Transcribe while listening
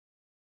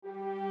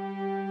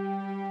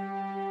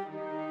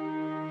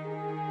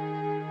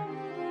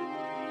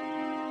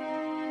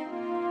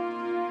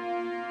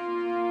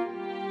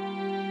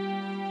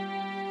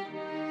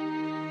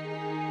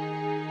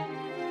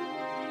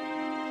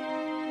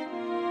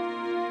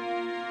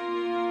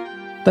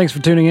Thanks for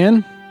tuning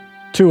in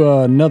to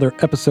another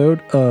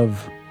episode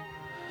of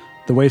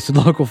the Wasted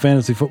Local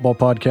Fantasy Football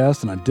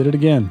Podcast, and I did it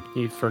again.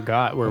 You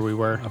forgot where we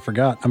were. I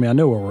forgot. I mean, I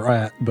know where we're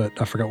at, but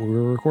I forgot what we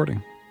were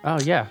recording. Oh,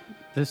 yeah.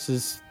 This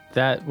is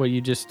what you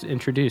just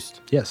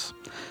introduced. Yes.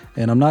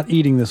 And I'm not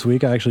eating this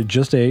week. I actually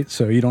just ate,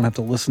 so you don't have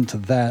to listen to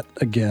that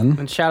again.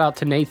 And shout out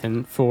to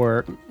Nathan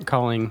for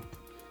calling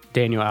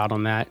Daniel out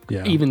on that,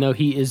 Yeah. even though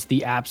he is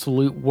the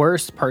absolute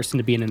worst person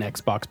to be in an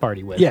Xbox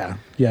party with. Yeah.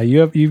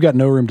 You've got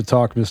no room to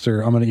talk,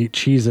 mister. I'm going to eat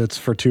Cheez-Its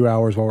for 2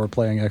 hours while we're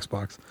playing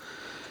Xbox.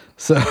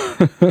 So,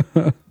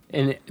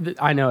 And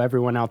I know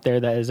everyone out there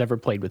that has ever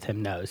played with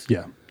him knows.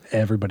 yeah,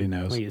 everybody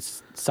knows. He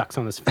just sucks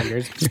on his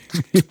fingers.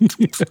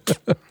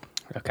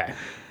 Okay.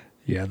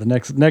 Yeah, the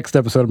next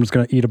episode, I'm just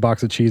going to eat a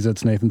box of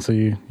Cheez-Its, Nathan, so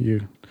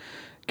you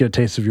get a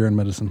taste of your own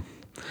medicine.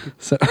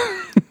 So,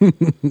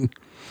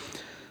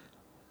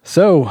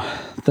 so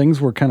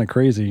things were kind of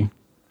crazy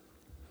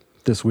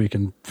this week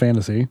in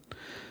fantasy.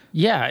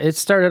 Yeah, it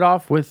started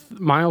off with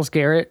Myles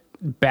Garrett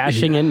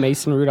bashing in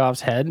Mason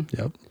Rudolph's head.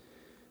 Yep.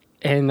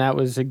 And that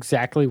was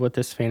exactly what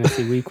this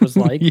fantasy week was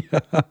like.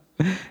 Yeah.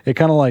 It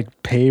kind of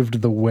like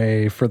paved the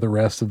way for the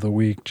rest of the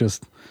week.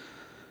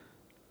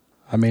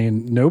 I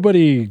mean,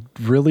 nobody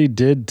really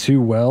did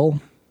too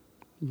well.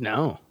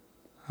 No.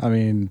 I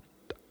mean,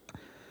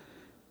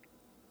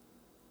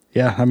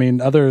 yeah,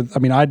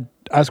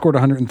 I scored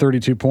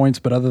 132 points,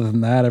 but other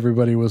than that,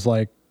 everybody was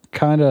like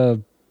kind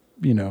of,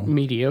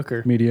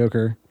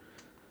 Mediocre.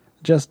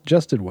 Just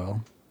did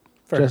well.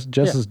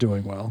 Jess is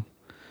doing well.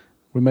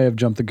 We may have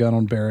jumped the gun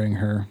on burying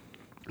her.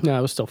 No,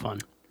 it was still fun.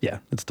 Yeah,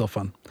 it's still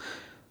fun.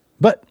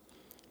 But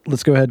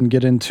let's go ahead and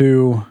get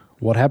into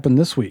what happened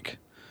this week.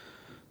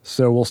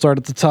 So we'll start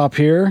at the top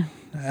here,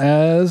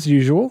 as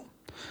usual.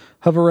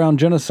 Hover Around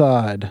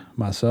Genocide,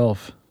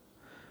 myself,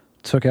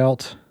 took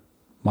out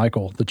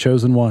Michael, the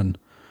chosen one,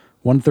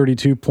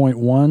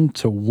 132.1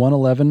 to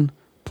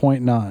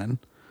 111.9.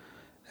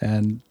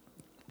 And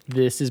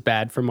This is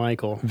bad for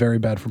Michael. very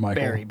bad for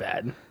Michael. Very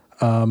bad.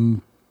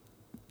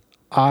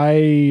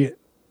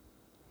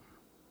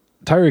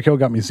 Tyreek Hill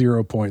got me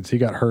 0 points. He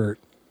got hurt,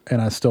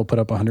 and I still put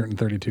up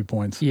 132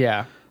 points.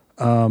 Yeah.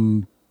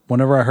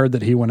 Whenever I heard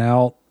that he went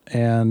out,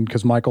 and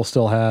because Michael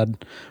still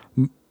had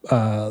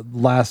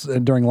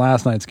during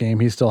last night's game,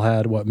 he still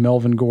had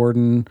Melvin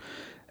Gordon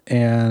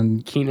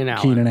and Keenan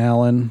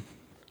Allen.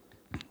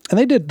 And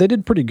they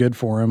did pretty good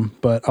for him,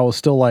 but I was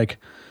still like,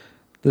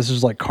 this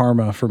is like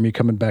karma for me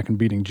coming back and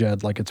beating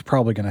Jed. Like, it's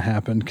probably going to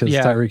happen because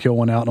Tyreek Hill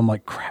went out, and I'm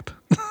like, crap.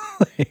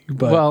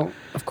 But, well,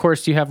 of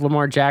course, you have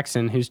Lamar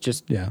Jackson, who's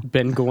just Yeah.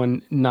 been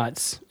going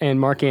nuts, and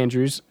Mark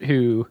Andrews,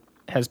 who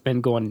has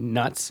been going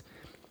nuts.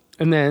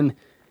 And then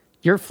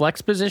your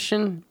flex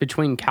position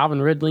between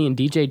Calvin Ridley and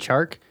DJ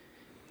Chark,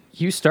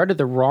 you started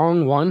the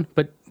wrong one,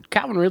 but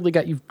Calvin Ridley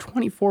got you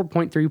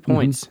 24.3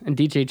 points, and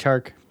DJ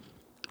Chark,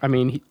 I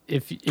mean,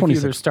 if you would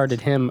have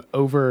started him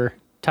over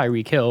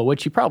Tyreek Hill,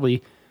 which you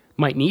probably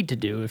might need to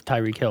do if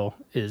Tyreek Hill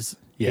is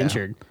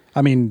injured.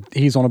 I mean,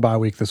 he's on a bye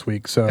week this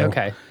week, so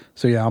Okay.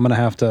 So yeah, I'm gonna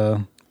have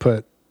to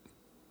put.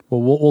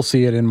 Well, we'll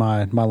see it in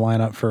my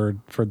lineup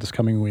for this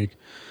coming week.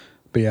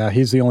 But yeah,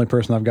 he's the only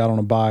person I've got on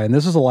a bye, and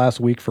this is the last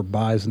week for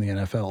buys in the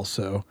NFL.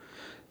 So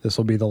this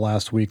will be the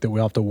last week that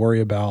we'll have to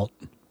worry about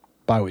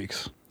bye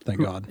weeks. Thank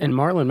God. And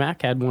Marlon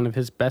Mack had one of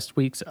his best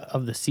weeks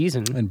of the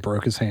season. And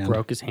broke his hand.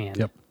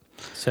 Yep.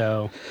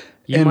 So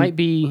you might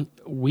be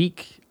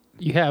weak.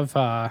 You have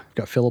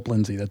got Phillip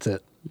Lindsay. That's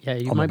it. Yeah,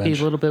 you might be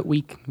a little bit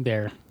weak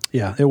there.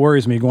 Yeah, it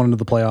worries me going into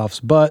the playoffs,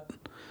 but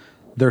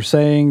they're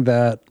saying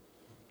that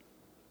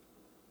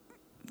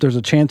there's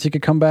a chance he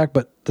could come back.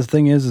 But the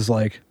thing is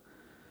like,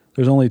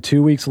 there's only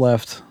 2 weeks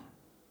left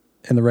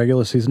in the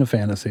regular season of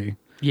fantasy.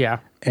 Yeah.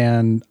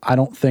 And I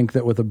don't think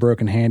that with a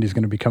broken hand, he's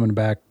going to be coming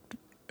back.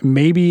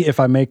 Maybe if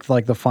I make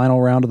like the final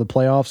round of the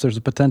playoffs, there's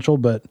a potential,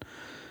 but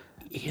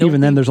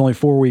then there's only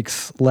 4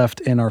 weeks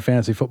left in our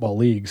fantasy football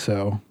league.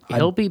 So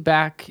he'll be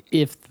back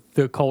if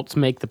the Colts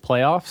make the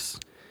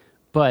playoffs,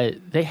 but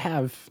they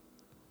have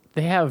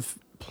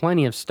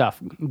plenty of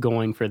stuff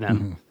going for them.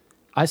 Mm-hmm.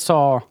 I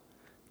saw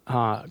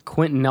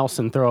Quentin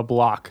Nelson throw a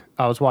block.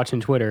 I was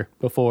watching Twitter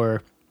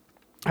before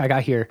I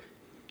got here.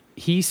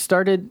 He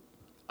started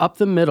up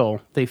the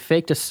middle. They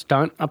faked a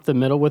stunt up the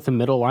middle with the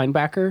middle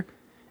linebacker,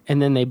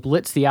 and then they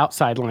blitzed the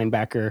outside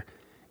linebacker,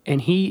 and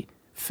he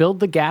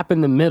filled the gap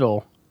in the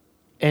middle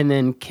and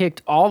then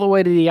kicked all the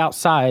way to the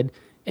outside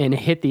and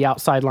hit the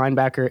outside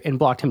linebacker and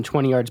blocked him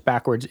 20 yards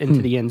backwards into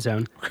the end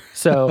zone.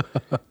 So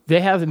they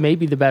have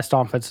maybe the best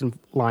offensive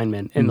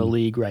lineman in the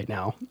league right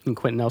now in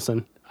Quentin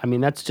Nelson. I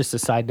mean, that's just a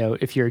side note.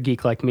 If you're a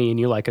geek like me and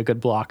you like a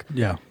good block,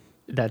 yeah,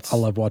 I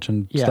love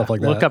watching stuff like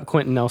that. Look up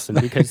Quentin Nelson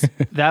because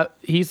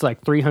he's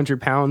like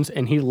 300 pounds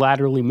and he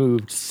laterally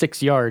moved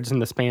 6 yards in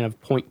the span of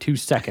 0.2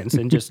 seconds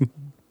and just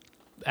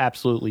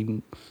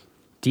absolutely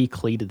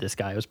decleated this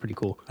guy. It was pretty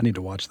cool. I need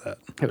to watch that.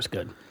 It was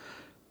good.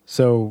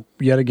 So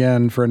yet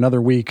again, for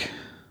another week,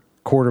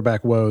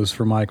 quarterback woes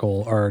for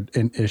Michael are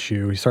an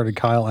issue. He started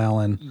Kyle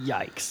Allen.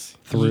 Yikes.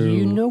 Through,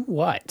 you know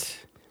what?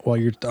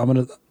 Well,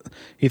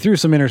 he threw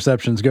some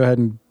interceptions. Go ahead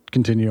and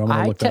continue. I'm going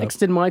I to look that up.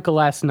 texted Michael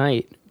last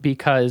night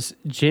because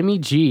Jimmy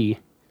G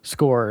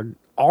scored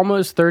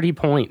almost 30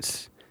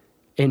 points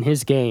in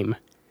his game.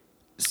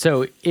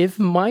 So if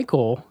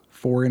Michael...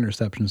 4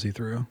 interceptions he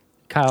threw.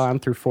 Kyle Allen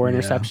threw 4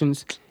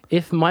 interceptions.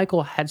 If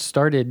Michael had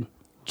started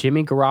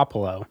Jimmy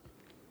Garoppolo,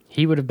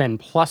 he would have been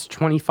plus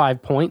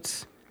 25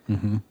 points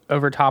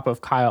over top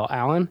of Kyle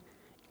Allen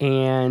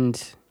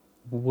and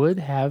would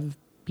have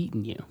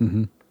beaten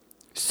you.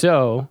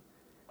 So,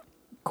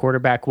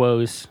 quarterback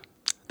woes.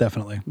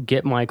 Definitely.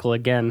 Get Michael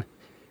again.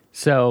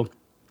 So,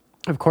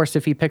 of course,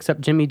 if he picks up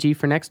Jimmy G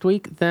for next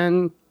week,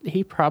 then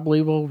he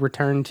probably will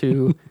return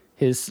to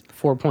his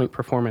 4-point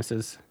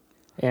performances.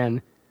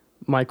 And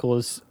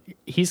Michael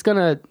he's going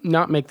to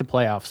not make the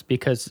playoffs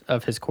because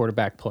of his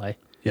quarterback play.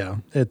 Yeah.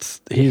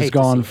 He's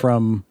gone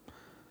from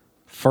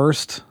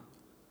first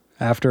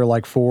after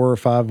like 4 or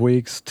 5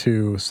 weeks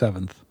to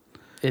 7th.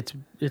 It's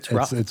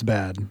rough. It's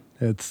bad.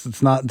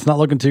 It's not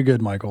looking too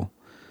good, Michael.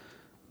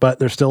 But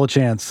there's still a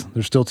chance.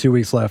 There's still 2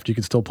 weeks left. You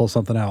can still pull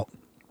something out.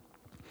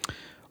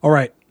 All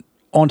right.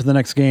 On to the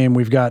next game.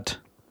 We've got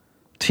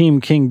Team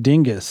King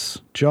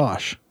Dingus,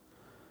 Josh,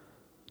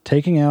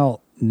 taking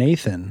out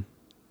Nathan,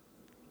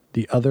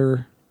 the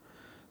other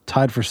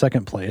tied for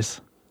second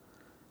place.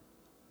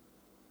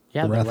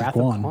 Yeah, the Wrath of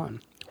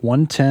Quan.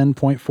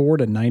 110.4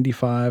 to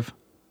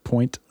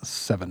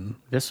 95.7.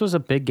 This was a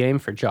big game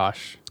for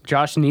Josh.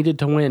 Josh needed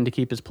to win to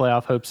keep his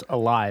playoff hopes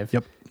alive.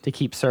 Yep. To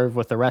keep serve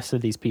with the rest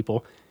of these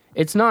people.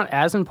 It's not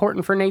as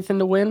important for Nathan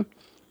to win.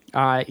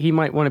 He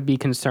might want to be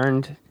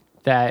concerned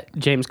that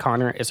James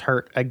Conner is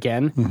hurt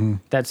again.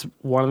 That's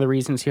one of the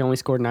reasons he only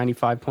scored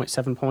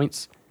 95.7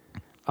 points.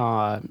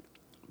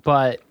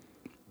 But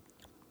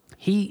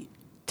he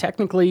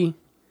technically,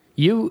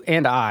 you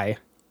and I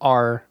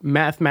are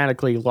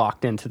mathematically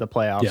locked into the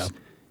playoffs. Yeah.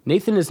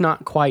 Nathan is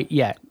not quite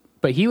yet,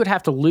 but he would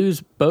have to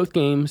lose both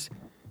games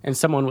and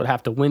someone would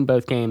have to win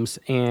both games.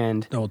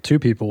 And 2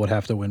 people would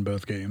have to win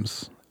both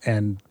games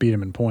and beat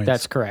him in points.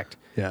 that's correct.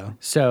 Yeah.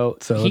 So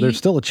there's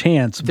still a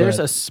chance. There's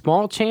but a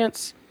small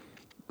chance.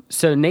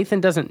 So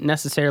Nathan doesn't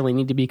necessarily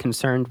need to be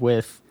concerned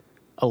with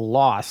a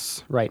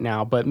loss right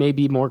now, but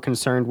maybe more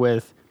concerned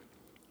with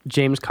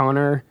James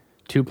Conner,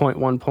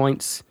 2.1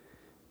 points,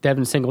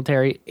 Devin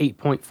Singletary,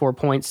 8.4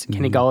 points,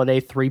 Kenny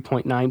Golladay,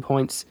 3.9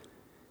 points,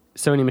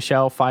 Sony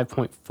Michel,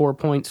 5.4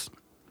 points.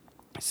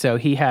 So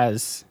he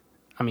has,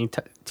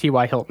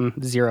 T.Y.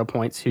 Hilton, 0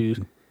 points, who...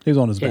 He's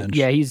on his bench.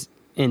 Yeah, he's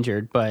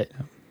injured, but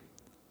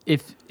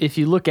if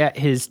you look at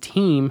his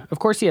team, of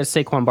course he has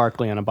Saquon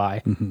Barkley on a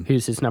bye,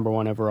 who's his number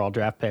 1 overall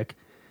draft pick.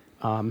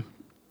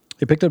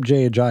 He picked up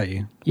Jay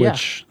Ajayi,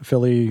 which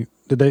Philly...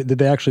 Did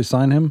they actually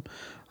sign him?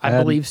 I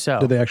believe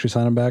so. Did they actually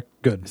sign him back?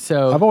 Good.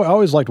 So I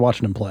always liked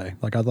watching him play.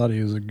 Like, I thought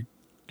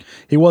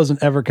he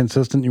wasn't ever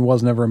consistent. He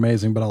wasn't ever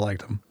amazing, but I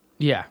liked him.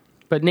 Yeah,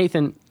 but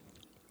Nathan,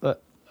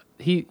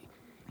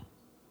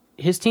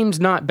 his team's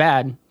not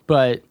bad,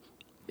 but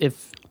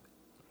if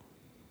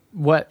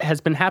what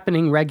has been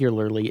happening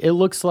regularly, it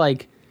looks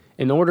like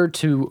in order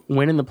to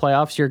win in the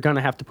playoffs, you're going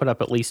to have to put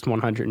up at least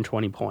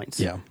 120 points.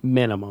 Yeah.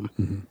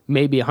 Minimum.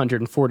 Maybe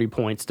 140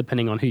 points,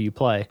 depending on who you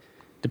play,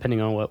 depending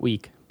on what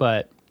week.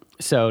 But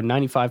so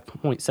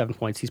 95.7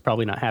 points, he's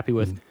probably not happy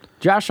with.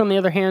 Josh, on the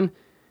other hand,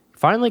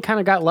 finally kind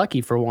of got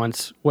lucky for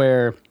once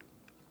where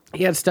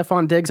he had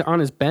Stephon Diggs on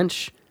his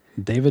bench.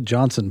 David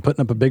Johnson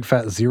putting up a big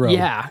fat 0.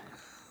 Yeah.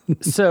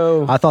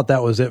 So I thought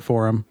that was it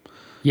for him.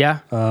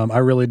 Yeah. I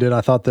really did.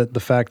 I thought that the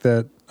fact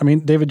that,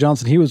 David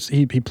Johnson,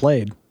 he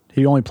played.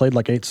 He only played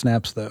like 8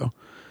 snaps though.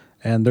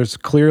 And there's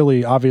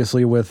clearly,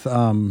 obviously with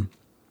that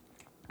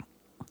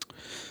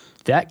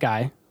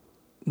guy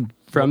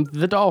from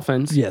the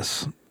Dolphins.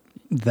 Yes.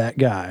 That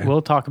guy.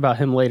 We'll talk about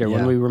him later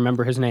when we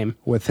remember his name.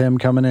 With him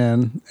coming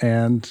in,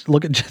 and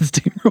look at Jet's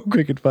team real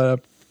quick. I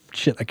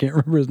can't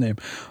remember his name.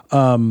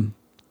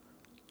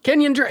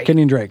 Kenyon Drake.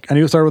 I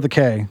knew it started with a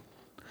K.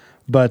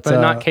 But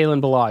not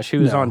Kalen Ballage,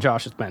 who was on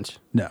Josh's bench.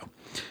 No.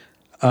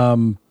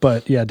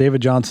 But yeah,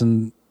 David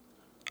Johnson,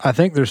 I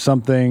think there's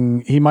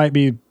something, he might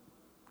be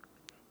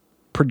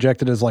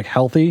projected as like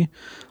healthy,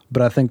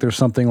 but I think there's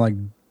something like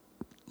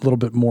a little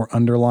bit more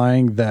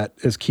underlying that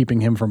is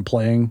keeping him from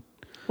playing.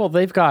 Well,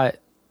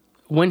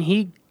 when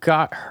he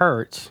got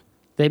hurt,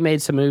 they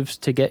made some moves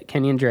to get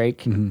Kenyon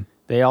Drake.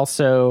 They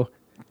also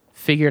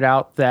figured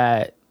out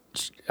that,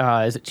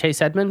 is it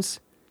Chase Edmonds?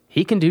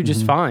 He can do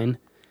just fine.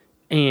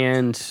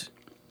 And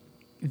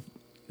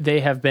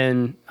they have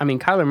been,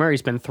 Kyler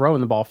Murray's been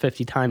throwing the ball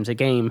 50 times a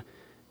game.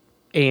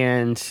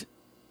 And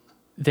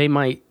they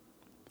might,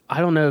 I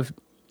don't know if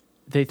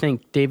they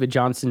think David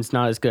Johnson's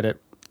not as good at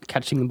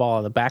catching the ball out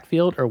of the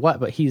backfield or what,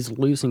 but he's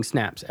losing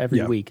snaps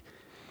every week.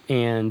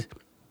 And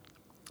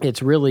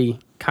it's really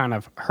kind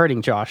of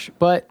hurting Josh.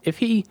 But if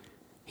he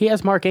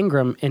has Mark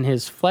Ingram in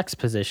his flex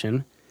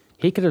position,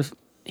 he could have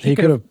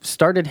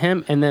started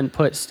him and then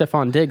put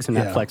Stephon Diggs in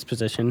that flex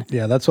position.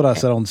 Yeah, that's what I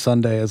said on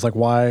Sunday. Is like,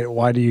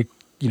 why do you,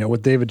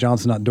 with David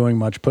Johnson not doing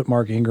much, put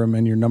Mark Ingram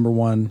in your number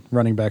 1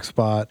 running back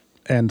spot,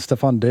 and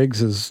Stephon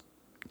Diggs is,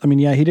 I mean,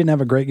 yeah, he didn't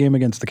have a great game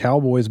against the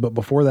Cowboys, but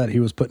before that,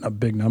 he was putting up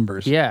big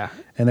numbers. Yeah.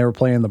 And they were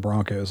playing the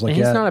Broncos. Like, And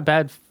he's not a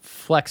bad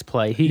flex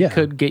play. He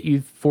could get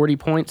you 40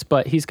 points,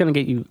 but he's going to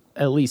get you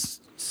at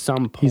least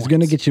some points. He's going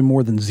to get you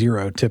more than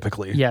 0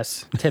 typically.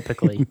 Yes,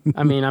 typically.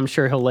 I mean, I'm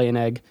sure he'll lay an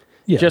egg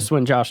just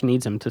when Josh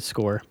needs him to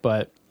score.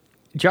 But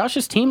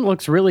Josh's team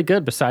looks really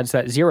good besides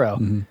that 0.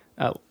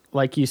 Mm-hmm.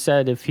 Like you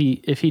said, if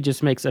he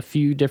just makes a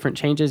few different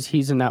changes,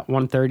 he's in that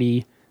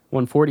 130,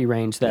 140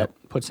 range that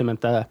puts him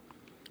at the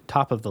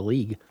top of the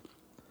league.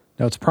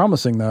 Now, it's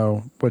promising,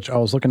 though, which I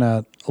was looking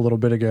at a little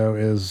bit ago,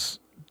 is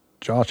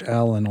Josh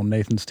Allen on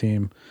Nathan's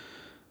team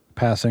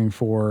passing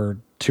for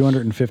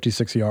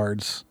 256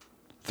 yards,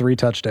 3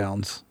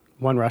 touchdowns.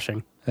 1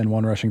 rushing. And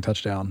 1 rushing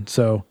touchdown.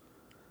 So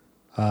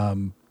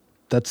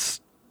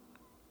that's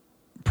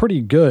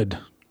pretty good.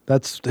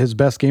 That's his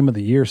best game of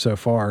the year so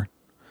far.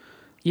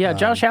 Yeah,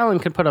 Josh Allen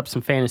could put up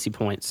some fantasy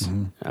points.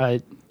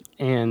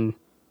 And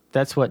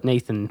that's what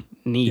Nathan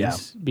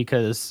needs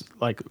because,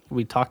 like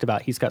we talked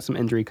about, he's got some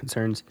injury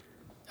concerns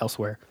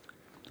elsewhere.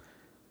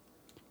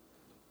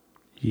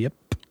 Yep.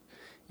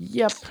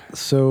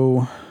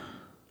 So,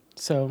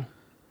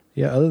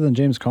 yeah, other than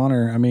James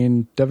Conner, I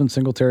mean, Devin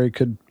Singletary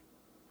could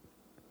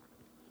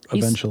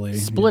he's eventually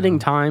splitting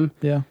time.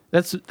 Yeah.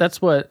 That's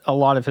what a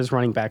lot of his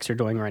running backs are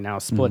doing right now,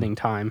 splitting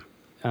time.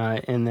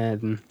 And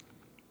then,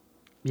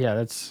 you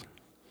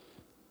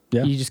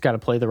just got to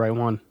play the right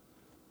one.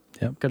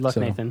 Yep. Good luck,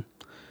 Nathan.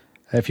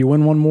 If you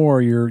win one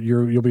more,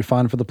 you'll be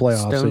fine for the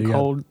playoffs. Stone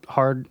cold,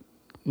 hard,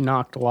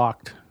 knocked,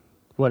 locked,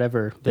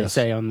 whatever they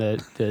say on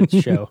the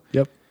show.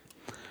 Yep.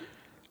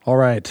 All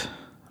right,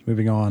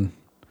 moving on.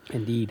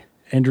 Indeed.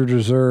 Injured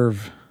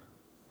reserve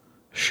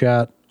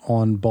shat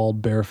on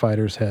bald bear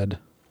fighter's head.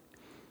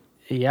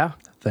 Yeah.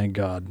 Thank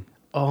God.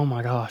 Oh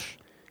my gosh.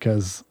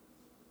 Because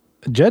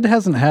Jed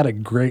hasn't had a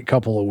great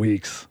couple of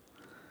weeks.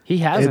 He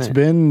hasn't. It's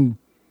been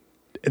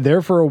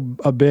there for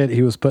a bit.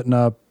 He was putting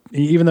up,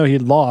 even though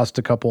he'd lost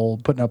a couple,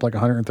 putting up like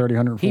 130,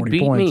 140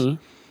 points. He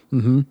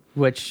beat me,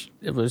 which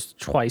it was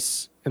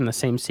twice in the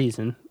same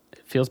season.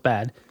 It feels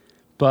bad.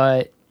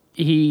 But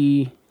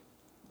if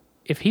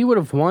he would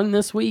have won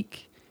this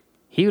week,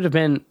 he would have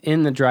been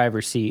in the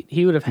driver's seat.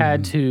 He would have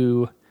had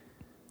to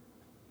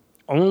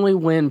only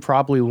win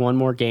probably one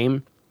more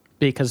game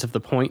because of the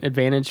point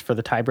advantage for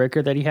the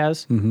tiebreaker that he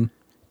has.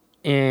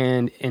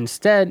 And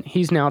instead,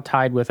 he's now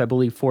tied with, I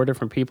believe, 4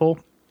 different people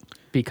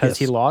because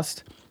he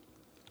lost.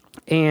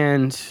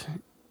 And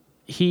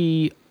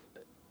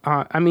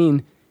I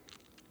mean,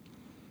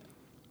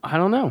 I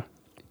don't know.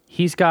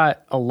 He's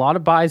got a lot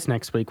of buys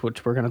next week,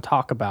 which we're going to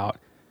talk about,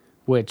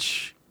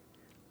 which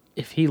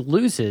if he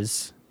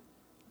loses,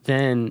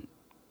 then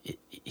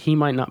he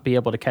might not be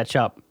able to catch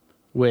up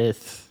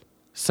with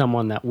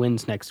someone that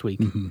wins next week.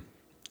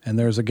 And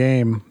there's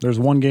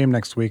one game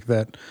next week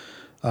that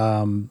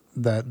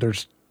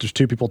there's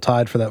 2 people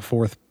tied for that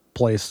 4th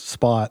place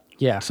spot.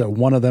 Yeah. So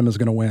one of them is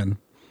going to win.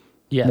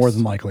 Yes. More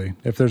than likely.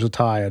 If there's a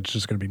tie, it's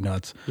just going to be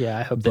nuts. Yeah,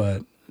 I hope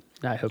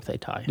they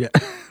tie. Yeah.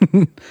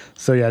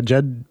 So yeah,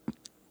 Jed's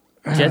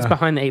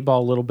behind the 8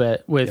 ball a little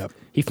bit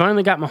he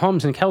finally got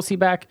Mahomes and Kelsey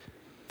back.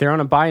 They're on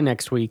a bye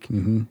next week.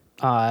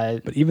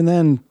 But even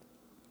then,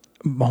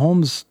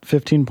 Mahomes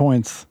 15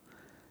 points.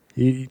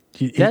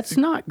 That's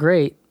not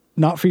great.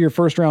 Not for your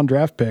first round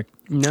draft pick.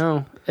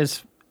 No,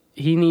 as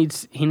he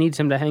needs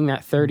him to hang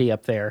that 30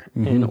 up there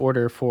in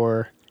order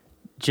for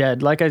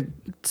Jed. Like I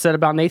said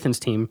about Nathan's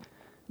team,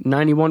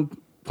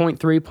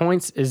 91.3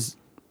 points is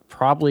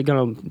probably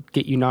going to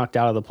get you knocked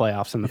out of the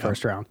playoffs in the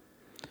first round.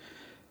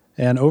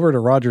 And over to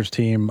Roger's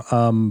team,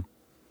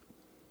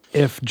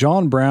 if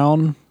John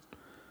Brown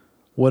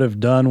would have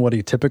done what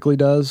he typically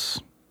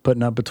does,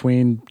 putting up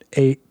between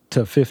 8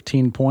 to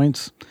 15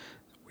 points,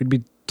 we'd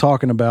be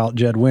talking about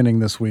Jed winning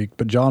this week.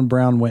 But John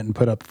Brown went and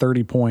put up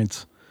 30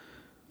 points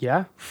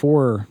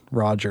for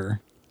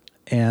Roger.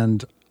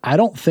 And I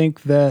don't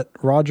think that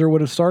Roger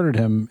would have started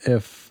him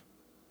if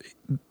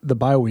the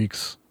bye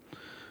weeks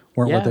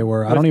weren't what they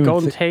were. I don't even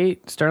Golden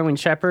Tate, Sterling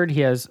Shepard.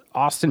 He has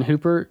Austin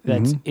Hooper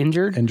that's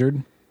injured.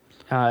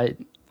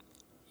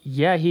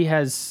 He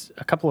has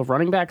a couple of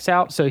running backs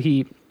out, so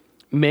he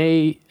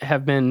may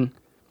have been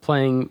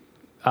playing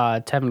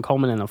Tevin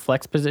Coleman in a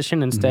flex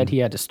position. Instead, he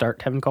had to start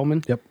Tevin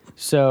Coleman. Yep.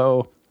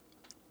 So,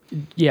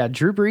 yeah,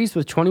 Drew Brees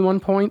with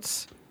 21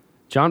 points,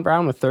 John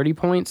Brown with 30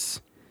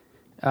 points,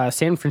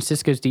 San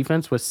Francisco's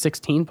defense with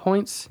 16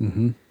 points,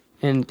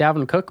 and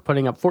Dalvin Cook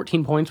putting up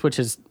 14 points, which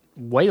is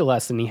way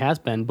less than he has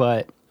been.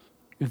 But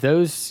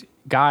those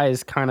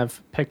guys kind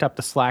of picked up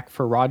the slack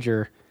for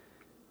Roger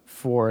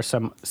for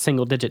some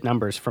single-digit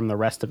numbers from the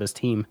rest of his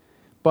team.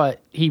 But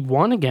he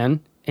won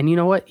again, and you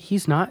know what?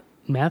 He's not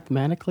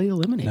mathematically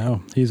eliminated.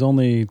 No, he's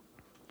only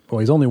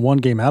one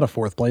game out of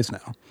 4th place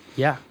now.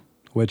 Yeah.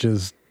 Which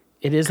is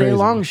It is crazy. a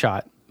long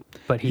shot,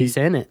 but he's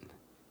in it.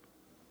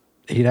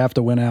 He'd have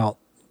to win out.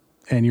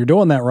 And you're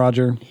doing that,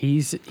 Roger.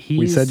 We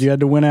said you had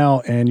to win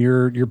out, and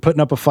you're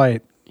putting up a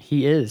fight.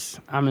 He is.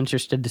 I'm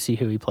interested to see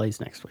who he plays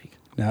next week.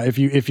 Now, if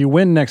you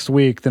win next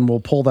week, then we'll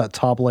pull that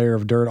top layer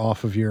of dirt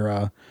off of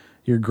your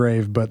your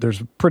grave, but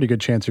there's a pretty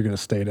good chance you're going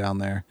to stay down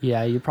there.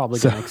 Yeah, you're probably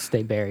going to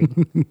stay buried.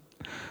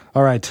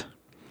 All right.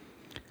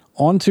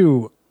 On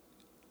to,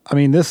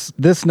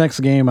 this next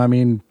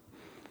game,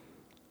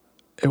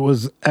 it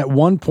was at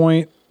one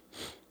point,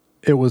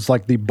 it was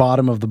like the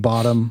bottom of the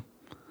bottom.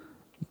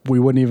 We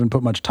wouldn't even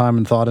put much time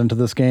and thought into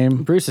this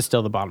game. Bruce is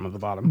still the bottom of the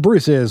bottom.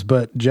 Bruce is,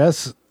 but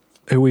Jess,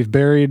 who we've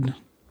buried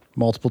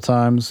multiple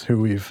times, who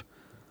we've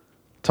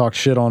talked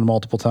shit on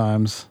multiple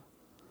times,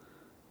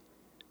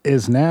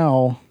 is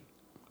now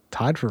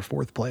tied for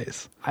fourth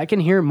place. I can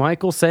hear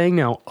Michael saying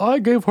now, I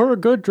gave her a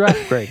good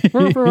draft grade.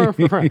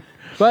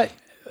 But,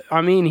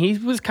 he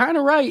was kind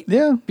of right.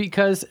 Yeah.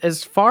 Because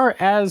as far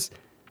as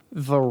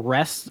the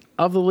rest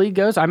of the league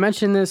goes, I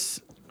mentioned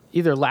this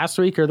either last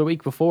week or the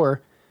week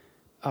before,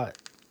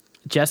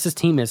 Jess's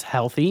team is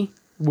healthy,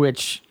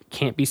 which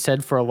can't be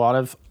said for a lot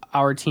of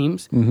our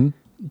teams. Mm-hmm.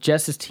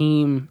 Jess's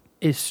team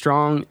is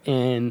strong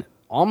in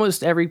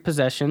almost every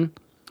position.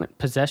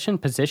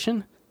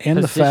 And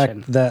the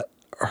fact that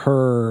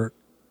her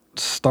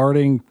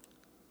starting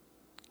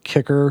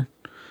kicker,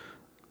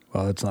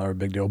 well, that's not a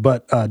big deal,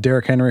 but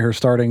Derrick Henry, her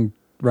starting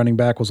running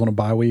back, was on a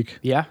bye week.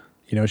 Yeah.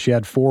 She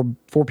had four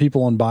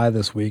people on bye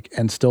this week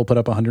and still put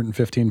up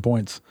 115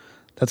 points.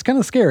 That's kind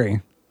of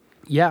scary.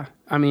 Yeah.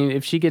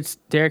 If she gets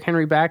Derrick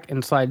Henry back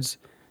and slides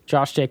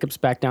Josh Jacobs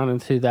back down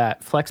into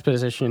that flex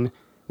position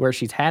where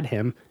she's had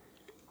him,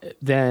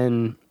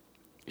 then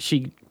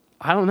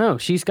I don't know.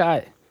 She's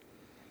got,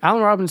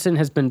 Allen Robinson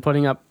has been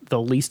putting up the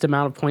least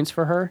amount of points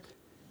for her.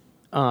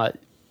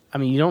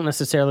 You don't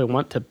necessarily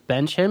want to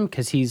bench him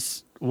because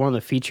he's one of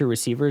the feature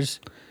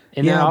receivers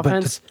in that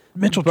offense.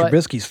 But Mitchell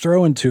Trubisky's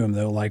throwing to him,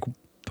 though. Like,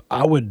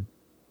 I would.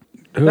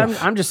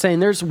 I'm just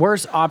saying there's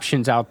worse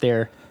options out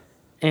there.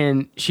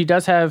 And she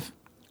does have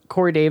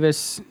Corey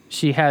Davis.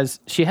 She has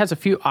a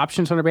few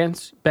options on her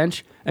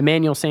bench.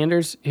 Emmanuel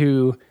Sanders,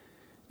 who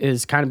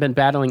is kind of been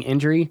battling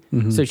injury.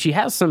 Mm-hmm. So she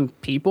has some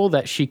people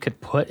that she could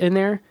put in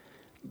there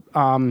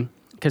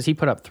because he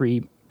put up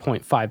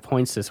 3.5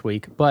 points this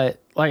week.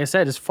 But like I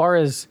said, as far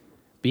as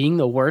being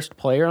the worst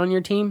player on your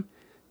team,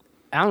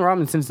 Allen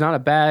Robinson's not a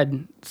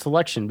bad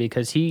selection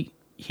because he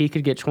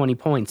could get 20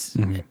 points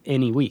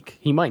any week.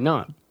 He might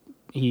not.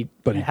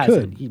 But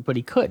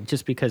he could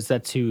just because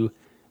that's who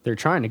they're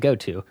trying to go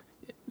to.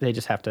 They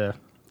just have to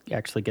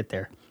actually get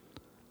there.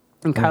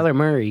 And Kyler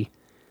Murray,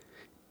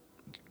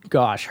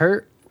 gosh,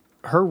 her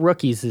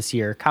rookies this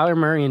year, Kyler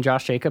Murray and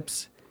Josh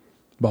Jacobs,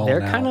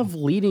 they're kind of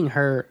leading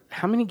her.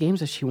 How many games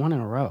has she won in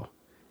a row?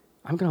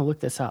 I'm going to look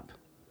this up.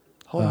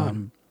 Hold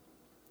on.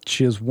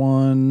 She has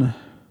won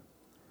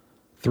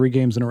 3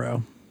 games in a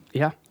row.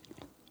 Yeah.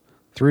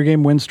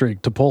 3-game win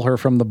streak to pull her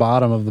from the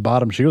bottom of the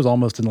bottom. She was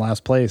almost in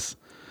last place.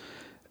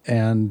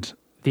 And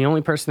the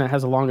only person that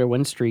has a longer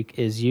win streak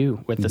is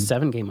you with the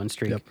 7-game win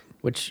streak,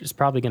 which is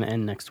probably going to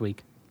end next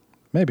week.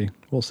 Maybe.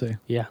 We'll see.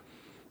 Yeah.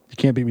 You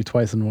can't beat me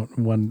twice in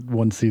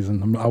one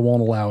season. I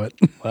won't allow it.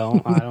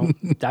 Well, I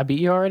don't. Did I beat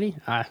you already?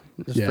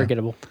 It's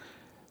forgettable.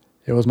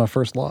 It was my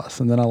first loss.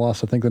 And then I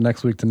lost, I think, the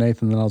next week to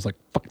Nathan. And then I was like,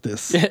 fuck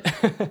this.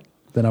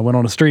 Then I went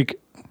on a streak.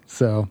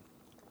 So,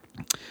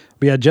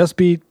 but yeah, Jess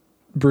beat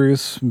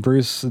Bruce.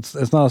 Bruce,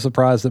 it's not a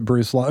surprise that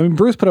Bruce lost.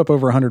 Bruce put up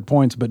over 100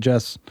 points, but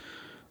Jess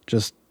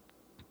just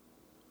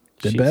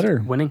did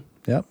better. Winning.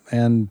 Yep.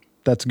 And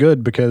that's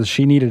good because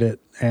she needed it.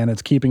 And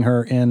it's keeping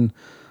her in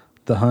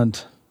the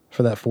hunt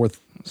for that 4th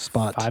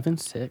spot. 5 and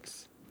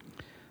 6.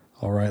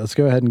 All right, let's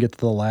go ahead and get to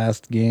the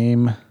last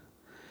game,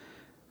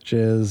 which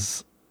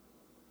is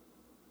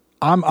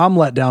I'm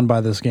let down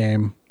by this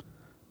game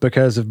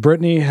because if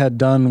Brittany had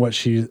done what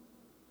she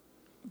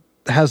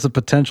has the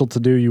potential to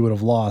do, you would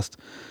have lost.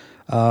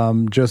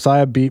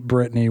 Josiah beat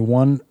Brittany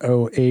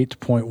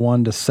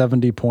 108.1 to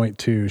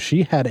 70.2.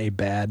 She had a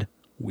bad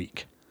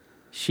week.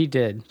 She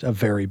did. A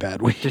very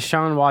bad week.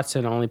 Deshaun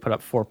Watson only put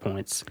up 4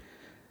 points.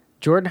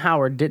 Jordan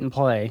Howard didn't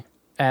play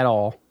at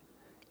all.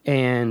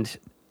 And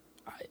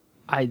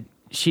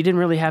she didn't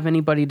really have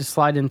anybody to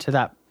slide into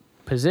that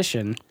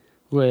position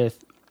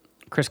with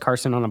Chris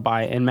Carson on a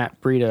bye and Matt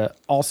Breida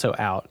also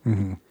out.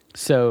 Mm-hmm.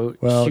 So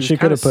she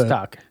could have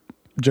stuck.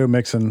 Joe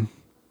Mixon.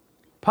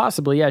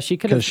 Possibly, yeah. She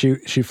could have.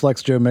 Because she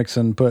flexed Joe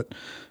Mixon, put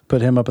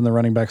him up in the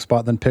running back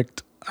spot, then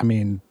picked,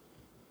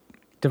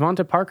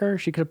 Devonta Parker,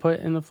 she could have put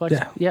in the flex.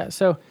 Yeah,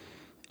 so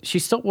she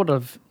still would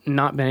have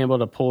not been able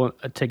to pull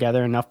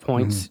together enough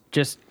points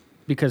just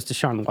because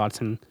Deshaun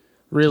Watson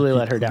really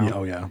let her down.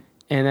 Oh, yeah.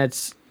 And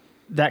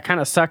that kind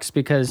of sucks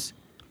because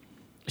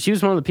she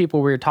was one of the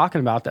people we were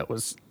talking about that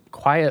was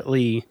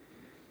quietly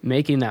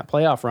making that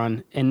playoff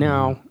run. And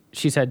now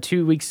she's had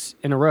 2 weeks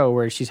in a row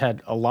where she's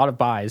had a lot of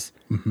buys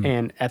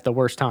and at the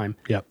worst time.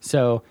 Yep.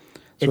 So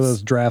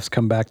those drafts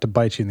come back to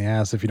bite you in the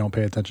ass if you don't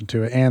pay attention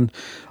to it. And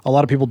a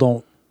lot of people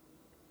don't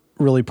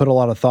really put a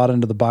lot of thought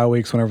into the bye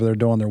weeks whenever they're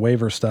doing their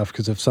waiver stuff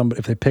because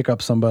if they pick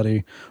up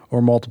somebody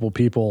or multiple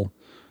people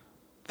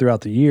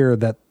throughout the year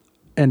that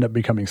end up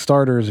becoming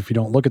starters, if you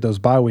don't look at those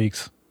bye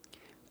weeks.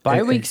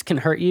 Bye weeks can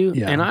hurt you,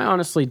 and I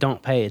honestly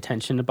don't pay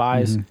attention to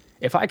buys.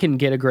 If I can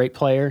get a great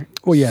player,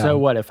 so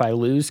what if I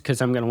lose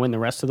because I'm going to win the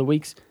rest of the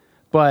weeks?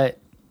 But,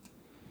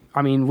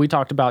 I mean, we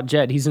talked about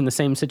Jed. He's in the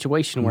same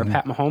situation where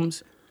Pat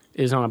Mahomes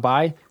is on a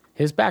bye.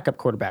 His backup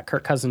quarterback,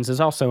 Kirk Cousins, is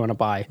also on a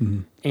bye.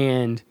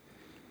 And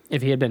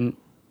if he had been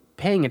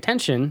paying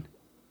attention,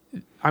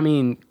 I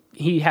mean,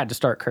 he had to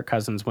start Kirk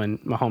Cousins when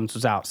Mahomes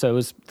was out. So it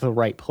was the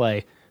right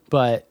play.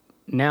 But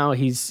now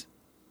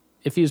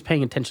if he was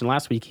paying attention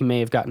last week, he may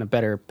have gotten a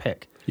better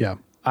pick. Yeah.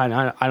 I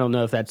don't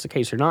know if that's the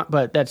case or not,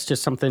 but that's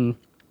just something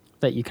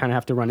that you kind of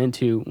have to run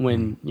into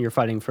when you're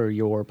fighting for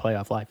your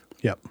playoff life.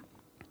 Yep.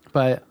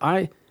 But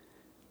I'm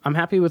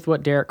happy with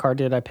what Derek Carr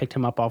did. I picked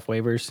him up off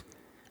waivers.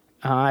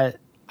 I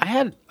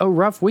had a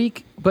rough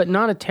week, but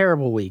not a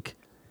terrible week.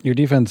 Your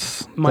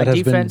defense, My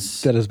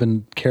defense that has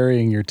been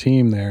carrying your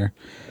team there,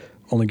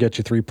 only gets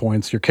you 3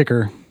 points. Your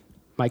kicker,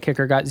 my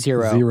kicker got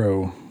 0.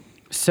 0.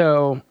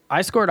 So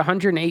I scored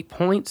 108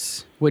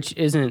 points, which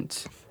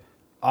isn't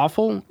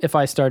awful. If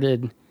I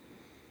started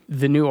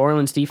the New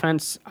Orleans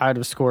defense, I'd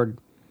have scored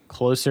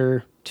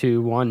closer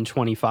to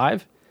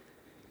 125.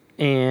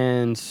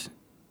 And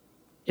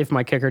if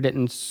my kicker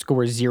didn't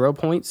score 0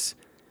 points,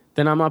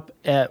 then I'm up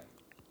at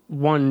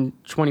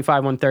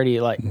 125, 130,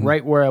 like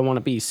right where I want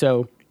to be.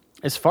 So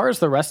as far as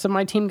the rest of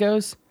my team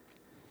goes,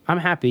 I'm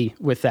happy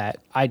with that.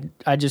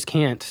 I just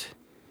can't.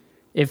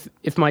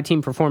 If my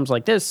team performs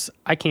like this,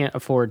 I can't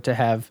afford to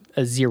have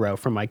a 0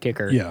 from my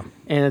kicker. Yeah.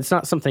 And it's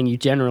not something you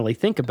generally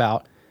think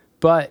about,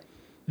 but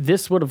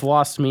this would have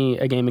lost me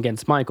a game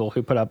against Michael,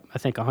 who put up, I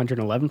think,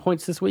 111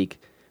 points this week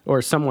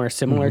or somewhere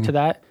similar to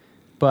that.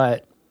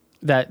 But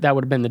that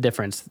would have been the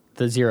difference,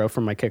 the 0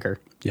 from my kicker.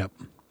 Yep.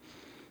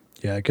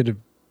 Yeah, it could have.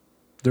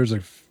 There's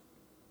a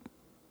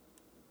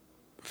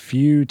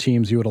few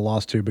teams you would have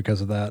lost to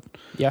because of that.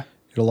 Yeah.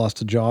 You'd have lost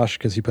to Josh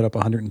because he put up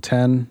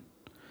 110.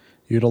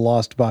 You'd have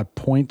lost by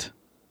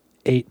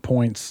 0.8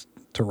 points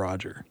to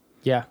Roger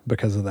Yeah.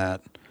 because of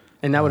that.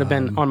 And that would have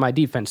been on my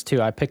defense,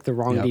 too. I picked the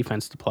wrong Yep.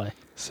 defense to play.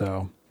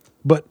 So,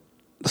 but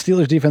the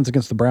Steelers' defense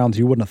against the Browns,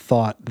 you wouldn't have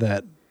thought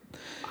that.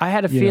 I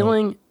had a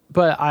feeling,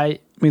 but I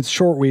mean, it's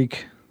short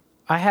week.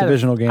 I had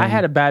Divisional game. I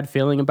had a bad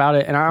feeling about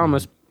it, and I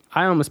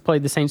almost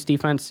played the Saints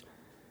defense,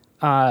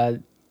 but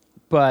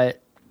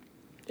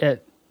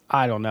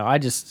I don't know. I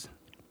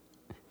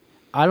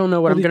don't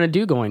know what I'm going to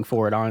do going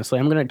forward, honestly.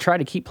 I'm going to try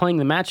to keep playing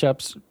the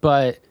matchups,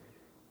 but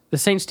the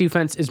Saints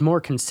defense is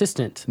more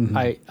consistent,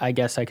 I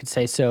guess I could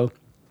say. So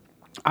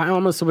I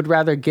almost would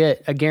rather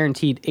get a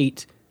guaranteed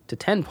 8 to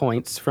 10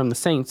 points from the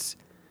Saints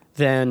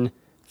than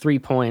 3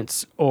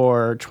 points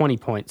or 20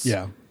 points.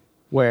 Yeah.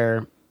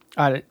 Where,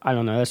 I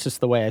don't know, that's just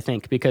the way I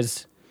think,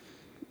 because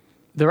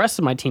the rest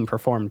of my team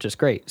performed just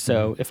great.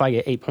 So if I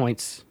get 8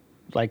 points,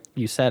 like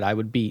you said, I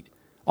would beat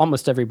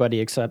almost everybody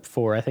except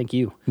for, I think,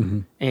 you.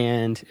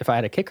 And if I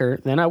had a kicker,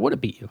 then I would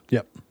have beat you.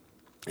 Yep.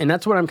 And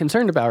that's what I'm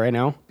concerned about right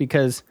now,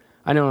 because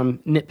I know I'm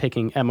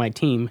nitpicking at my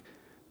team,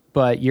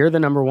 but you're the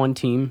number one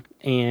team.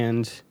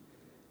 And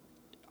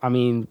I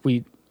mean,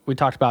 we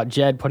talked about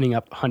Jed putting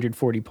up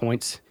 140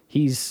 points.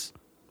 He's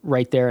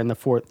right there in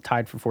the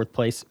tied for fourth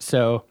place.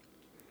 So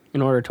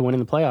in order to win in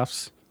the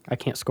playoffs, I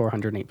can't score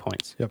 108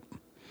 points. Yep.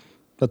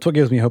 That's what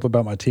gives me hope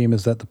about my team,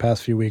 is that the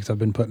past few weeks I've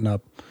been putting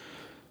up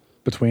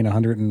between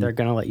 120 They're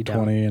going to let you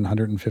down. and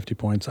 150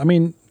 points. I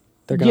mean,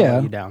 They're going to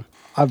let you down.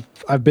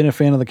 I've been a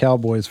fan of the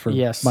Cowboys for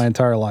Yes. my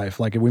entire life.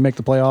 Like, if we make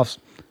the playoffs,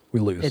 we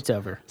lose. It's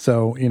over.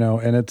 So,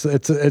 and it's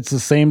the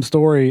same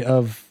story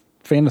of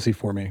fantasy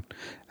for me.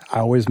 I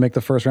always make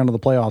the first round of the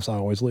playoffs. I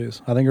always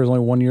lose. I think there was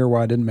only 1 year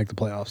where I didn't make the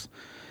playoffs,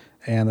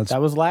 and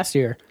That was last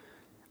year.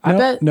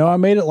 No, I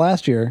made it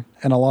last year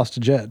and I lost to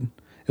Jed.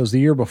 It was the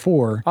year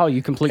before. Oh,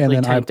 you completely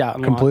and then tanked I out.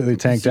 And completely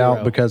lost tanked 0.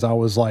 out because I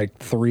was like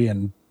 3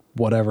 and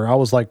whatever. I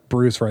was like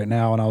Bruce right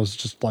now, and I was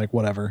just like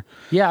whatever.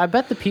 Yeah, I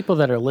bet the people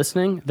that are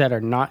listening that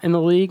are not in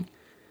the league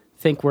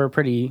think we're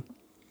pretty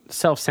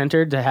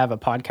self-centered to have a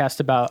podcast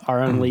about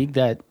our own league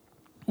that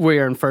we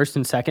are in first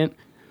and second.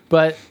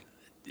 But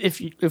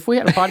if we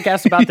had a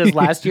podcast about this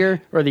last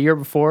year or the year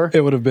before,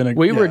 It would have been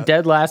we were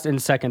dead last and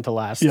second to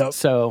last. Yep.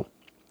 So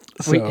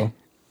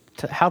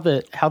how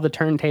the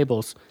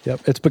turntables.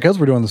 Yep. It's because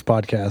we're doing this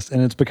podcast,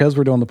 and it's because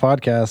we're doing the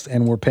podcast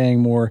and we're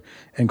paying more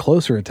and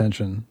closer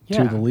attention to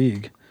Yeah. the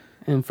league.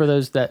 And for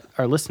those that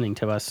are listening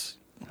to us,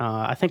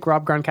 I think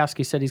Rob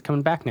Gronkowski said he's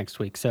coming back next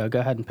week. So go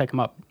ahead and pick him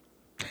up.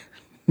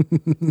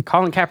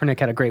 Colin Kaepernick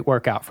had a great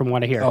workout from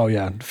what I hear. Oh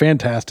yeah,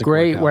 fantastic.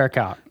 Great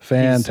workout.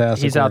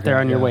 Fantastic. He's out there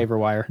workout, on your yeah. waiver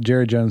wire.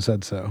 Jerry Jones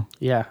said so.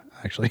 Yeah.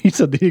 Actually, he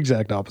said the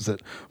exact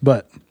opposite.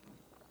 But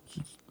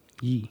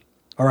Yee.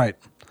 all right,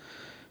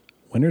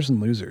 winners and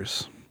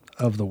losers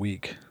of the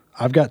week.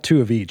 I've got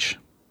 2 of each.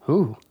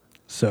 Ooh.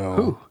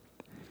 So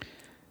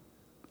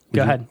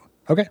Go ahead.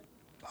 Okay.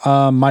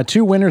 My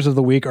 2 winners of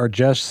the week are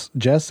Jess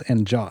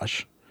and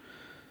Josh,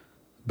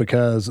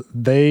 because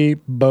they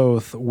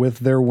both, with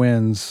their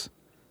wins,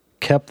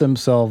 kept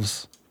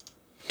themselves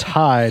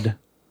tied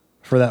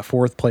for that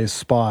 4th place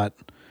spot,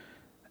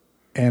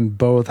 and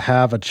both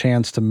have a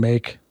chance to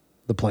make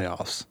the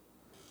playoffs.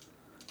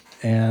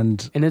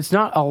 And it's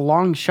not a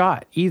long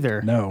shot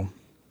either. no,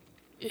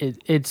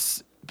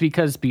 It's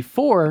because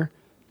before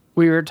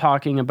we were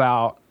talking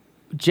about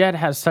Jed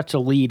has such a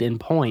lead in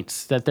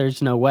points that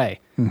there's no way.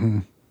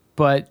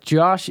 But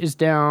Josh is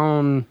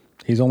down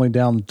He's only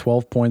down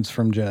 12 points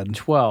from Jed.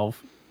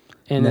 12.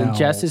 And Now- then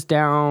Jess is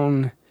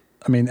down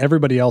I mean,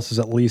 everybody else is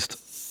at least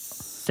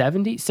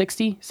 70,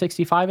 60,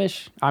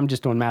 65-ish. I'm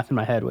just doing math in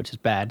my head, which is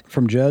bad.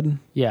 from Jed.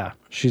 Yeah.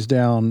 She's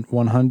down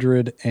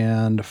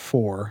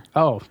 104.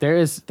 Oh, there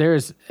is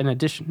an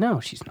addition. No,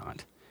 she's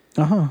not.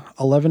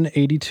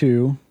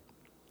 1182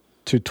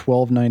 to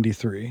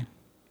 1293.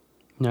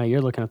 No,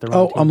 you're looking at the wrong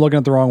Oh, team. I'm looking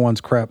at the wrong ones.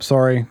 Crap.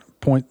 Sorry.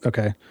 Point.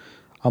 Okay.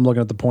 I'm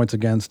looking at the points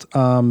against.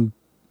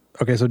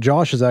 Okay, so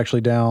Josh is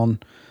actually down,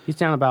 He's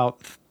down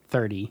about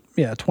 30.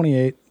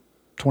 28,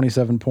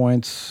 27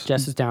 points.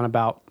 Jess is down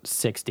about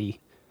 60.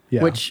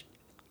 Yeah. Which,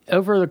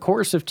 over the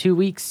course of 2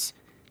 weeks,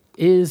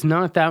 is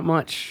not that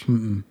much.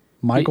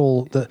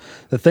 Michael, the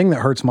thing that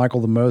hurts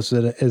Michael the most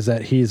is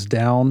that he's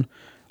down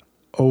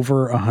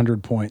over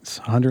 100 points,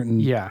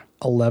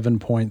 111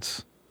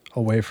 points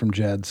away from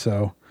Jed.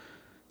 So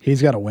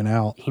he's got to win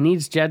out. He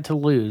needs Jed to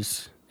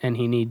lose, and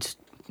he needs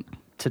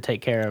to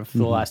take care of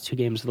the last 2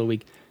 games of the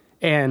week.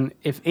 And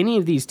if any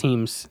of these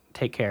teams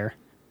take care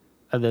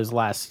of those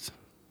last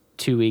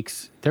 2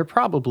 weeks, they're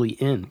probably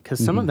in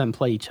because some of them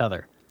play each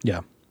other. Yeah.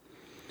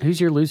 Who's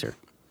your loser?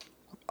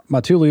 My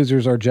two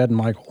losers are Jed and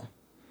Michael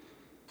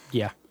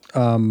Yeah.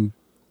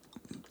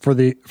 for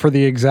the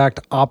exact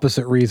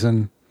opposite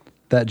reason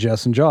that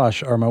Jess and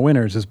Josh are my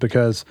winners is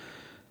because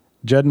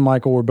Jed and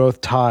Michael were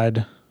both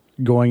tied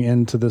going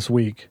into this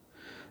week.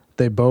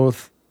 They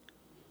both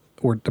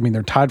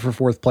they're tied for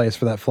fourth place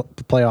for that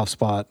playoff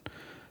spot.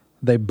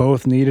 They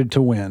both needed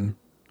to win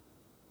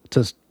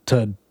to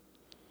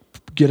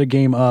get a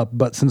game up,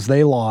 but since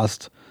they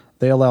lost,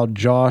 they allowed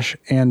Josh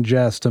and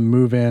Jess to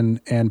move in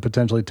and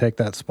potentially take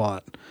that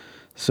spot.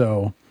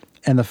 So,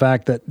 and the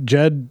fact that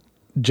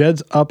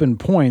Jed's up in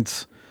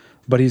points,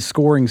 but he's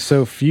scoring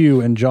so few,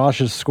 and Josh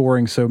is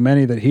scoring so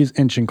many that he's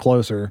inching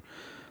closer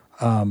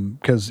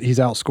because he's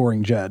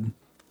outscoring Jed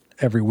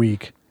every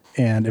week.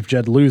 And if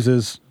Jed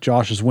loses,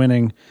 Josh is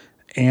winning.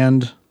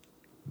 And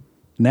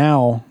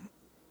now,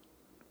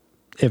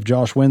 if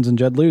Josh wins and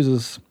Jed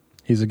loses,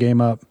 he's a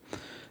game up.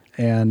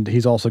 And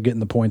he's also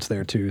getting the points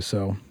there too.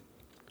 So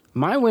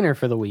My winner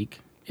for the week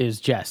is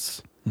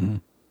Jess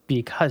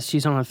because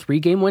she's on a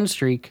 3-game win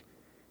streak.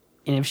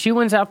 And if she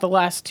wins out the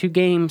last 2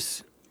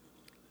 games,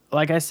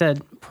 like I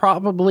said,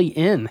 probably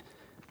in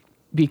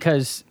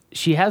because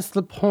she has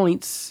the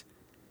points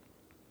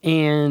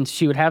and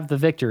she would have the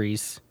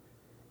victories.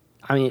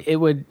 I mean, it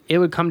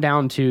would come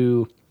down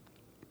to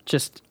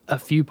just a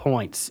few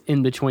points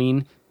in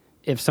between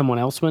if someone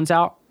else wins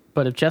out.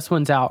 But if Jess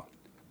wins out,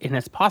 and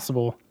it's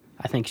possible,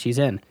 I think she's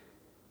in.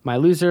 My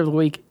loser of the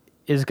week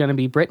is going to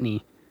be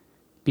Brittany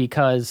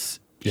because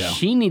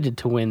she needed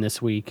to win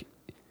this week.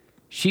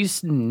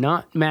 She's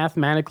not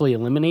mathematically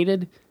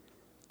eliminated,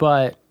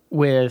 but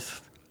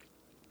with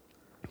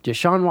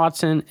Deshaun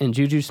Watson and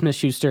Juju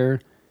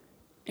Smith-Schuster,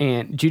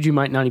 and Juju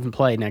might not even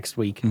play next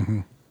week,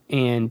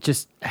 and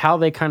just how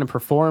they kind of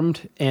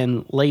performed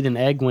and laid an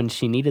egg when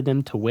she needed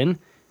them to win,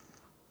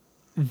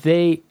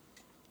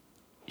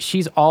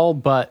 she's all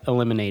but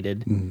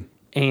eliminated.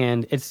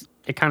 And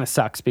it kind of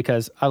sucks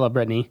because I love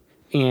Brittany,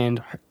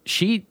 and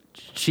she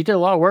did a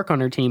lot of work on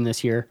her team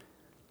this year,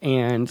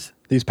 and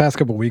these past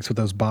couple of weeks with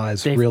those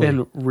buys they've really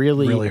been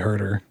really hurt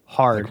her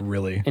hard. Like,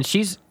 really. And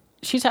she's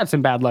had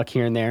some bad luck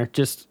here and there.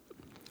 Just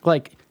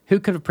like who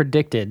could have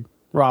predicted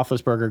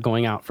Roethlisberger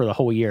going out for the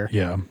whole year?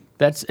 Yeah.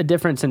 That's a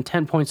difference in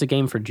 10 points a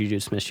game for Juju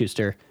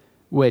Smith-Schuster,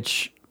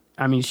 which,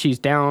 I mean, she's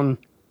down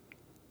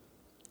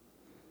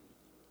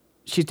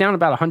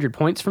about 100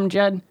 points from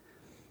Jed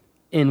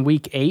in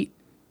week 8.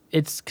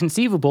 It's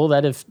conceivable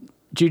that if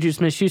Juju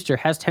Smith-Schuster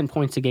has 10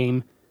 points a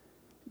game,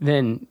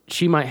 then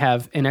she might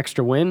have an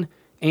extra win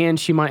and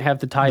she might have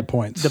the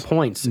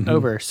points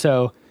over.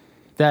 So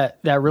that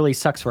really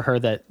sucks for her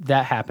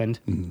that happened.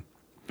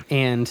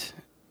 And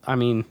I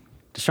mean,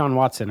 Deshaun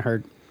Watson,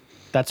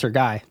 that's her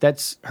guy.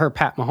 That's her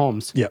Pat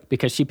Mahomes. Yep.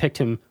 Because she picked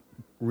him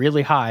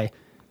really high,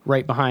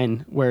 right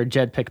behind where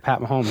Jed picked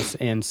Pat Mahomes.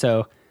 And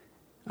so,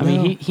 I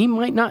mean, he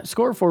might not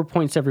score 4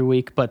 points every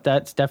week, but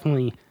that's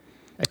definitely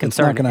a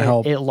concern. It's not going to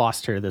help. It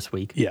lost her this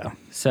week. Yeah.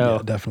 So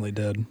it definitely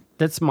did.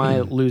 That's my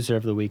loser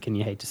of the week, and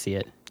you hate to see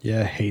it.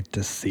 Yeah, hate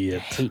to see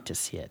it. Hate to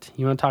see it.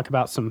 You want to talk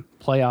about some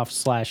playoff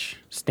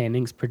 /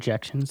 standings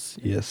projections?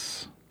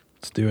 Yes.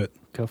 Let's do it.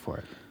 Go for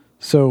it.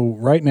 So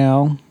right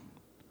now,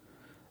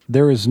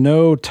 there is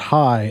no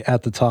tie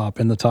at the top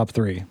in the top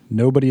 3.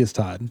 Nobody is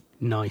tied,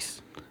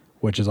 Nice.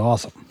 which is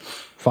awesome.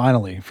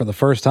 Finally, for the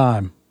first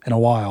time in a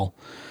while,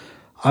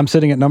 I'm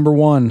sitting at number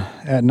 1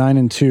 at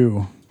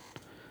 9-2.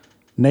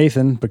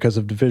 Nathan, because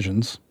of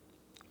divisions,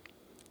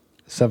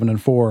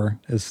 7-4,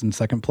 is in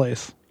second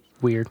place.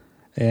 Weird.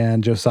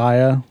 And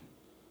Josiah,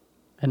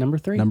 At number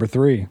 3? number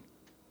 3,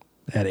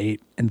 at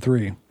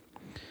 8-3. And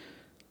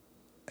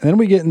then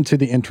we get into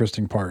the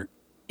interesting part.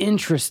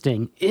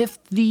 Interesting.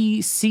 If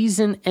the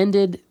season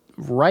ended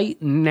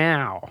right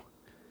now,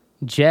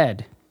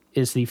 Jed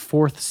is the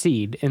 4th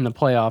seed in the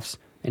playoffs,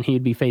 and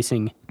he'd be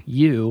facing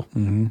you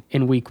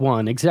in week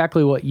 1.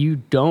 Exactly what you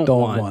don't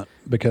want.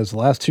 Because the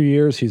last 2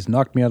 years he's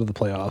knocked me out of the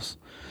playoffs.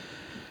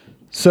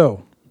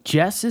 So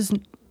Josh is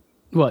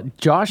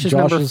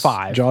number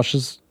 5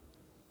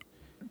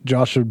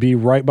 Josh would be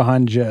right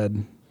behind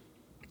Jed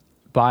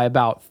by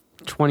about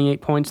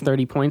 28 points,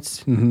 30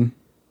 points. and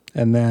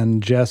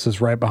then Jess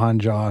is right behind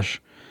Josh,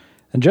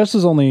 and Jess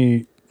is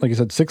only, like I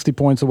said, 60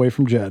 points away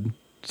from Jed,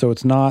 so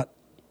it's not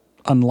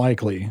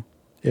unlikely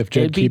if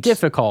Jed It'd be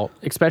difficult,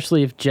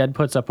 especially if Jed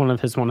puts up one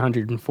of his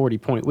 140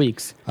 point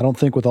weeks. I don't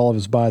think with all of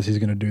his buys he's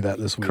going to do that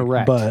this week.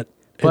 Correct. But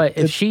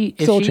if she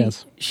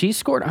chance. She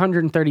scored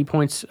 130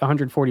 points,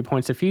 140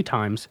 points a few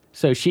times,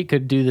 so she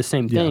could do the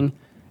same thing,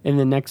 and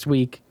then next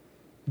week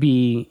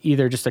be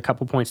either just a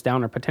couple points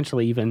down or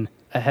potentially even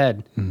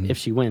ahead if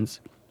she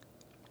wins.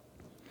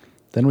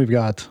 Then we've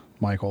got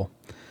Michael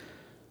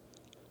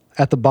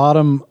at the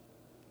bottom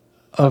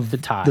of the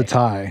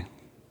tie.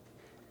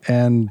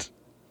 And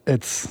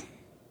it's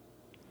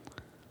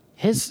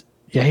his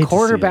You hate to see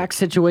quarterback it.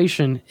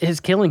 situation is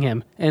killing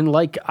him. And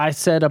like I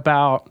said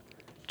about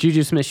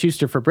Juju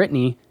Smith-Schuster for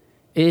Brittany,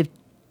 if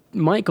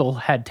Michael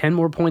had 10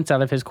 more points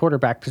out of his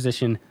quarterback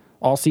position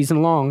all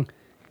season long,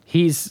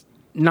 he's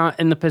not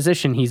in the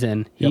position he's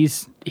in. Yep.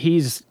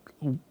 He's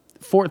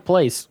fourth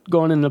place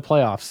going into the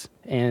playoffs,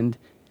 and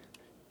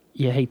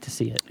you hate to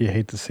see it. You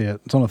hate to see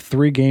it. It's on a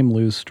 3-game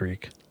lose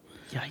streak,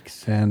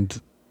 Yikes. and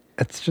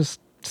it's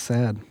just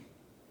sad.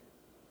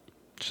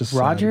 It's just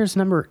Rogers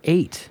number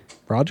 8. sad.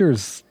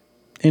 Rogers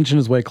inching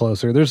his way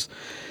closer.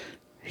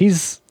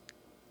 He's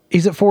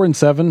at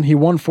 4-7. He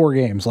won 4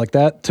 games. Like,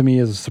 that to me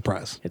is a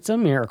surprise. It's a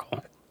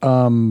miracle.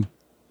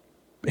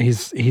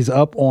 He's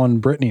up on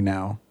Brittany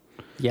now.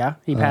 Yeah,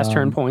 he passed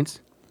her in points.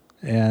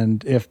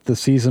 And if the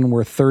season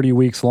were 30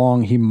 weeks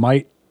long, he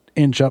might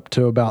inch up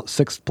to about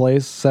 6th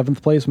place,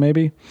 7th place,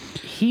 maybe.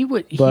 He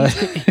would. But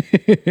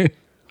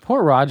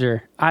Poor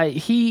Roger.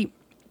 We're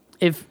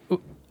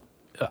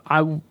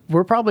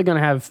probably going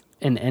to have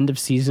an end of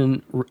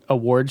season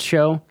awards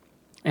show,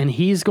 and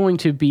he's going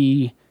to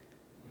be.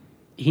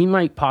 He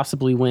might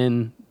possibly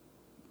win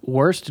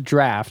worst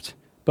draft,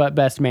 but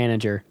best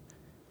manager.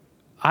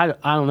 I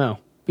don't know,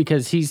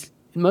 because he's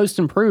most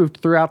improved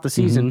throughout the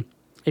season.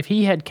 If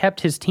he had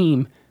kept his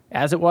team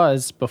as it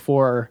was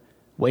before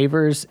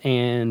waivers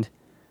and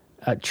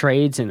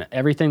trades and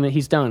everything that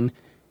he's done,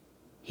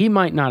 he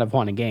might not have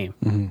won a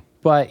game.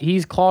 But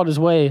he's clawed his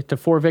way to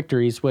 4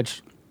 victories,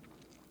 which,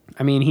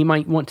 I mean, he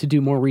might want to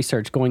do more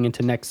research going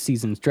into next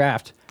season's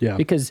draft. Yeah.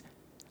 Because,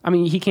 I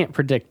mean, he can't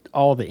predict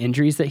all the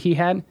injuries that he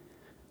had,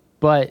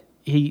 but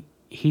he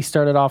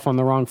started off on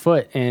the wrong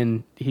foot,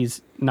 and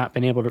he's not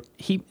been able to.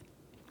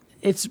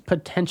 It's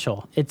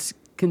potential. It's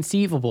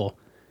conceivable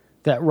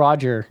that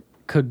Roger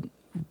could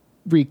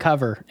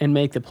recover and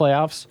make the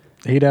playoffs.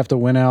 he'd have to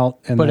win out.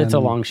 But it's a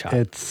long shot.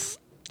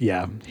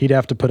 He'd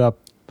have to put up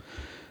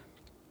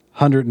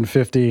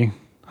 150,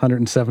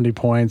 170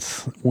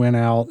 points, win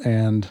out,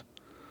 and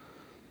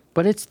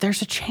But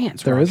there's a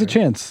chance. there is a Roger.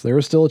 chance. There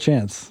is still a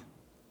chance.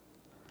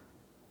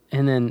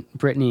 And then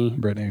Brittany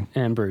Brittany.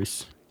 and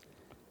Bruce.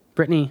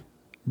 Brittany,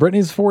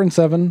 Brittany's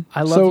 4-7.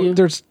 I love so you.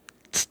 there's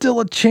still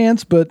a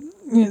chance, but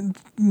you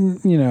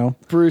know.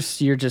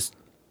 Bruce, you're just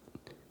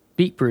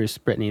beat Bruce,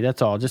 Brittany.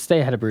 That's all. Just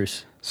stay ahead of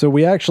Bruce. So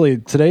we actually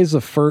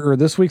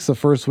this week's the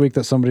first week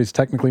that somebody's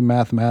technically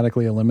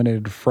mathematically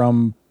eliminated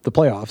from the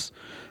playoffs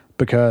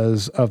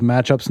because of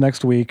matchups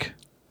next week.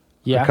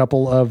 Yeah. A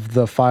couple of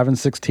the 5 and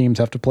 6 teams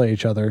have to play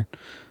each other.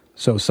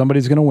 So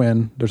somebody's going to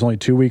win. There's only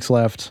 2 weeks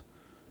left.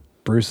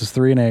 Bruce is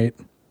 3-8.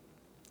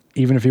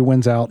 Even if he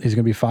wins out, he's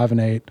going to be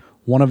 5-8.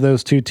 One of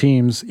those 2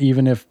 teams,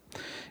 even if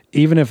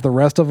the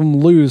rest of them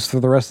lose for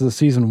the rest of the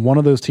season, one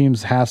of those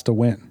teams has to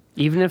win.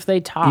 Even if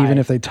they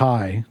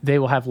tie, they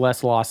will have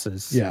less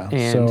losses. Yeah,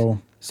 And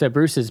so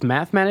Bruce is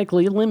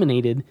mathematically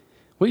eliminated.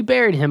 We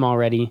buried him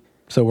already.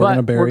 So we're going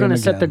to bury him We're going to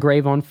set again. the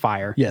grave on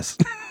fire. Yes.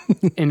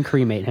 And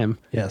cremate him.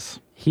 Yes.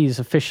 He's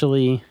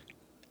officially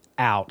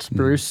out.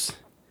 Bruce,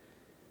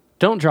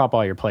 don't drop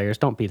all your players.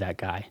 Don't be that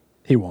guy.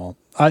 He won't.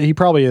 He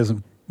probably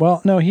isn't.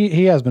 Well, no,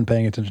 he has been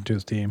paying attention to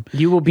his team.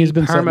 You will be He's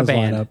been setting his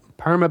permabanned. lineup.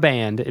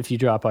 Permabanned if you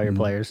drop all your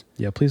players.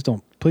 Yeah, please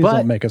don't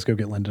But- make us go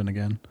get Lyndon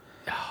again.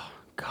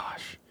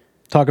 Gosh.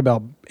 Talk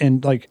about,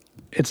 and like,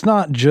 it's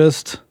not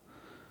just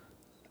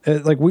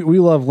like we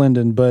love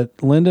Lyndon, but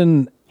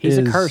Lyndon He's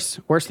is a curse.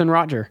 Worse than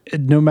Roger.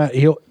 No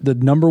matter the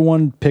number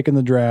 1 pick in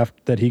the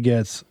draft that he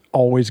gets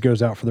always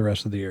goes out for the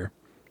rest of the year.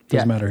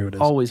 Doesn't matter who it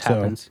is. Always So,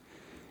 happens.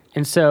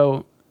 And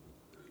so,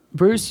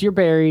 Bruce, you're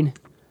buried.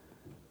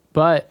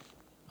 But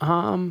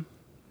I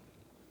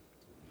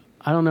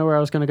don't know where I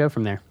was going to go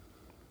from there.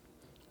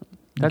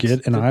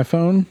 Get an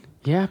iPhone.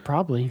 Yeah,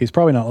 probably. He's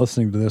probably not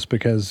listening to this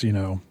because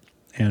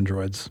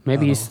Androids.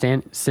 Maybe he's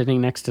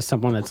sitting next to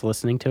someone that's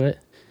listening to it.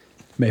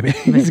 Maybe.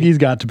 He's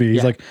got to be.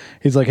 Yeah.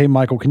 He's like, hey,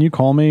 Michael, can you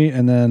call me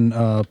and then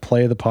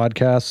play the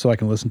podcast so I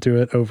can listen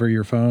to it over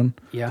your phone?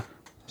 Yeah.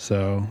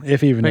 So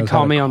if he even knows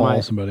Call how me to on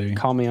call somebody,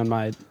 Call me on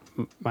my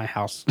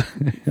house.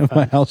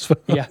 my house phone.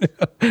 Yeah.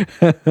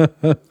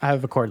 I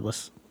have a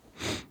cordless.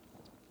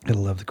 Gotta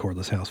love the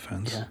cordless house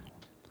phones. Yeah.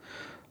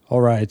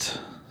 All right.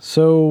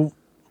 So,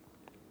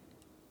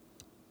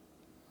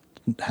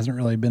 hasn't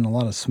really been a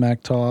lot of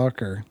smack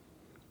talk or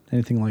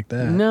anything like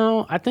that.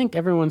 No, I think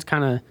everyone's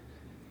kind of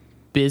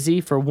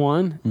busy for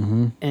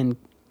one and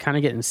kind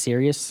of getting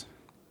serious.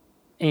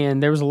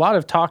 And there was a lot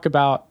of talk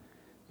about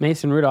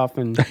Mason Rudolph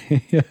and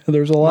Yeah,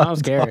 there's a lot Myles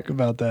of Garrett. talk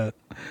about that.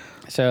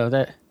 so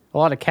that a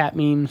lot of cat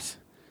memes,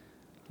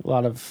 a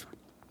lot of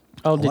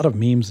A lot of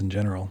memes in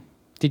general.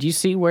 Did you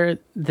see where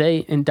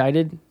they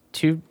indicted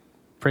 2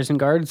 prison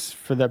guards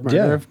for the murder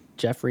Yeah. of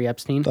Jeffrey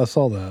Epstein? I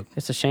saw that.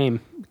 It's a shame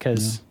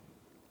because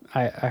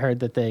I heard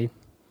that they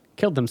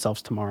killed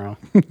themselves tomorrow.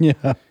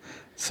 Yeah.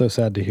 So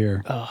sad to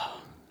hear.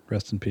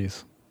 Rest in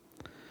peace.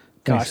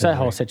 Gosh, Thanks, that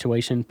whole Henry.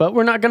 situation. But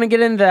we're not going to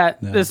get into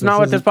that. No, That's not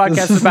what this isn't-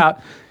 podcast is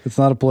about. It's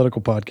not a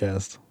political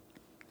podcast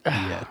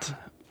yet.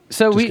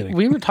 So kidding.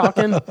 we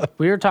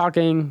were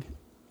talking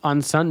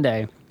on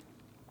Sunday,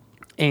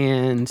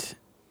 and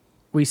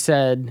we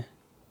said,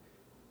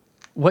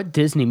 what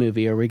Disney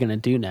movie are we going to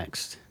do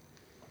next?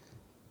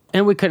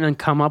 And we couldn't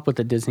come up with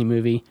a Disney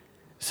movie,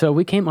 so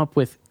we came up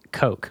with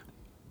Coke.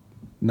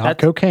 Not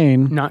That's-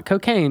 cocaine. Not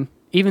cocaine,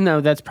 even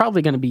though that's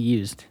probably going to be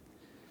used.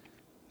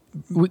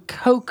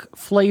 Coke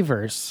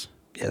flavors,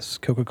 Yes,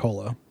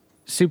 Coca-Cola.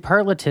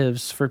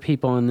 superlatives for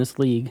people in this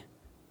league.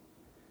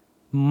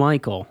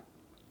 Michael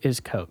is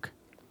Coke.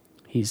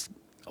 He's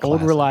old,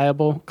 Classic.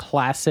 reliable,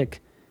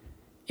 classic.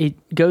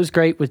 It goes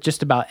great with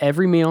just about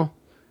every meal.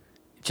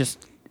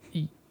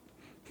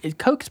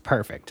 Coke's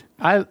perfect.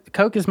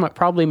 Coke is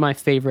probably my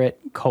favorite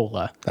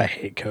cola. I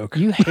hate Coke.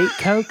 You hate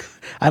Coke?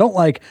 I don't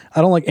like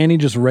any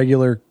just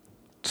regular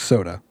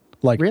soda.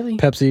 Like Really?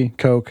 Pepsi,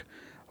 Coke,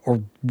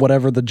 or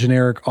whatever the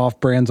generic off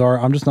brands are.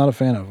 I'm just not a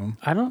fan of them.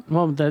 I don't.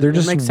 Well, that They're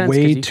just makes sense way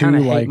because you too kind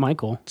of like hate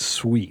Michael.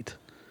 sweet,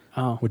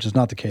 Oh, which is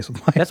not the case with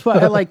Michael. that's why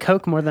I like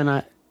Coke more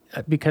than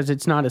because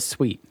it's not as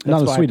sweet. That's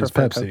not as why I sweet as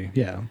prefer Pepsi. Coke.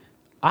 Yeah.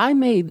 I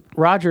made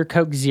Roger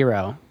Coke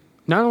Zero,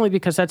 not only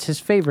because that's his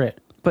favorite,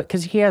 but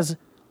because he has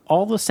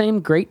all the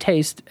same great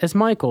taste as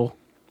Michael,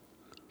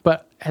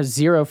 but has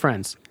 0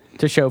 friends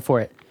to show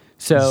for it.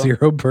 So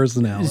Zero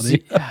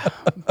personality.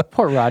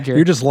 poor Roger.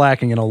 You're just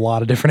lacking in a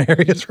lot of different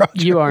areas, Roger.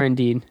 You are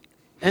indeed.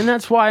 And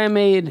that's why I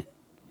made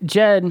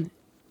Jed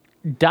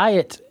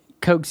Diet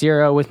Coke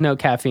Zero with no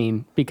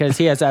caffeine, because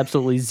he has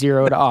absolutely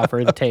 0 to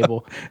offer the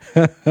table.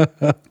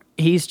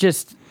 He's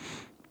just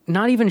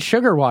not even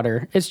sugar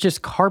water. It's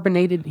just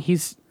carbonated.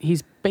 He's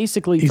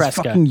basically He's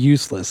Fresca. fucking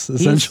useless,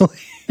 He's essentially.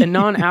 a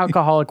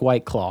non-alcoholic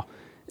White Claw.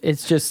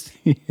 It's just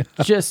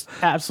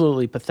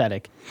absolutely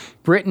pathetic.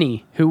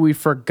 Brittany, who we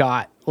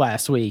forgot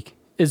last week,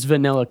 is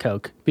Vanilla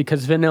Coke,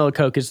 because Vanilla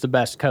Coke is the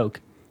best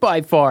Coke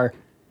by far.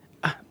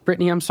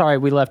 Brittany, I'm sorry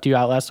we left you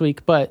out last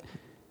week, but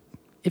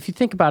if you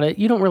think about it,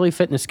 you don't really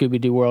fit in the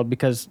Scooby-Doo world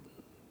because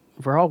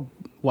we're all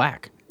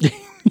whack.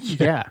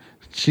 Yeah.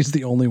 She's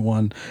the only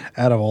one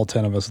out of all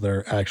 10 of us that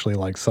are actually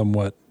like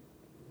somewhat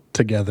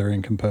together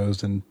and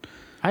composed and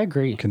I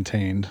agree.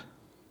 contained.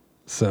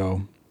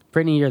 So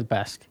Brittany, you're the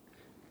best.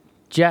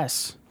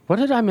 Jess. What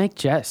did I make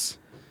Jess?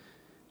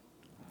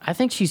 I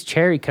think she's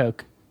Cherry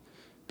Coke.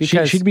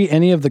 she'd be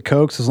any of the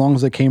Cokes as long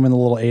as they came in the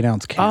little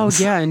 8-ounce Oh, cans.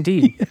 yeah,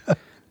 indeed.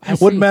 I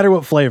see. Wouldn't matter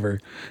what flavor,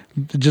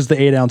 just the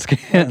 8-ounce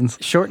cans.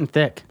 Short and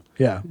thick.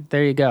 Yeah.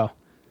 There you go.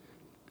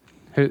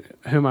 Who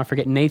am I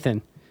forgetting?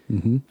 Nathan.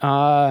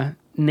 Mm-hmm.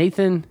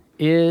 Nathan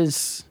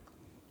is.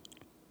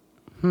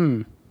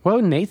 What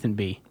would Nathan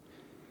be?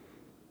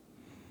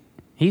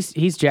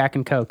 He's Jack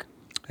and Coke.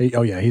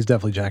 Oh, yeah. He's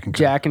definitely Jack and Coke.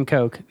 Jack and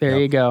Coke. There Yep.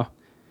 you go.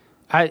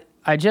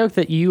 I joke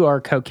that you are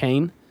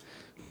cocaine,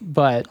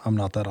 but I'm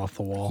not that off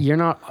the wall. you're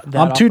not. That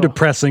I'm too awful.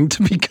 depressing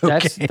to be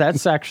cocaine.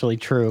 That's actually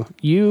true.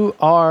 You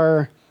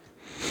are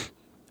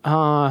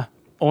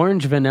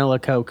orange vanilla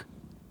Coke.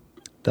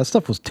 That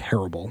stuff was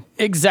terrible.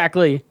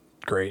 Exactly.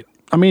 Great.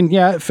 I mean,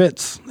 yeah, it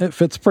fits. It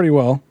fits pretty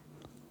well.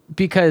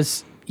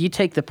 Because you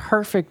take the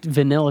perfect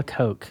vanilla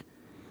Coke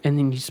and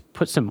then you just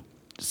put some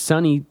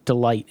Sunny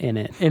Delight in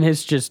it. And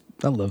it's just,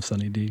 I love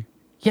Sunny D.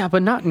 yeah,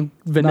 but not in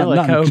vanilla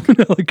Not Coke.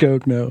 vanilla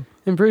Coke, no.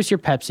 And Bruce, you're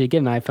Pepsi. Get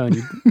an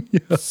iPhone.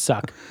 You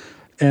suck.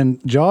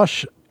 And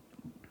Josh.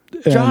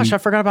 Josh, I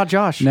forgot about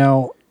Josh.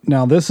 Now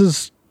this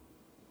is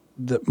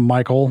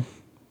Michael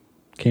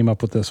came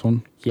up with this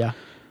one. Yeah.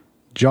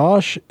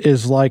 Josh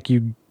is like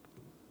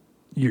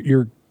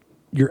you're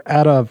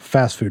at a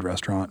fast food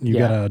restaurant. You Yeah.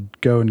 gotta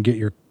go and get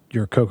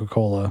your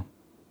Coca-Cola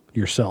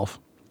yourself.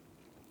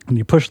 And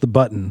you push the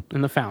button.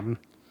 In the fountain.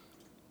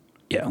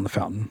 Yeah, on the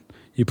fountain.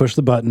 You push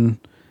the button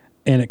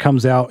and it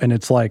comes out and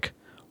it's like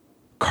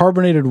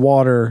carbonated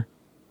water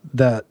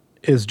that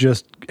is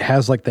just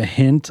has like the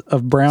hint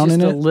of brown Just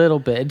in a it. little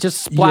bit. It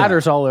just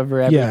splatters all over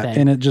everything. Yeah,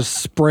 and it just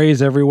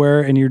sprays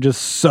everywhere and you're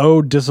just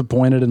so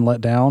disappointed and let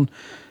down.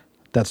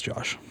 That's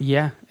Josh.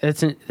 Yeah,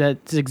 that's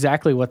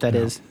exactly what that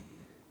is.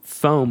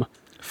 Foam.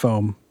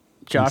 Foam.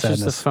 and Josh is the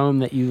sadness. foam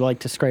that you like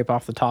to scrape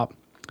off the top.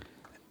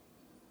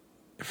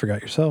 You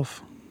forgot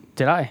yourself.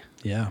 Did I?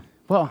 Yeah.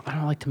 Well, I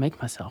don't like to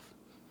make myself.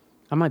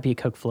 I might be a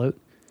Coke float.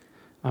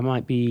 I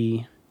might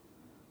be.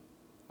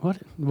 What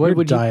Your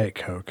would you? Diet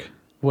Coke.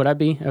 Would I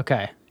be?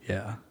 Okay.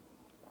 Yeah.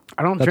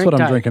 I don't That's drink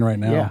what I'm drinking right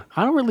now. Yeah.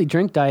 I don't really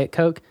drink Diet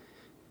Coke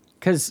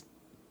because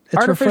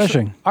It's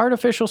refreshing.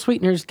 Artificial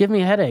sweeteners give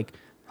me a headache.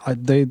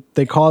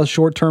 They cause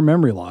short-term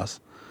memory loss.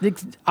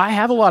 I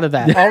have a lot of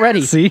that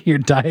already. See, your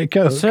Diet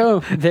Coke. So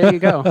there you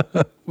go.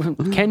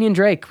 Kenyon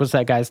Drake was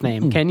that guy's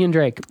name. Kenyon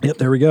Drake. Yep,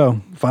 there we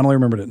go. Finally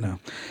remembered it now.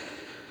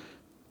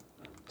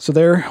 So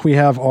there we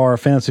have our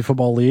fantasy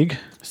football league.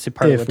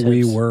 Superlatives. If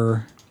we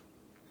were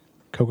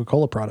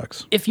Coca-Cola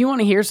products. If you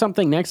want to hear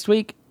something next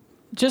week,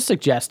 just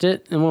suggest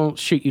it, and we'll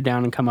shoot you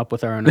down and come up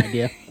with our own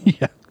idea.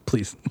 Yeah,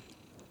 please.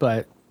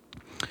 But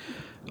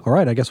all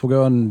right, I guess we'll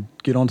go and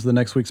get on to the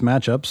next week's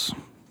matchups.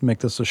 Make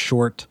this a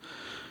short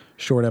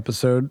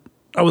episode.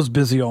 I was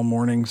busy all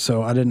morning,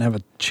 so I didn't have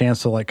a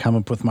chance to like come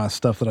up with my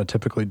stuff that I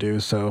typically do,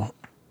 so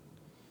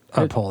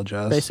I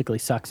apologize. Basically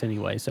sucks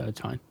anyway, so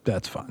it's fine.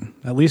 That's fine.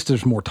 At least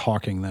there's more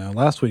talking though.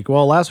 Last week we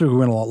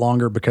went a lot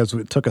longer because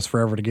it took us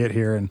forever to get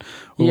here, and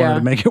we wanted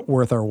to make it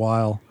worth our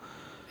while.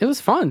 It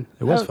was fun.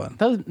 It was fun.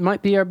 That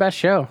might be our best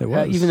show. It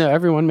was. Even though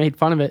everyone made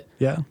fun of it.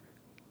 Yeah.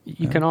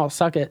 You can all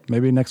suck it.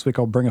 Maybe next week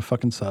I'll bring a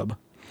fucking sub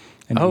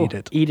and eat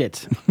it. Eat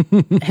it.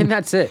 And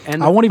that's it.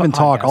 And I won't even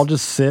talk. I'll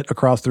just sit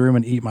across the room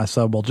and eat my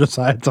sub while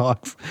Josiah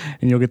talks,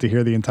 and you'll get to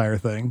hear the entire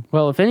thing.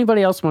 Well, if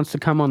anybody else wants to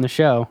come on the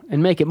show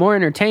and make it more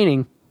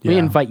entertaining, we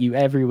invite you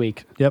every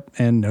week. Yep,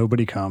 and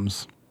nobody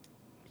comes.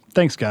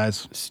 Thanks,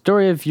 guys.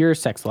 Story of your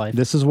sex life.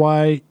 This is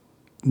why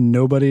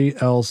nobody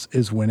else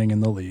is winning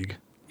in the league.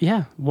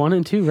 Yeah, 1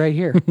 and 2 right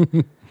here.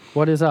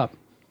 What is up?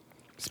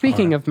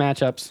 Speaking of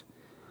matchups.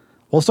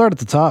 We'll start at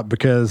the top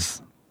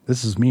because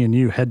this is me and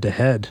you head to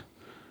head.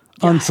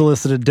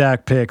 Unsolicited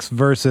Dak picks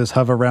versus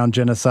Hover Round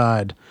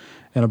Genocide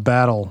in a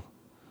battle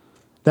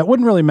that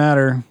wouldn't really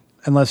matter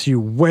unless you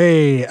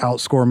way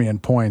outscore me in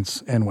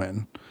points and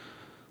win,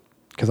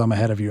 because I'm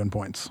ahead of you in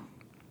points.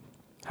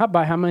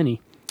 By how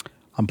many?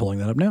 I'm pulling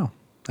that up now,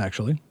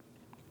 actually.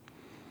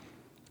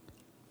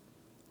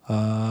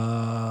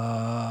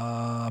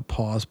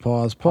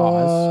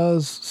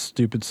 Pause.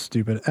 Stupid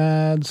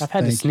ads. I've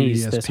had to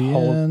sneeze this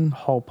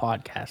whole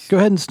podcast. Go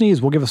ahead and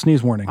sneeze. We'll give a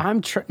sneeze warning.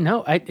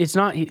 It's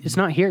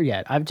not here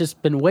yet. I've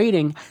just been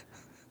waiting.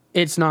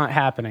 It's not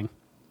happening.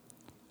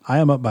 I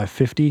am up by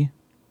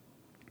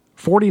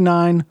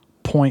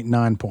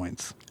 49.9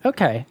 points.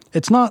 Okay.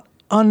 It's not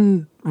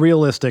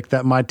unrealistic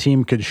that my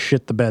team could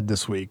shit the bed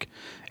this week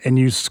and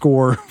you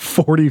score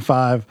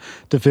 45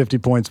 to 50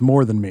 points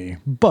more than me,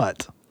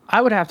 but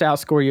I would have to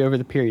outscore you over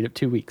the period of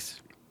 2 weeks.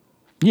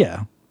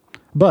 Yeah.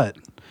 But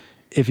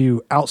if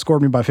you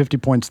outscored me by 50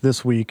 points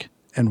this week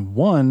and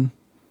won,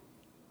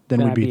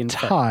 then we'd be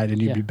tied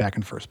and you'd be back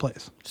in first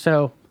place.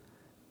 So,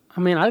 I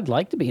mean, I'd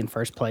like to be in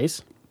first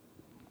place.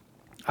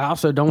 I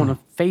also don't want to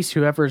face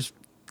whoever's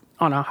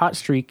on a hot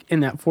streak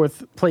in that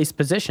fourth place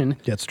position.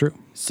 Yeah, it's true.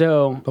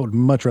 So I would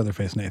much rather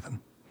face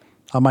Nathan.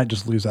 I might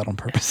just lose that on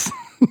purpose.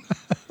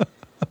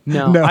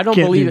 No, I don't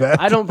believe it.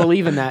 I don't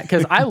believe in that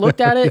because I looked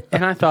at it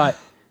and I thought,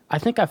 I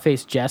think I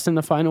faced Jess in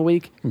the final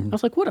week. I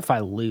was like, what if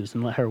I lose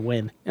and let her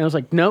win? And I was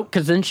like, nope,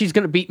 because then she's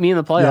going to beat me in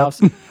the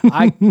playoffs. Yep.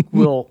 I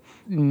will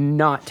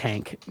not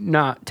tank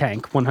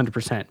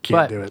 100%.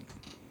 Can't do it.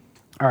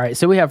 All right,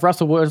 so we have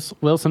Russell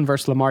Wilson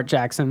versus Lamar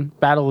Jackson,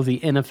 battle of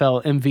the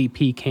NFL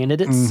MVP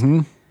candidates.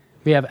 Mm-hmm.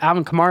 We have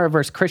Alvin Kamara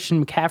versus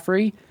Christian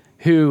McCaffrey,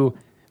 who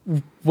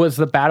was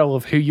the battle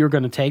of who you're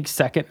going to take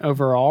second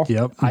overall.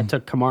 Yep. I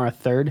took Kamara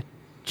third.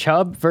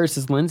 Chubb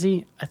versus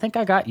Lindsey. I think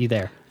I got you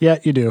there. Yeah,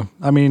 you do.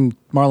 I mean,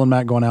 Marlon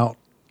Mack going out.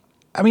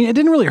 I mean, it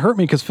didn't really hurt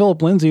me because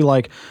Phillip Lindsay,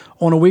 like,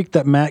 on a week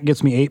that Matt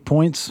gets me 8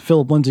 points,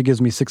 Phillip Lindsay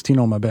gives me 16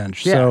 on my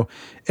bench. Yeah. So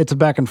it's a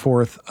back and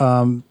forth.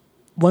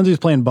 Lindsay's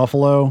playing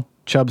Buffalo.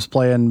 Chubb's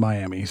playing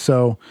Miami.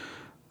 So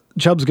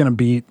Chubb's going to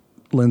beat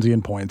Lindsay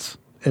in points.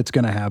 It's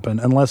going to happen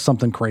unless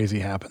something crazy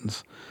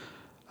happens.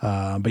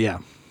 But yeah.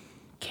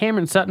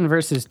 Cameron Sutton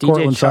versus DJ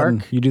Cortland Chark.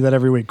 Sutton. You do that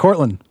every week.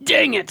 Cortland.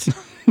 Dang it.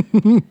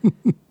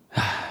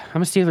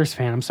 I'm a Steelers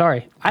fan. I'm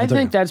sorry. I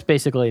think that's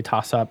basically a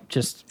toss-up.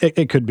 Just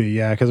it could be,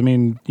 yeah. Because, I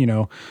mean, you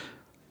know,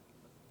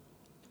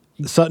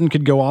 Sutton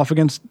could go off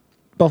against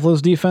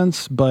Buffalo's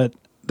defense, but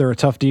they're a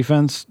tough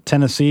defense.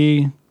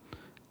 Tennessee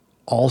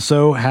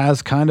also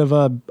has kind of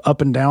a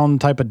up and down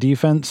type of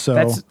defense. So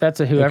that's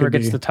a whoever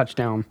gets the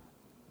touchdown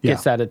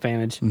gets that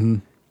advantage. Mm-hmm.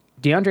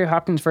 DeAndre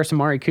Hopkins versus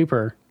Amari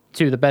Cooper,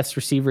 two of the best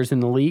receivers in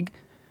the league.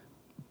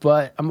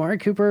 But Amari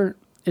Cooper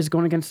is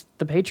going against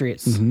the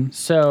Patriots. Mm-hmm.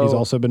 So he's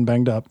also been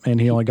banged up, and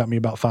he only got me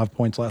about 5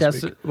 points last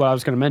week. That's what I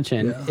was going to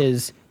mention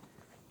is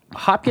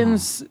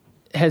Hopkins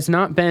has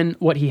not been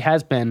what he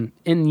has been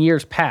in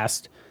years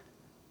past,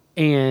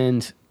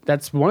 and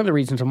that's one of the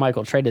reasons why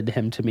Michael traded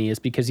him to me is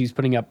because he's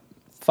putting up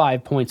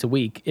 5 points a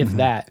week, if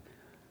that.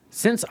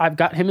 Since I've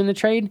got him in the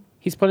trade,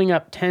 he's putting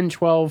up 10,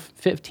 12,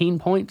 15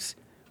 points,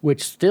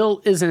 which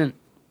still isn't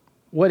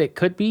what it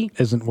could be.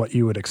 Isn't what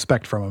you would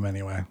expect from him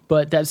anyway.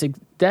 But that's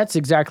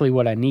exactly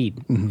what I need.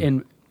 Mm-hmm.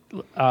 And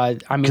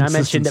I mean, I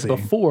mentioned it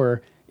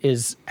before,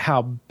 is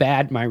how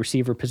bad my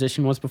receiver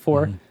position was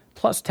before. Mm-hmm.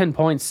 Plus 10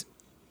 points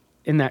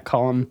in that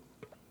column.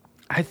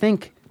 I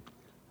think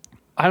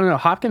I don't know.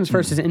 Hopkins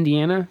versus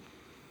Indianapolis.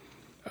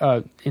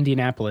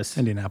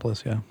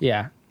 Indianapolis, yeah.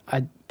 Yeah,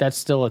 that's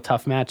still a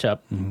tough matchup,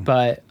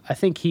 but I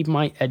think he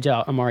might edge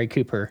out Amari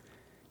Cooper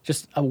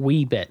just a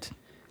wee bit.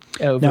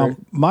 Over Now,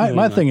 my New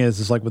England. thing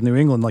is like with New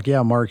England, like, yeah,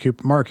 Amari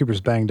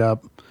Cooper's banged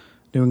up,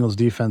 New England's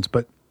defense,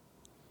 but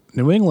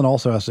New England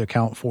also has to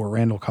account for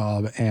Randall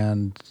Cobb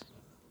and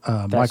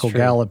Michael true.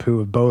 Gallup, who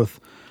have both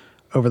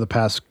over the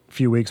past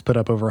few weeks put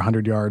up over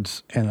 100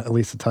 yards and at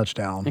least a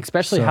touchdown.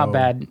 Especially how So,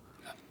 bad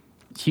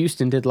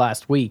Houston did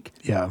last week.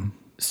 Yeah.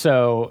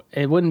 So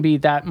it wouldn't be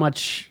that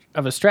much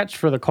of a stretch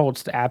for the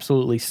Colts to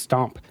absolutely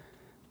stomp.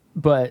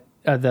 But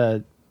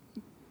the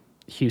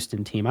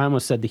Houston team, I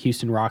almost said the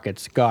Houston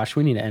Rockets. Gosh,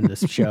 we need to end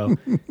this show.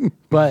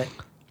 But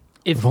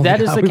if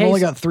that is the we've only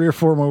case, got 3 or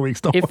 4 more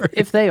weeks. Don't worry.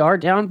 if they are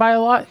down by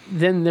a lot,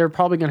 then they're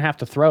probably going to have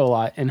to throw a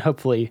lot, and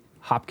hopefully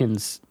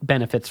Hopkins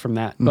benefits from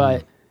that.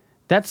 But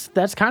that's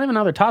kind of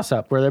another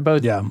toss-up where they're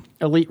both Yeah.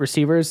 elite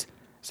receivers.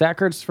 Zach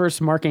Ertz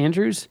versus Mark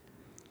Andrews.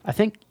 I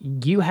think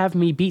you have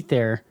me beat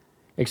there,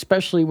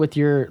 especially with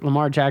your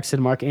Lamar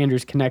Jackson, Mark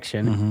Andrews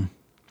connection.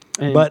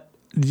 And But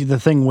the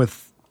thing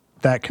with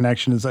that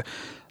connection is that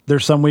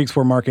there's some weeks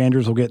where Mark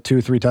Andrews will get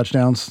 2-3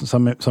 touchdowns.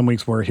 Some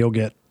weeks where he'll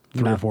get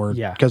 3 No, or 4.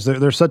 yeah. Because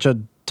they're such a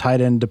tight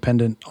end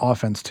dependent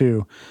offense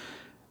too,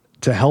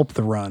 to help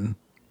the run.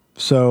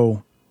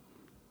 So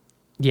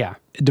yeah,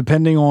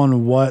 depending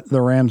on what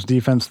the Rams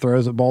defense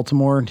throws at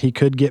Baltimore, he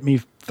could get me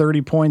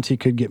 30 points. He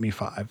could get me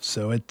 5.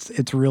 So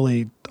it's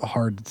really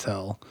hard to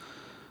tell.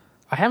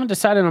 I haven't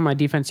decided on my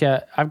defense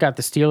yet. I've got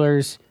the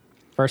Steelers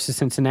versus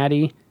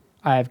Cincinnati.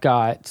 I've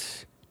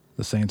got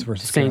The Saints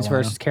versus Saints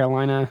Carolina. versus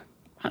Carolina.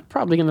 I'm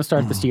probably going to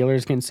start the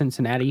Steelers against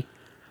Cincinnati.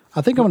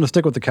 I think I'm going to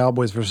stick with the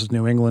Cowboys versus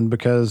New England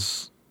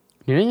because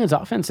New England's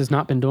offense has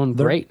not been doing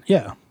they're- great.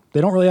 Yeah,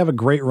 they don't really have a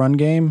great run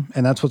game,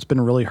 and that's what's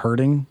been really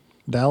hurting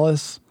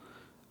Dallas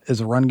is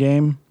a run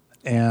game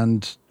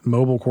and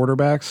mobile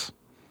quarterbacks.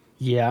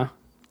 Yeah.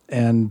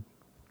 And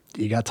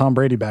you got Tom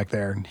Brady back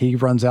there. He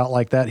runs out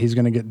like that, he's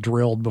going to get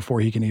drilled before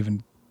he can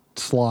even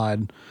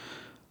slide.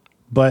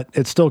 But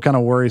it's still kind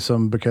of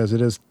worrisome because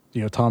it is,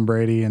 Tom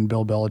Brady and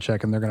Bill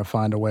Belichick, and they're going to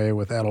find a way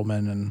with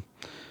Edelman.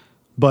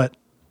 But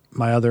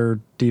my other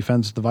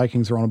defense, the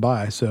Vikings, are on a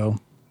bye, so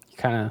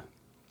Kind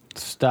of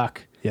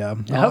stuck. yeah.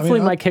 And hopefully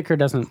my kicker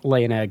doesn't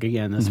lay an egg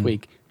again this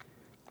week,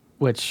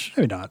 which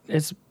maybe not.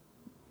 is,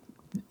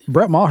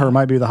 Brett Maher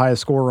might be the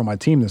highest scorer on my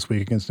team this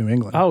week against New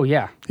England. oh,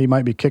 yeah. He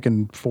might be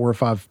kicking 4 or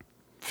 5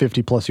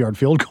 50-plus yard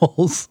field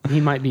goals.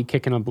 He might be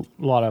kicking a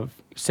lot of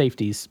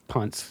safeties,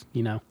 punts,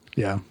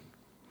 Yeah.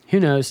 Who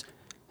knows?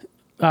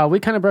 We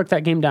kind of broke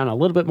that game down a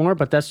little bit more,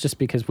 but that's just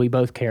because we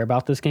both care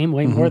about this game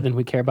way more than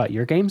we care about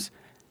your games.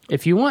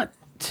 If you want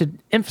to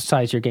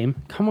emphasize your game,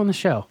 come on the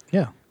show.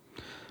 Yeah.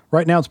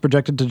 Right now it's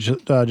projected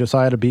to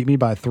Josiah to beat me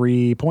by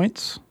 3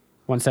 points.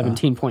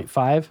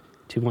 117.5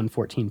 to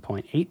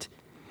 114.8.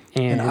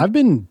 And I've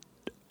been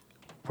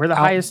we're the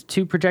highest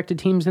 2 projected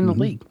teams in the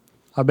league.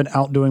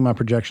 outdoing my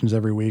projections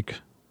every week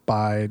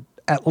by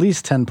at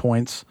least 10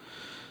 points.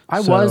 I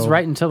was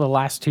right until the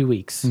last 2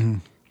 weeks.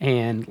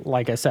 And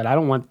like I said, I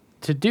don't want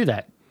to do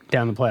that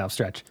down the playoff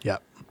stretch. Yeah.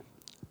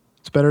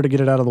 It's better to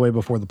get it out of the way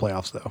before the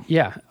playoffs, though.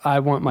 Yeah, I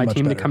want my Much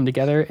team better. to come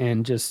together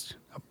and just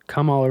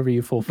come all over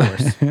you full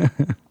force.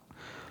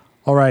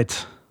 All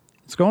right.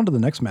 Let's go on to the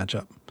next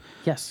matchup.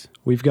 Yes.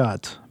 We've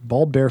got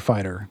Bald Bear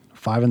Fighter,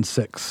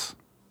 5-6,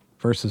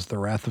 versus the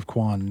Wrath of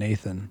Quan,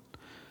 Nathan,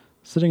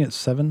 sitting at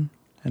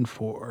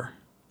 7-4.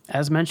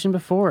 As mentioned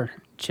before,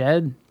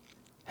 Jed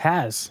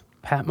has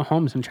Pat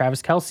Mahomes and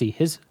Travis Kelce,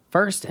 his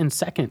first and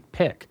second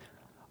pick,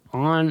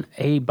 on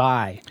a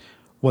bye.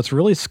 What's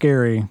really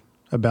scary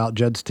about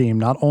Jed's team,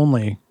 not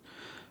only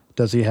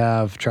does he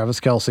have Travis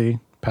Kelce,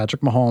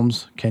 Patrick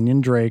Mahomes,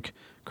 Kenyon Drake,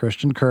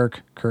 Christian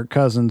Kirk, Kirk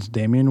Cousins,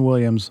 Damian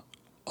Williams,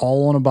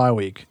 all on a bye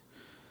week.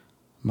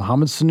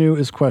 Mohamed Sanu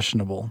is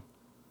questionable.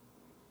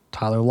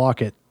 Tyler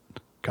Lockett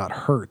got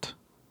hurt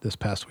this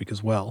past week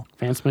as well.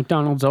 Vance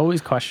McDonald's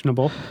always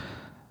questionable.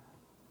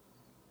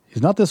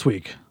 He's not this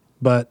week,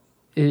 but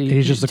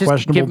he's just a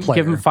questionable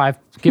player.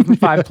 Give him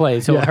five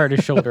plays. He'll hurt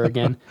his shoulder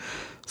again.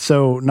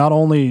 So not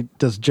only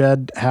does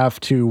Jed have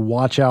to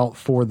watch out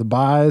for the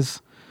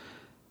buys,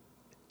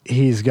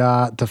 he's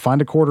got to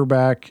find a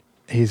quarterback.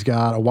 He's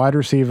got a wide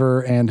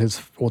receiver and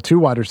two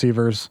wide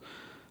receivers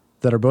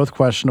that are both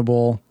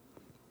questionable.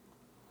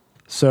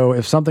 So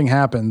if something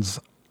happens,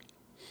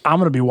 I'm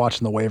going to be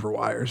watching the waiver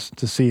wires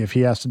to see if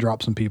he has to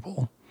drop some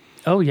people.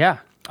 Oh, yeah.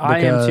 I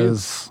am too.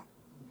 Because,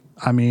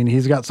 I mean,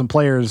 he's got some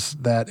players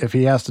that if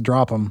he has to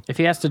drop them. If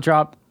he has to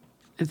drop,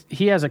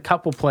 he has a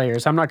couple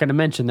players. I'm not going to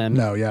mention them.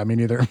 No, yeah, me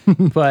neither.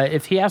 But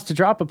if he has to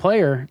drop a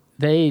player,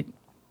 they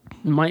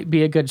might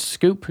be a good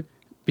scoop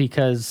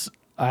because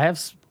I have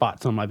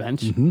spots on my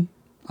bench.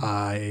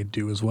 I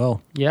do as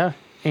well, Yeah.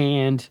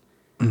 And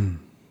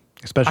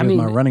especially with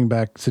my running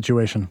back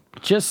situation.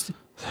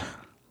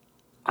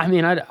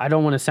 I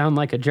don't want to sound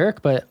like a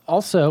jerk, but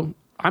also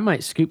I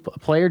might scoop a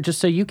player just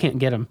so you can't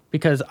get him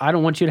because I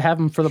don't want you to have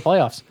him for the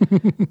playoffs.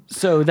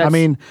 So that's, I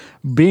mean,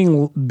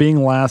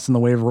 being last in the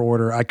waiver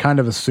order, I kind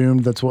of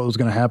assumed that's what was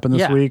going to happen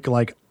this Yeah. week.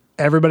 Like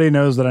everybody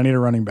knows that I need a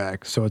running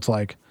back, so it's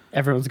like,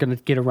 everyone's going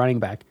to get a running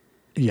back.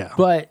 yeah.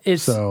 But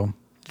it's So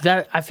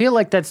that I feel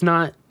like that's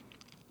not,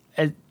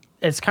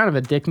 it's kind of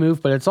a dick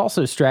move, but it's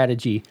also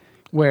strategy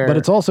where. but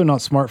it's also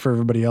not smart for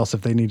everybody else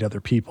if they need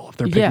other people, if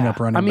they're picking up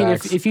running I mean,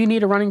 backs. if you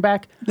need a running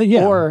back,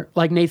 Yeah. or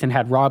like Nathan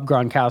had Rob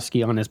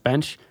Gronkowski on his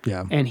bench,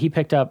 Yeah. and he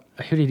picked up,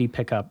 who did he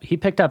pick up? He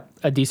picked up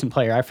a decent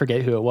player. I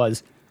forget who it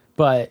was.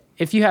 But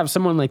if you have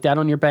someone like that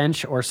on your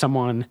bench or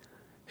someone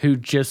who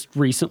just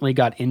recently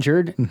got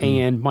injured Mm-hmm.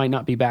 and might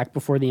not be back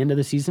before the end of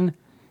the season,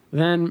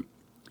 then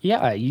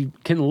yeah, you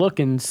can look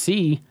and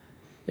see,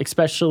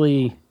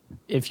 especially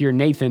if you're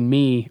Nathan,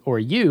 me, or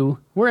you,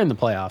 we're in the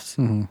playoffs.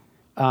 Mm-hmm.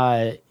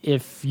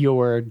 If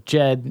you're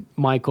Jed,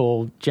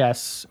 Michael,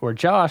 Jess, or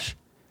Josh,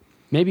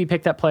 maybe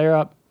pick that player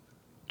up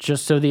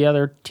just so the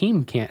other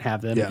team can't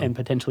have them Yeah. and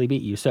potentially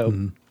beat you.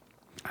 So,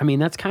 I mean,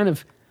 that's kind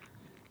of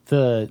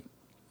the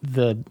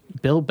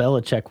Bill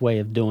Belichick way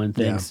of doing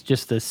things. Yeah.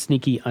 Just the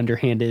sneaky,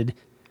 underhanded.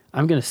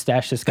 I'm going to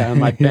stash this guy on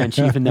my bench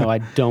even though I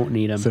don't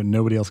need him. so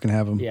nobody else can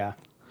have him. Yeah.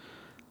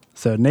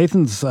 So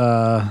Nathan's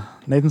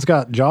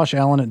got Josh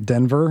Allen at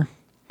Denver,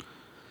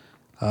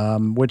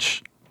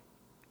 which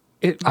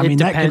It I mean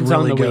that could depends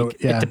on really the go. week.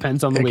 Yeah, It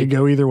depends on the it week. could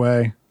go either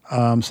way.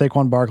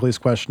 Saquon Barkley's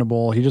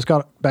questionable. He just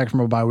got back from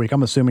a bye week.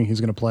 I'm assuming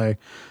he's going to play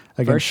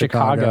against Versus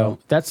Chicago.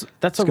 That's a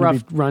gonna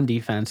rough run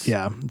defense.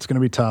 Yeah, it's going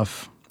to be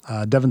tough.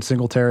 Devin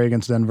Singletary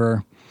against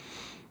Denver,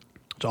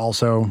 which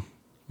also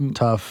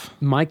tough.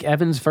 Mike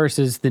Evans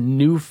versus the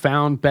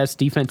newfound best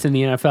defense in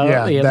the NFL,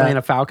 Yeah, the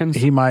Atlanta Falcons.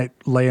 He might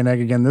lay an egg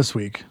again this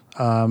week.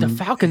 The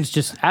Falcons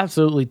just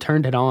absolutely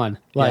turned it on.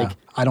 Like Yeah,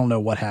 I don't know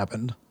what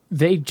happened.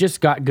 they just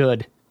got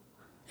good.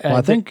 Well,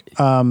 I think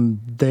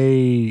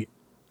Dan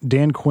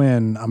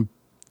Quinn, I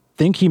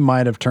think he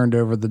might have turned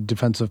over the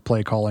defensive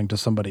play calling to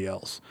somebody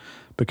else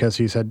because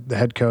he's the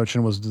head coach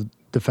and was the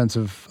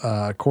defensive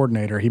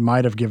coordinator. He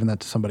might have given that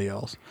to somebody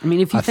else. I mean,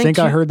 if you I think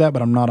two, I heard that,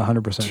 but I'm not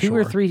 100% two sure.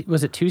 or three,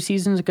 was it 2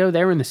 seasons ago?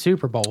 They were in the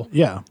Super Bowl,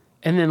 Yeah,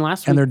 and then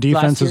last and their week,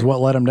 last defense is year,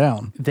 what let them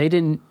down. they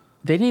didn't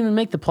even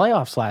make the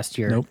playoffs last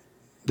year. Nope,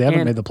 they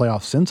haven't And- made the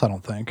playoffs since. I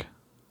don't think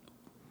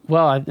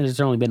Well, there's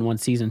only been one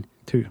season.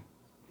 2.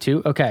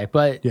 2? Okay,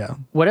 but Yeah,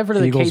 whatever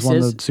the Eagles case won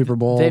is, the Super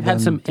Bowl. they've had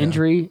then- some yeah.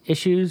 injury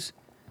issues,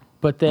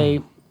 but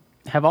they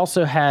have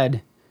also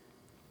had.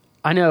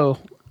 I know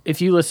if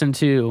you listen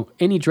to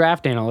any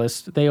draft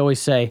analyst, they always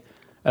say,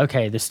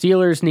 "Okay, the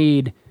Steelers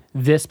need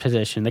this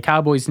position, the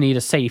Cowboys need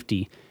a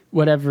safety,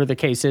 whatever the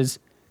case is."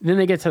 Then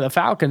they get to the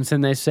Falcons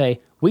and they say,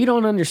 "We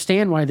don't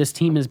understand why this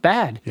team is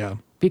bad." Yeah.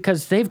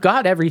 Because they've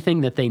got everything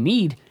that they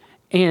need,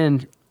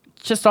 and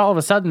just all of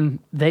a sudden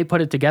they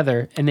put it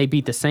together and they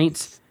beat the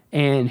Saints.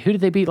 And who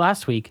did they beat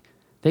last week?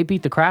 They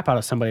beat the crap out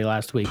of somebody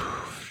last week,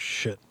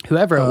 Shit.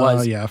 whoever it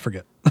was. Yeah, I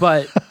forget.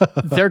 But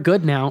they're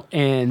good now,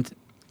 and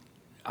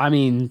I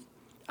mean,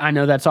 I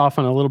know that's off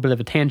on a little bit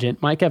of a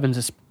tangent. Mike Evans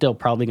is still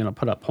probably going to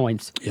put up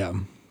points. Yeah.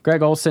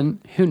 Greg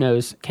Olsen, who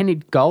knows? Kenny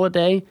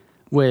Golladay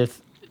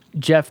with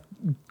Jeff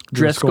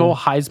Driscoll,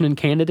 Heisman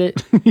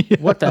candidate.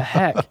 What the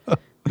heck,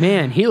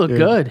 man? He looked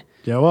good.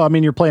 Yeah, well, I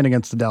mean, you're playing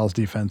against the Dallas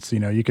defense. You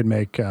know, you could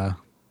make.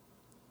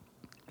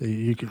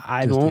 You could.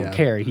 I just- don't yeah.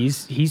 care.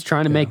 He's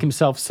trying to make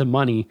himself some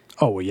money.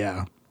 Oh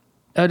yeah,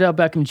 Odell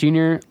Beckham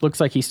Jr. looks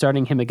like he's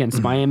starting him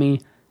against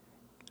Miami.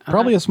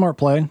 probably a smart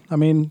play. I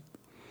mean,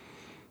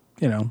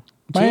 you know,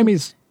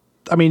 Miami's.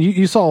 I mean,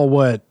 you saw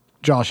what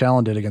Josh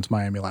Allen did against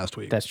Miami last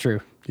week. That's true.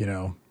 You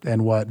know,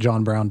 and what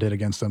John Brown did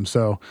against them.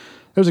 So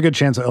there's a good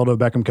chance that Odell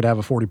Beckham could have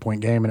a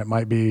 40-point game, and it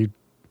might be,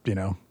 you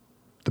know,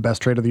 the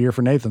best trade of the year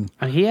for Nathan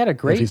He had a if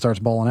great he starts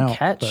balling out.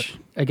 catch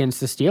against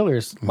the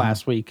Steelers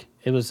last week.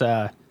 It was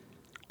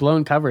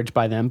blown coverage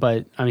by them,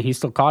 but I mean he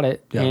still caught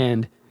it, Yeah.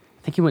 and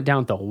I think he went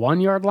down at the 1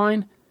 yard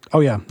line. Oh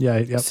yeah,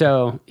 yeah.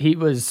 So he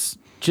was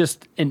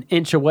just an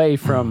inch away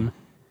from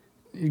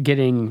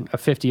getting a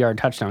 50-yard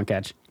touchdown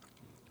catch.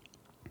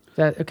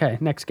 Okay,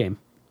 next game.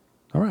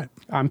 All right.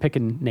 I'm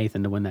picking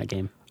Nathan to win that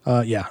game.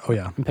 Yeah. Oh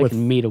yeah. I'm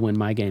picking me to win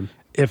my game.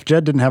 If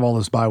Jed didn't have all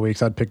those bye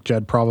weeks, I'd pick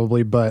Jed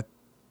probably, but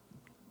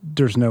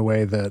there's no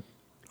way that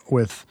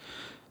with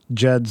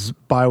Jed's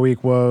bye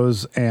week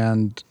woes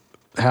and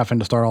having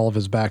to start all of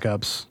his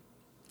backups,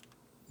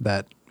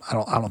 that I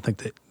don't think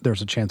that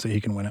there's a chance that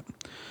he can win it.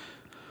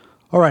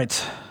 All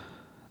right,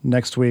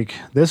 next week.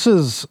 This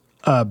is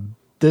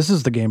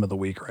the game of the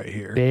week right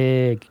here.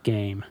 Big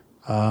game.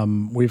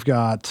 We've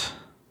got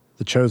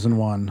the chosen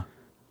one,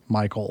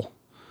 Michael,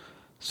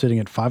 sitting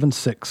at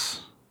 5-6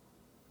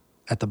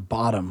 at the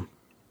bottom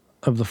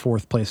of the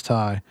 4th place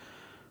tie,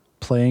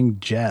 playing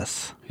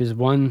Jess. Who's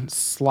one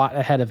slot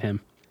ahead of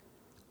him.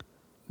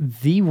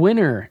 The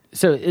winner.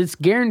 So it's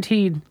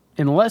guaranteed,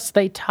 unless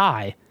they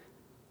tie,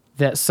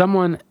 that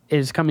someone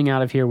is coming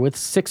out of here with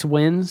 6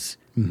 wins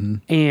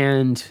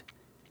and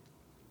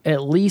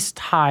at least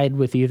tied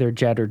with either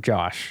Jed or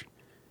Josh.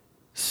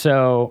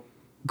 So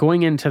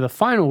going into the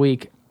final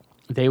week,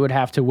 they would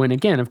have to win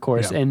again, of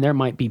course, Yeah. and there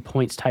might be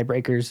points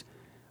tiebreakers.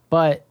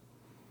 But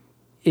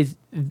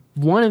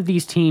one of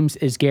these teams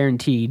is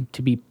guaranteed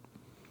to be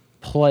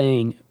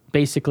playing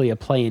basically a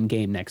play-in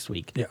game next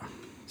week. Yeah.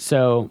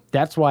 So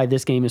that's why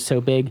this game is so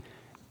big.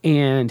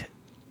 And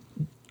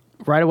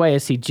right away, I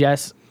see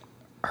Jess,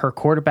 her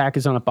quarterback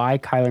is on a bye,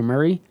 Kyler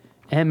Murray,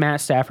 and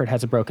Matt Stafford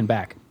has a broken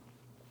back.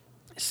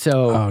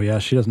 So Oh yeah,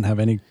 she doesn't have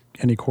any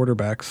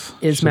quarterbacks.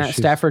 is Matt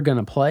Stafford going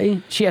to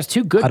play? She has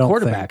two good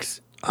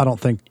quarterbacks. I don't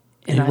think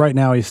And right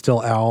now he's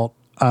still out.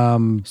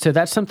 So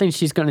that's something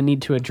she's going to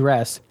need to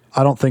address.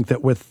 I don't think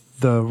that with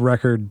the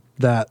record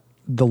that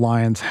the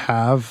Lions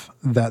have,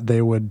 that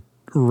they would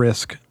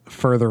risk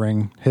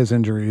furthering his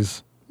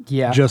injuries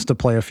Yeah. just to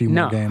play a few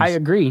No, more games. I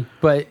agree.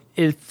 But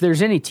if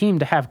there's any team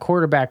to have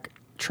quarterback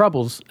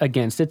troubles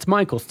against, it's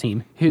Michael's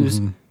team,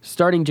 who's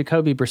starting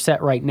Jacoby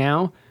Brissett right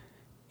now.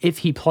 If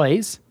he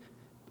plays,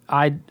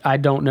 I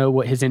don't know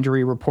what his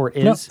injury report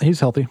No, is. he's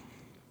healthy.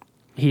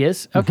 He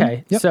is?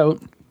 Okay. Yep. So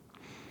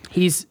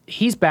he's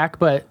back,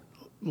 but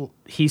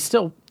he's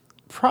still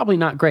probably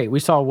not great. We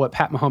saw what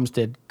Pat Mahomes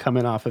did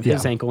coming off of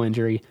his Yeah. ankle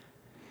injury.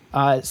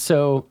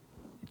 So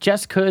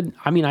Jess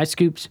I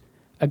scooped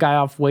a guy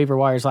off waiver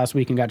wires last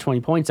week and got 20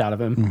 points out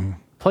of him.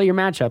 Play your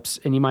matchups,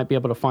 and you might be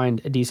able to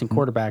find a decent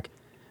quarterback.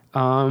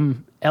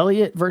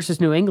 Elliott versus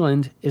New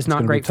England is not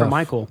Gonna be great for tough.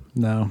 Michael.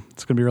 No,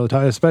 it's going to be really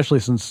tight, especially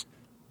since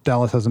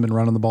Dallas hasn't been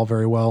running the ball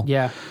very well.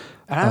 Yeah.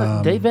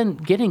 They've been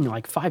getting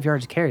like 5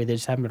 yards a carry. They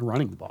just haven't been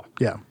running the ball.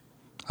 Yeah.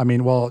 I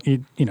mean, well,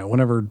 you know,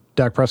 whenever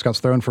Dak Prescott's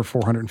thrown for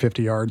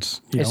 450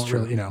 yards, you It's don't true.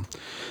 really, you know,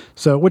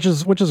 so which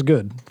is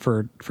good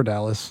for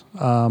Dallas.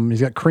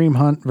 He's got Kareem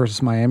Hunt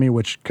versus Miami,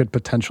 which could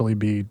potentially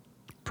be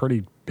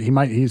pretty.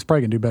 He's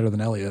probably gonna do better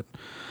than Elliott,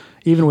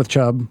 even with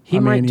Chubb. He I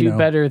might mean, do you know,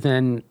 better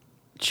than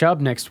Chubb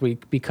next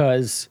week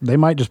because They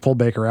might just pull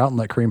Baker out and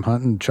let Kareem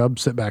Hunt and Chubb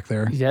sit back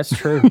there. that's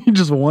true.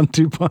 Just a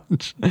 1-2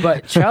 punch.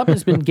 But Chubb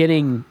has been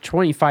getting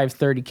 25,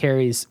 30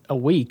 carries a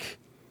week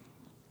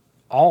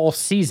all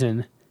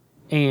season.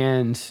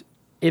 And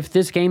if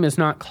this game is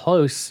not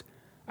close,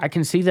 I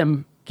can see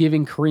them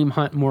giving Kareem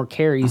Hunt more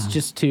carries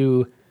just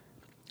to.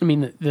 I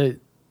mean,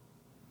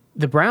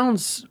 the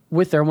Browns,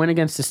 with their win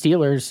against the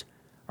Steelers,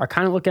 are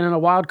kind of looking at a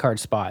wild card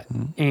spot.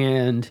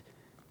 And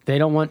they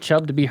don't want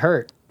Chubb to be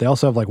hurt. They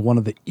also have like one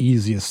of the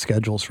easiest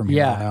schedules from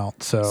here on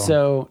out.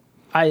 So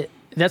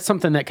that's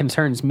something that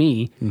concerns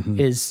me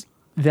is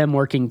them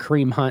working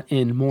Kareem Hunt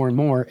in more and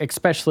more,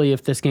 especially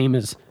if this game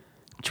is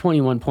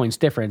 21 points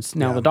difference.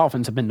 Now the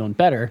Dolphins have been doing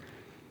better,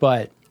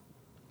 but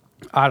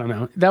I don't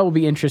know. That will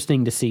be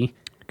interesting to see.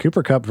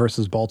 Cooper Kupp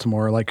versus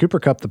Baltimore. Like Cooper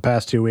Kupp, the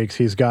past 2 weeks,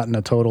 he's gotten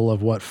a total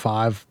of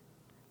 5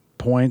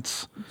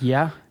 points.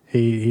 Yeah,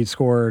 He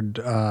scored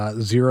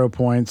 0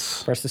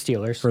 points versus the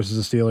Steelers.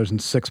 versus the Steelers and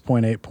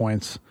 6.8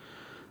 points.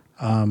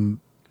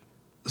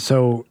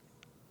 So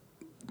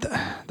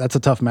that's a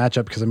tough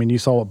matchup because I mean you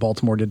saw what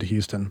Baltimore did to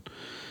Houston,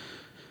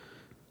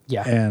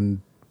 Yeah,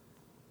 and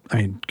I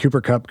mean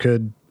Cooper Kupp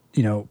could,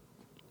 you know,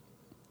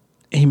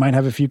 he might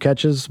have a few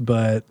catches,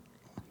 but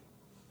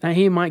now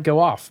he might go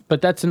off,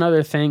 but that's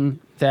another thing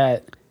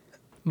that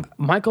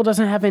Michael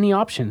doesn't have any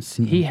options.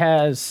 He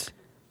has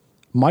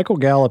Michael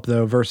Gallup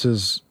though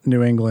versus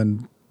New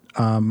England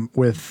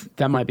with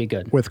that might be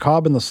good.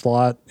 Cobb in the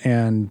slot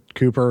and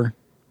Cooper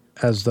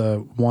as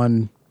the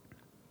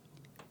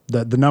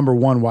number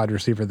one wide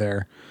receiver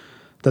there,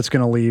 that's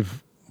going to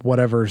leave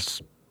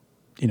whatever's,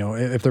 you know,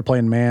 if they're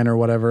playing man or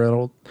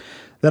whatever,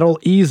 that'll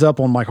ease up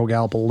on Michael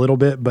Gallup a little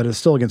bit, but it's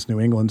still against New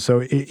England.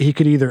 So he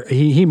could either,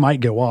 he might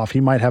go off.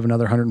 He might have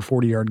another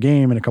 140-yard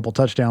game and a couple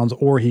touchdowns,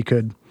 or he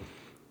could,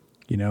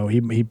 you know,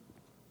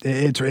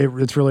 it's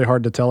really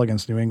hard to tell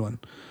against New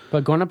England.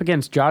 But going up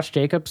against Josh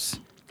Jacobs,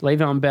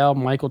 Le'Veon Bell,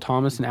 Michael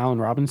Thomas, and Allen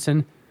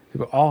Robinson,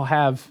 who all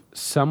have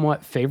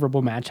somewhat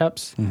favorable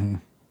matchups,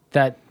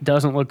 that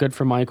doesn't look good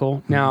for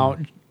Michael. Now,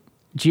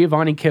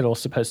 Giovanni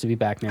Kittle's supposed to be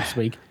back next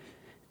week,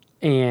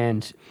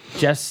 and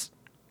Jess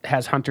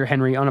has Hunter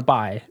Henry on a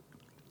bye.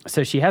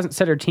 So she hasn't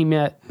set her team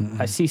yet.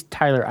 I see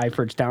Tyler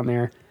Eifert's down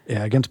there.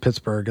 Yeah, against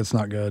Pittsburgh, it's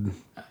not good.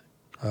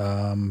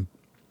 Tyler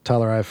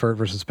Eifert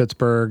versus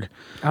Pittsburgh.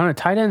 I don't know.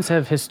 Tight ends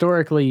have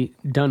historically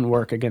done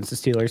work against the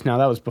Steelers. Now,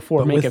 that was before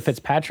But Minka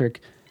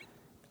Fitzpatrick,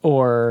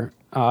 or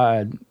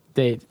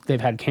they've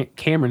had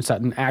Cameron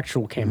Sutton,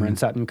 actual Cameron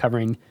Sutton,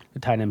 covering the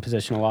tight end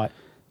position a lot.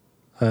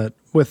 I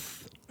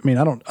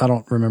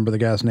don't remember the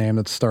guy's name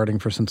that's starting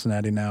for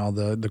Cincinnati now,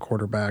 the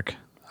quarterback,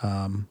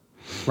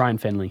 Ryan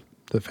Finley.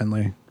 the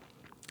Finley.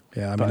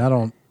 Yeah, I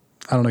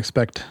don't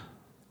expect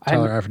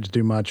Tyler Eifert to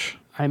do much.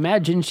 I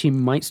imagine she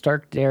might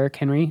start Derrick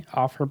Henry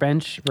off her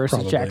bench versus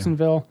Probably.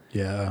 Jacksonville.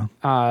 Yeah.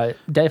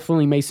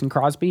 Definitely Mason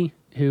Crosby,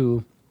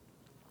 who,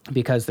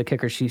 because the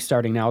kicker she's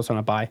starting now is on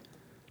a bye.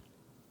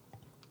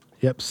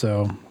 Yep.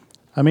 So,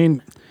 I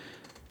mean,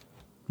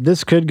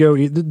 this could go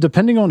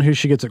depending on who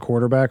she gets at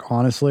quarterback.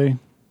 Honestly,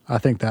 I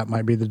think that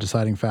might be the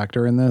deciding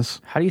factor in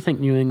this How do you think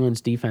New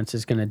England's defense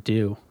is going to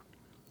do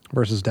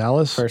versus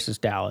Dallas. versus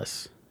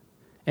Dallas?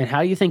 And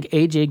how do you think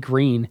A.J.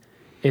 Green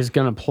is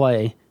going to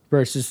play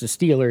versus the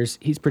Steelers.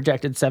 He's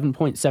projected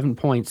 7.7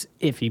 points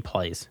if he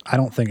plays. I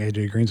don't think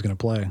A.J. Green's going to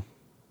play.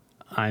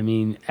 I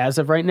mean, as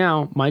of right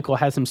now, Michael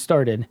has him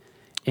started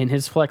in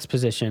his flex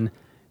position.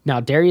 Now,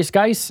 Darius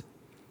Geis,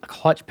 a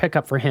clutch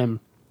pickup for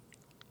him,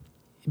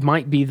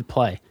 might be the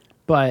play,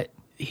 but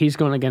he's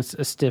going against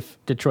a stiff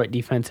Detroit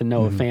defense, and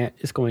Noah Fant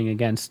is going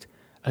against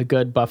a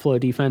good Buffalo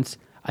defense.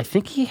 I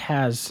think he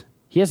has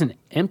an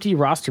empty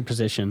roster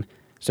position,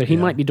 so he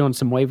might be doing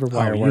some waiver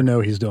wire work. You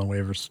know he's doing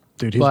waivers.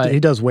 Dude, he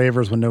does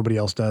waivers when nobody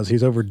else does.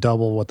 He's over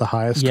double what the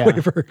highest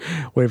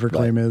waiver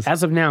claim is.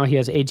 As of now, he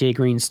has A.J.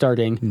 Green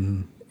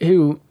starting,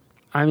 who,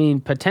 I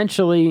mean,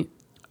 potentially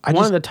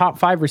one of the top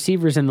 5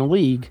 receivers in the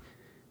league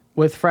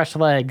with fresh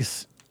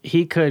legs.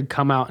 He could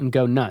come out and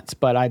go nuts,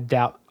 but I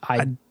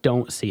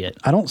don't see it.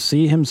 I don't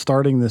see him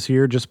starting this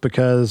year just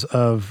because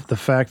of the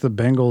fact the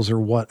Bengals are,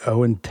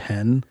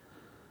 0-10?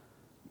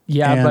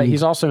 Yeah, but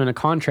he's also in a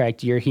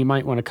contract year. He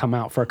might want to come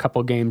out for a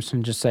couple games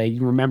and just say,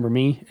 "You remember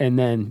me," and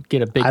then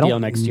get a big deal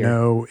next year. I don't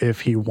know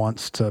if he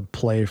wants to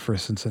play for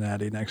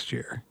Cincinnati next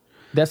year.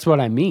 That's what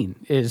I mean,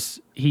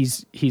 is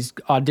he's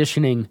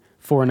auditioning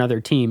for another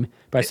team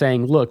by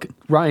saying, "Look,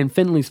 Ryan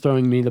Finley's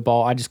throwing me the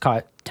ball. I just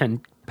caught 10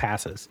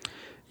 passes."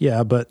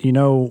 Yeah, but you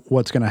know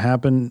what's going to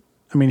happen?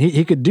 I mean,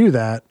 he could do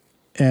that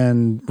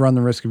and run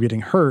the risk of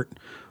getting hurt,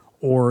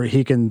 or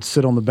he can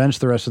sit on the bench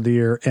the rest of the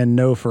year and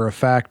know for a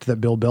fact that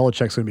Bill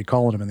Belichick's going to be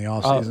calling him in the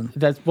offseason.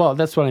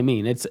 That's what I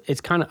mean.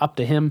 It's kind of up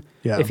to him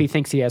if he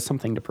thinks he has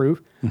something to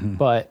prove,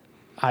 but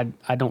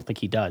I don't think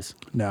he does.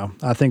 No,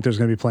 I think there's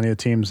going to be plenty of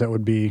teams that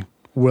would be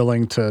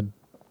willing to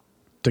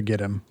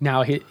get him.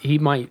 Now, he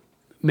might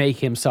make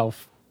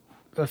himself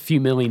a few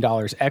 $1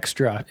 million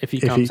extra if he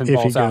comes and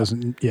balls out.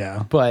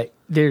 Yeah. But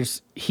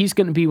he's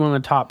going to be one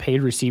of the top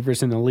paid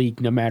receivers in the league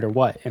no matter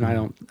what, and I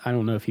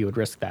don't know if he would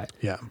risk that.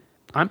 Yeah.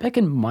 I'm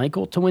picking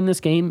Michael to win this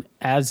game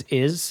as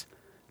is,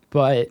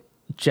 but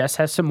Jess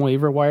has some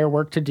waiver wire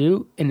work to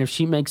do, and if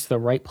she makes the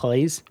right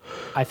plays,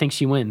 I think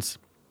she wins.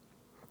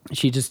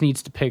 She just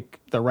needs to pick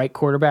the right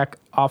quarterback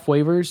off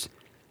waivers.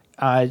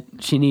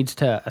 She needs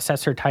to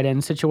assess her tight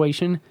end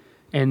situation,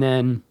 and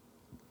then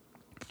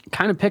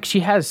kind of pick. She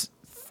has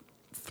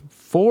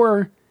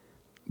 4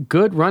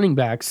 good running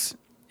backs,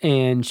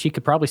 and she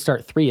could probably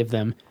start 3 of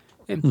them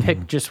and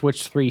pick just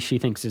which 3 she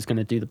thinks is going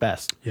to do the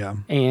best. Yeah.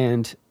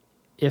 And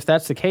if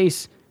that's the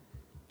case,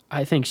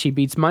 I think she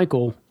beats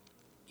Michael,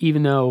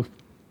 even though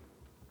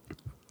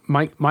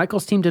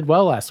Michael's team did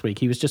well last week.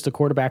 He was just a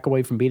quarterback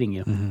away from beating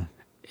you.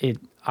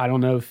 I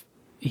don't know if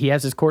he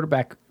has his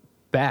quarterback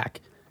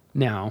back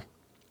now.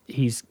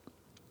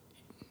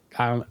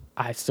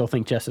 I still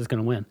think Jess is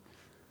going to win.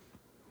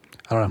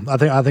 I don't know.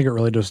 I think it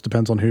really just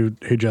depends on who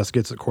Jess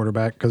gets at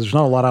quarterback, because there's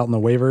not a lot out in the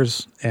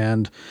waivers.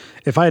 And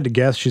if I had to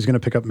guess, she's going to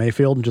pick up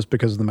Mayfield just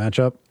because of the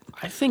matchup.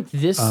 I think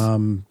this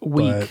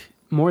week,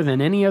 more than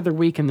any other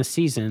week in the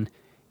season,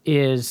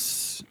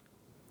 is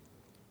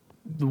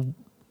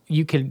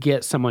you could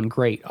get someone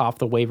great off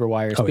the waiver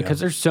wires because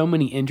there's so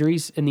many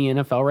injuries in the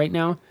NFL right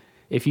now.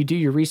 If you do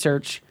your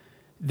research,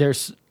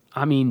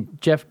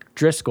 Jeff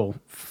Driscoll,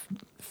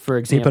 for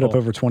example. He put up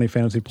over 20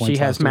 fantasy points. She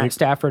has Matt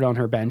Stafford on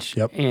her bench,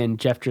 and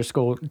Jeff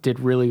Driscoll did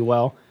really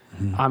well.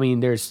 I mean,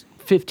 there's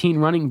 15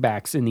 running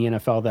backs in the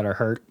NFL that are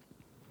hurt.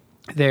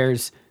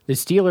 The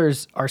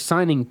Steelers are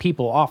signing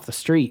people off the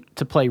street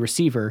to play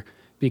receiver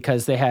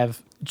because they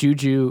have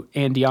Juju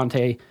and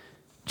Deontay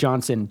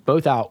Johnson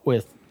both out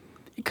with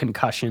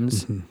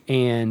concussions,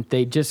 and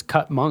they just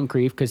cut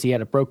Moncrief because he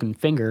had a broken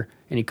finger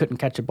and he couldn't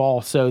catch a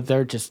ball. So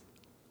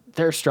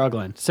they're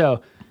struggling.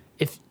 So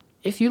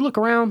if you look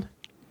around,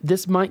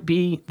 this might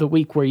be the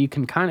week where you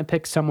can kind of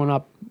pick someone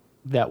up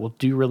that will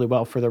do really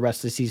well for the rest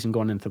of the season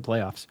going into the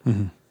playoffs.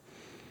 I'm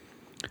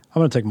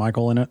going to take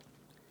Michael in it,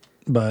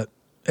 but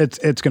it's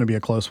going to be a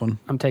close one.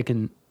 I'm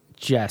taking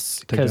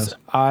Jess because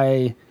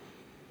I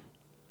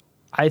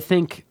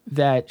think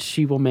that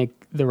she will make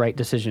the right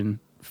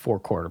decision for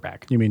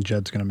quarterback. You mean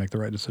Jed's going to make the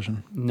right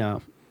decision?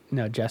 No,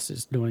 Jess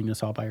is doing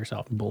this all by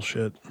herself.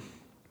 Bullshit.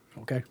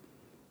 Okay.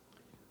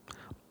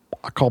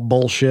 I call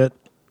bullshit.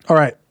 All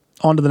right,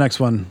 on to the next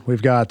one.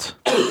 We've got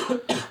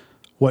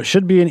what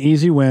should be an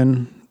easy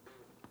win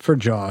for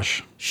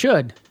Josh.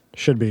 Should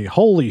be.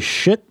 Holy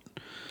shit.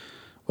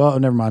 Well,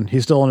 never mind.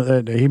 He's still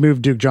on. He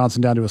moved Duke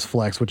Johnson down to his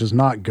flex, which is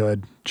not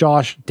good.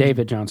 Josh.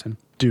 David Johnson.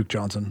 Duke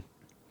Johnson.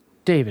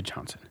 David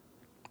Johnson.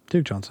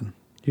 Duke Johnson.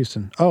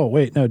 Houston. Oh,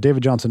 wait. No,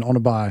 David Johnson on a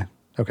bye.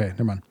 Okay,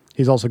 never mind.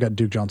 He's also got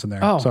Duke Johnson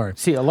there. Oh, sorry.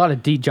 See, a lot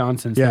of D.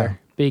 Johnsons there.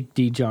 Big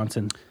D.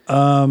 Johnson.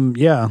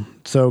 Yeah.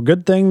 So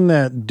good thing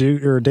that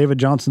David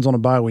Johnson's on a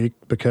bye week,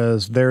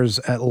 because there's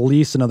at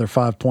least another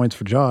 5 points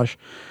for Josh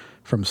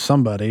from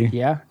somebody.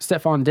 Yeah.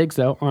 Stephon Diggs,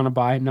 though, on a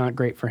bye. Not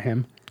great for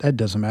him. That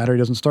doesn't matter. He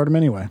doesn't start him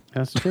anyway.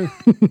 That's true.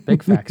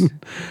 Big facts.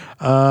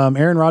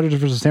 Aaron Rodgers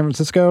versus San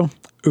Francisco.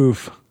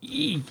 Oof.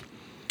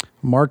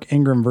 Mark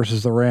Ingram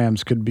versus the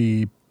Rams could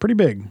be pretty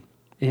big.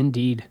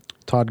 Indeed.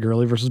 Todd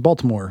Gurley versus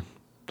Baltimore.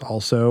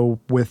 Also,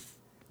 with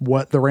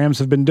what the Rams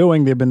have been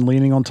doing, they've been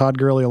leaning on Todd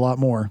Gurley a lot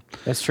more.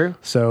 That's true.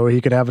 So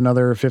he could have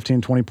another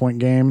 15, 20-point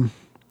game.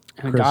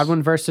 And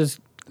Godwin versus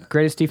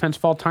greatest defense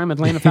of all time,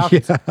 Atlanta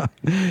Falcons.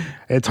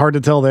 It's hard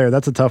to tell there.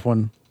 That's a tough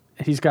one.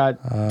 He's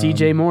got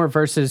DJ Moore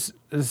versus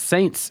the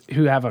Saints,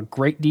 who have a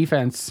great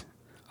defense.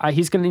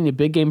 He's going to need a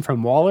big game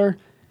from Waller.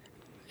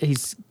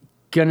 He's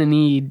going to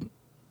need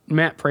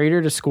Matt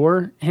Prater to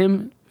score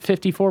him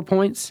 54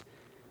 points.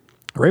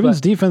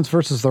 Ravens defense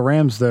versus the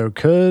Rams, though,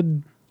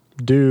 could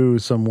do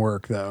some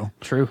work, though.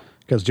 True.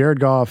 Because Jared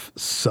Goff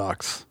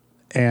sucks.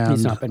 And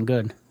He's not been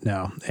good.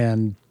 No.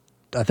 And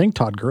I think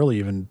Todd Gurley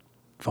even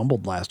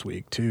fumbled last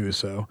week, too.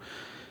 So,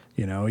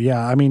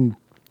 I mean,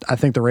 I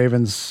think the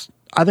Ravens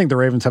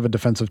have a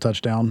defensive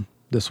touchdown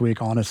this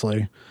week,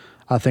 honestly.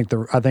 I think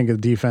the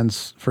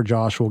defense for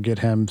Josh will get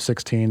him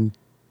 16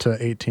 to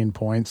 18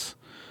 points.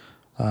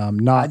 I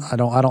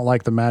don't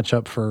like the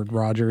matchup for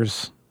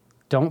Rodgers.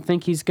 Don't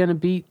think he's going to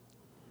beat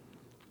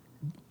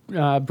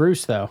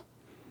Bruce, though.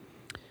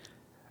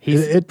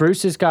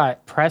 Bruce has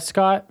got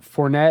Prescott,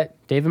 Fournette,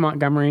 David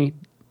Montgomery,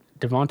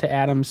 Devonta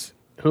Adams,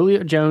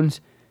 Julio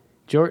Jones,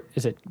 Gerald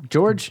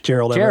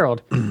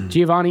Everett.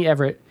 Giovanni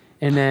Everett,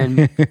 and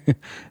then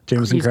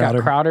Jamison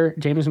Crowder.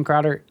 Jamison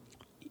Crowder.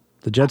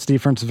 The Jets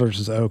defense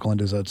versus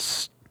Oakland is a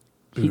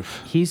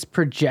spoof. He's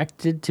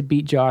projected to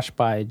beat Josh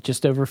by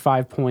just over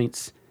 5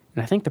 points,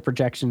 and I think the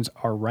projections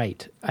are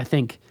right. I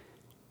think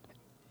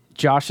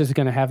Josh is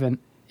going to have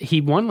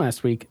he won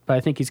last week, but I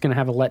think he's going to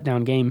have a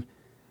letdown game.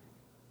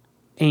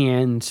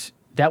 And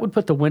that would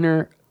put the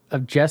winner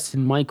of Jess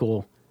and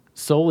Michael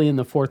solely in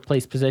the fourth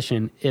place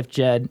position if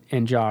Jed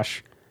and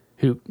Josh,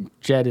 who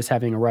Jed is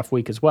having a rough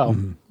week as well,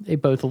 they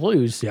both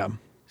lose. Yeah.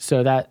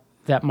 So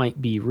that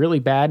might be really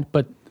bad,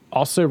 but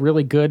also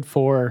really good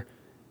for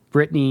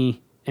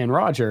Brittany and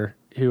Roger,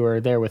 who are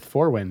there with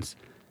 4 wins.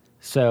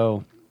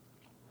 So,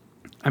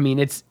 I mean,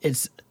 it's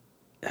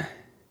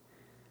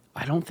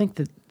I don't think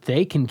that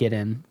they can get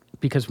in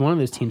because one of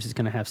those teams is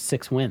going to have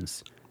 6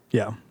 wins.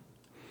 Yeah.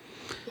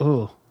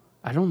 Oh,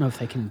 I don't know if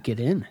they can get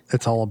in.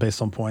 It's all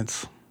based on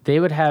points. They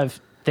would have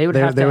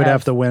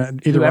to win.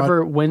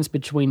 Whoever wins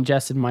between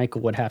Jess and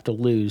Michael would have to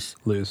lose.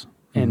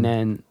 And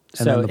then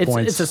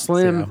it's a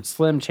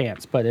slim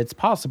chance, but it's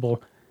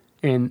possible.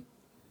 And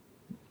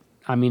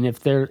I mean,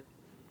 if they're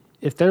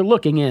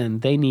looking in,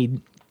 they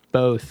need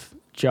both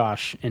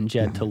Josh and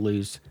Jed to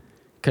lose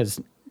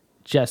because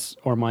Jess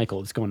or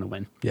Michael is going to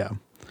win. Yeah.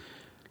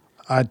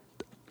 I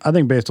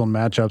think based on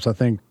matchups, I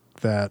think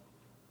that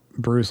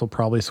Bruce will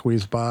probably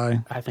squeeze by.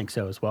 I think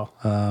so as well.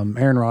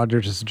 Aaron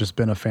Rodgers has just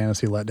been a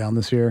fantasy letdown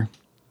this year.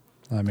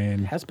 I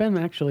mean, has been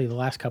actually the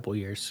last couple of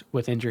years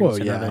with injuries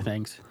and other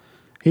things.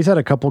 He's had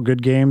a couple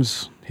good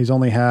games. He's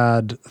only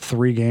had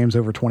 3 games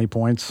over 20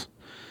 points.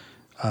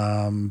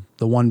 The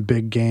one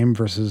big game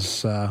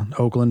versus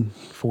Oakland,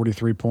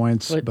 43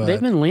 points. But they've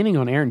been leaning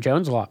on Aaron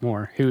Jones a lot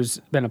more, who's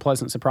been a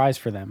pleasant surprise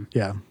for them.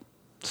 Yeah.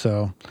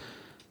 So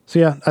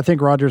yeah, I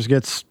think Rodgers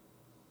gets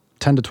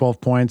 10 to 12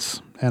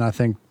 points, and I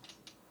think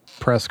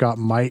Prescott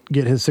might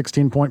get his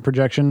 16-point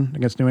projection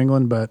against New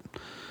England, but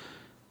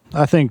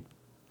I think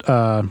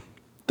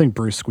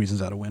Bruce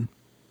squeezes out a win.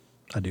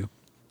 I do.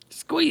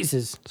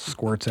 Squeezes.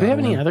 Squirts out. Do we have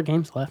any other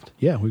games left?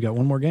 Yeah, we've got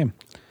one more game.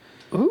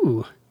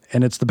 Ooh.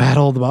 And it's the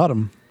battle of the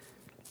bottom.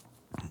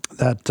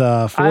 That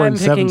 4 I'm and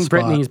 7 picking spot.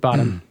 Brittany's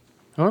bottom.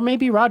 Or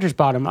maybe Roger's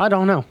bottom. I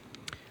don't know.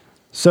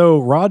 So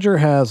Roger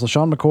has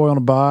LaShawn McCoy on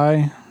a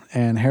bye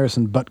and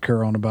Harrison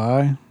Butker on a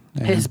bye.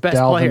 And his best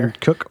Dalvin player.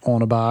 Cook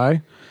on a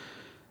bye.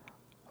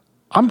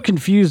 I'm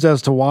confused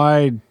as to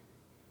why.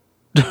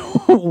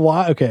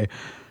 Okay.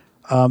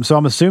 So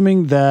I'm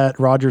assuming that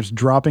Rodgers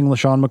dropping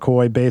LaShawn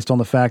McCoy based on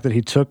the fact that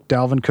he took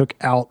Dalvin Cook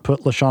out,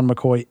 put LaShawn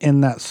McCoy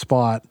in that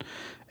spot,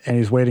 and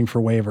he's waiting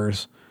for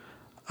waivers.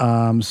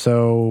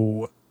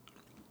 So,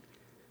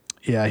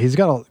 yeah, he's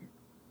got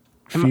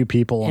a few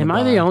people on Am the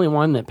I bye. the only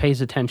one that pays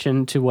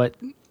attention to what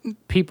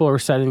people are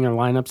setting their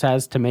lineups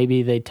as to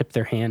maybe they tip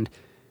their hand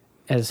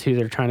as who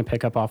they're trying to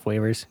pick up off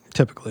waivers?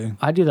 Typically.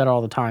 I do that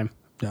all the time.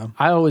 Yeah.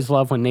 I always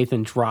love when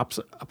Nathan drops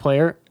a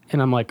player,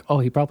 and I'm like, oh,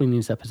 he probably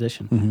needs that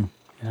position. Mm-hmm.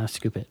 And I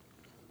scoop it.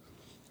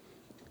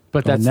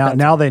 But Well, that's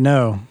now they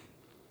know.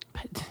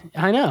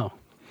 I know.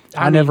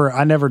 I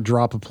never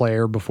drop a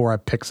player before I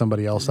pick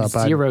somebody else up.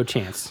 Zero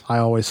chance. I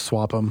always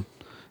swap them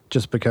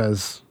just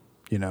because,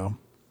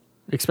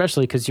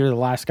 Especially because you're the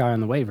last guy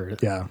on the waiver.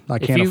 Yeah, I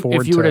can't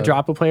afford If you were to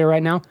drop a player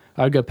right now,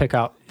 I would go pick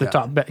out the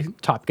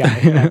top guy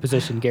in that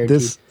position,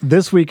 guaranteed.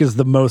 This week is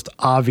the most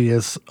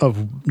obvious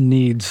of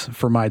needs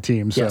for my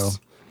team. So, Yes.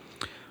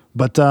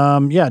 But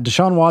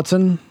Deshaun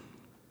Watson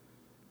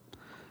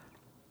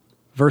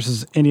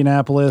versus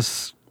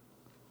Indianapolis.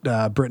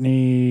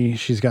 Brittany,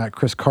 she's got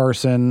Chris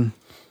Carson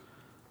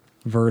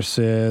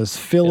versus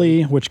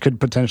Philly, which could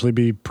potentially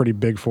be pretty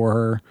big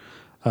for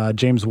her.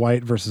 James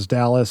White versus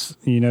Dallas.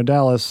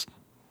 Dallas,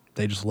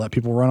 they just let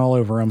people run all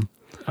over him.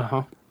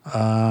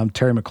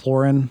 Terry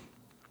McLaurin,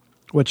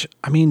 which,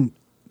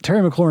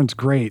 Terry McLaurin's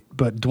great,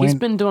 but Dwayne... He's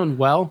been doing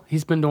well.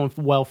 He's been doing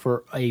well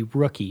for a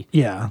rookie.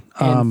 Yeah.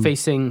 And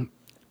facing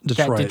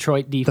that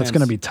Detroit defense. That's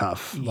going to be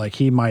tough. Like,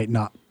 he might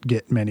not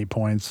get many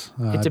points.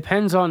 It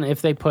depends on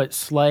if they put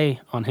Slay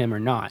on him or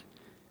not.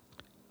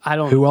 I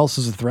don't. Who else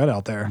is a threat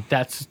out there?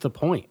 That's the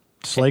point.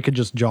 Slay could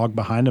just jog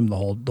behind him the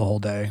whole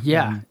day.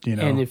 Yeah, And,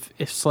 and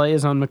if Slay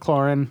is on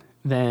McLaurin,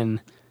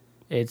 then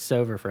it's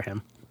over for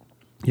him.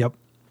 Yep.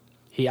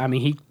 He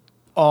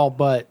all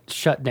but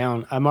shut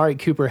down. Amari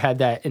Cooper had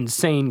that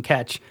insane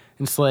catch,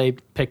 and Slay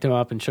picked him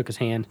up and shook his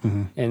hand.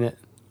 And it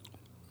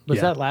was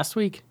Yeah. that last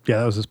week. Yeah,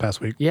 that was this past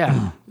week.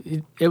 Yeah,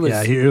 it was.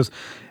 Yeah, he was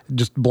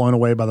just blown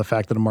away by the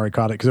fact that Amari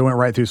caught it because it went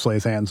right through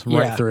Slay's hands,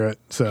 right Yeah. through it.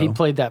 So He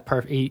played that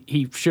perfect.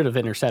 He should have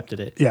intercepted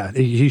it. yeah,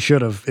 he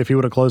should have. If he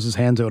would have closed his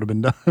hands, it would have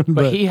been done.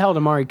 But he held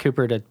Amari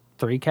Cooper to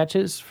 3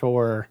 catches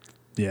for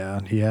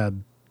yeah, he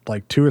had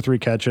like 2 or 3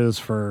 catches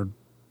for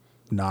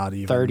not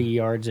even 30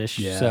 yards ish.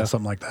 Yeah, So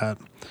something like that.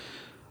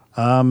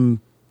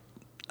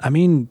 I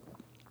mean,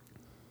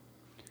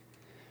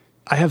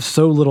 I have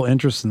so little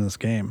interest in this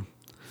game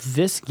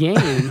this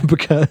game,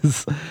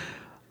 because,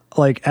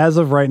 like, as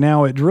of right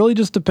now, it really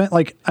just depends.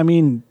 Like, I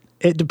mean,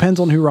 it depends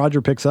on who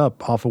Roger picks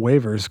up off of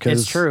waivers.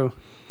 Cause, it's true.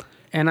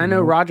 And I know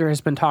Roger has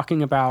been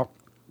talking about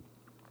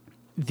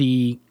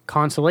the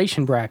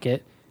consolation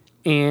bracket,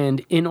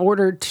 and in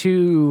order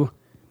to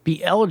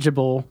be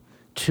eligible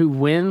to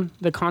win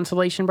the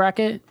consolation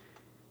bracket,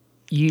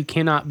 you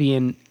cannot be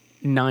in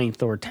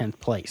 9th or 10th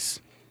place.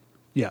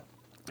 Yeah,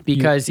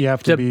 Because you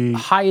have to the be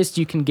highest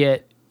you can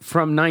get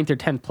from 9th or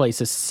 10th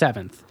place is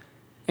 7th.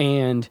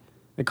 And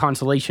the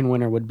consolation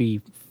winner would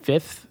be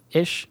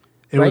 5th-ish.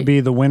 it would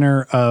be the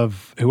winner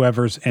of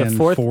whoever's in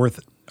fourth- fourth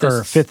this-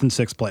 or 5th and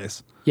 6th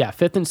place. Yeah,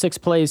 5th and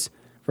 6th place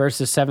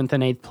versus 7th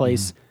and 8th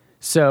place.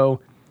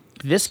 So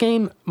this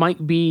game might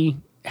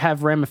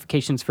have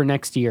ramifications for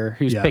next year,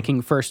 who's Yeah.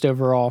 picking first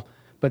overall,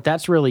 but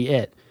that's really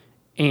it.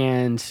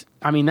 And,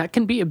 I mean, that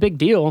can be a big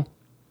deal.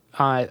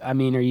 I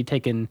mean, are you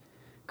taking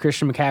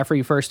Christian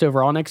McCaffrey first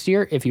overall next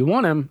year? If you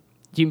want him,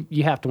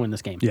 you have to win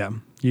this game. Yeah,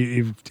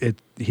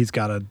 he's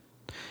got to.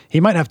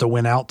 He might have to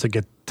win out to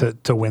get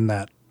to win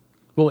that.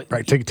 Well,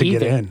 Right, to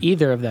get in.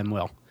 Either of them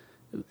will.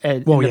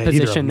 In Well, the yeah, either of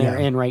position them, they're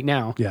yeah. in right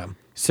now. Yeah,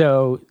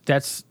 So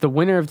that's the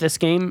winner of this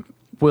game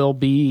will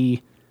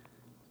be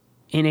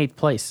in 8th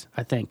place,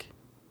 I think,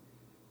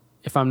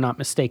 if I'm not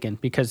mistaken,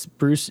 because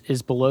Bruce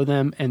is below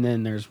them, and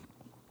then there's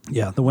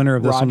yeah. The winner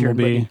of this Roger one will and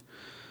be. Brittany.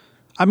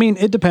 I mean,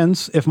 it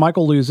depends. If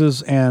Michael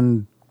loses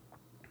and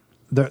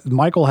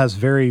Michael has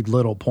very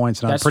little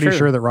points, and that's I'm pretty true.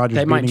 sure that Roger's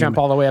They might beating jump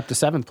him. all the way up to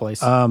 7th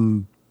place.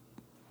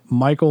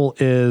 Michael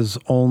is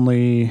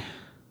only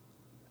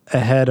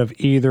ahead of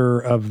either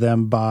of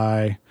them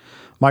by.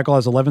 Michael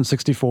has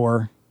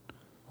 1164.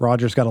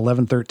 Roger's got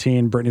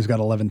 1113. Brittany's got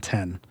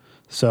 1110.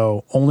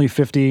 So only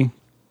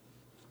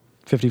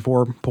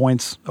 54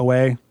 points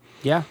away.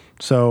 yeah.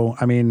 So,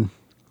 I mean,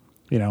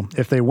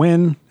 if they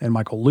win and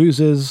Michael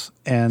loses,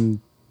 and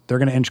they're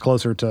going to inch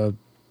closer to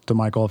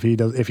Michael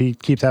if he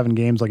keeps having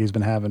games like he's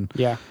been having.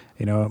 Yeah.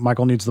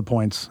 Michael needs the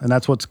points, and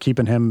that's what's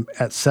keeping him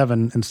at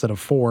 7 instead of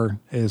 4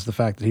 is the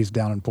fact that he's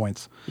down in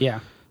points. Yeah.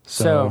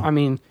 So- So I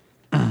mean,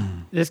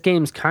 this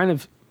game's kind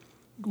of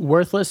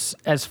worthless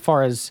as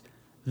far as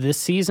this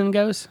season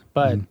goes,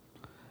 but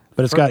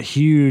But it's got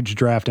huge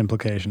draft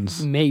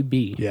implications.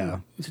 maybe. Yeah.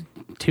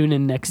 Tune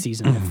in next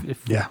season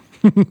if Yeah.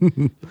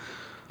 we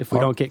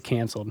don't get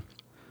canceled.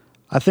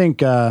 I think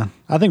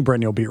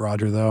Brittany will beat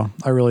Roger, though.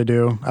 I really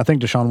do. I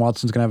think Deshaun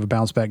Watson's going to have a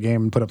bounce back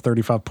game and put up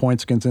 35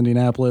 points against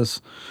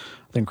Indianapolis.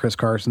 I think Chris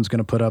Carson's going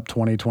to put up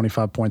 20,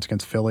 25 points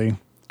against Philly.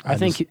 I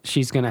think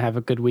she's going to have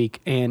a good week,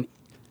 and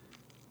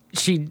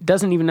she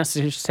doesn't even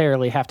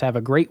necessarily have to have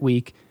a great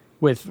week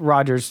with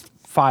Roger's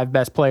 5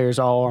 best players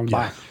all on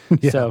bye.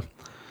 Yeah. So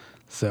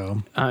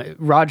So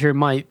Roger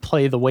might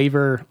play the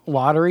waiver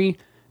lottery,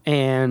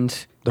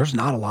 and there's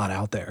not a lot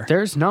out there.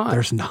 there's not.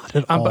 There's not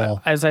at all.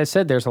 But as I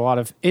said, there's a lot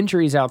of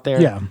injuries out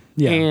there. Yeah,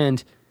 yeah.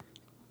 And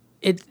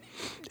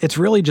It's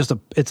really just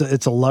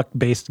it's a luck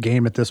based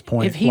game at this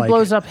point. if he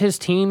blows up his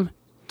team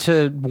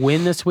to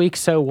win this week,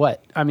 so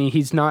what? I mean,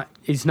 he's not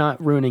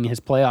ruining his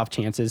playoff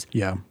chances.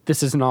 Yeah.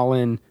 This is an all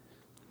in.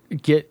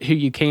 Get who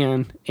you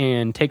can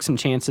and take some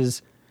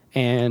chances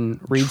and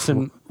read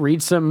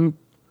some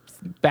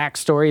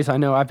backstories. I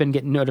know I've been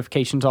getting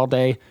notifications all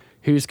day.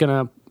 Who's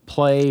gonna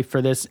play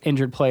for this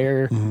injured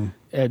player?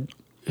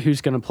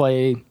 Who's gonna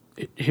play?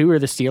 Who are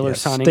the Steelers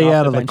signing? Stay off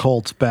out the of the bench?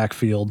 Colts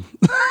backfield.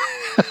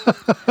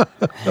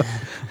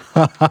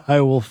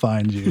 I will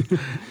find you.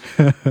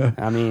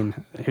 I mean,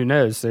 who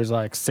knows? There's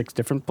like 6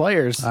 different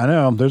players. I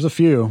know there's a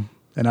few,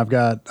 and I've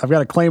got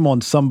a claim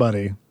on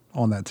somebody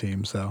on that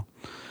team. So,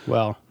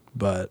 Well,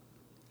 but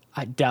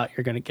I doubt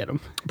you're gonna get them.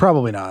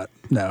 probably not.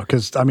 No,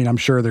 because I mean I'm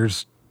sure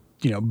there's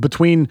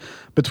between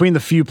the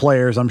few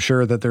players, I'm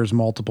sure that there's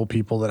multiple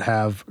people that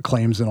have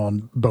claims in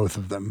on both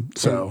of them.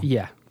 So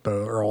Yeah.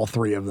 or all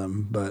 3 of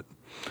them. But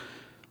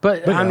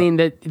But I yeah. mean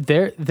that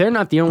they're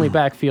not the only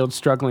backfield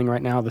struggling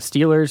right now. The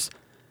Steelers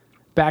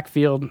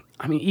backfield.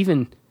 I'm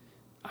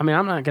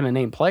not going to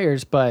name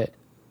players, but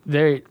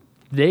they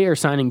are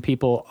signing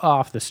people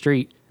off the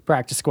street,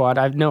 practice squad.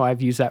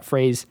 I've used that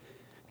phrase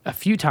a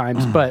few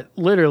times, but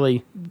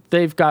literally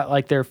they've got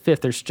like their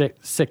 5th or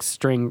 6th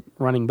string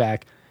running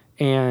back,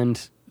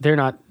 and they're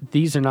not.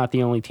 These are not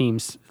the only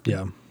teams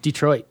yeah,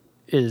 Detroit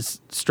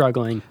is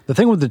struggling. The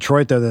thing with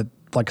Detroit, though, that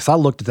like, 'cause I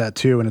looked at that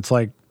too, and it's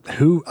like,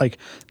 who, like,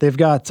 they've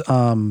got,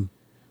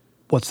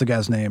 what's the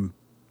guy's name?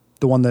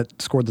 The one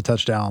that scored the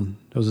touchdown.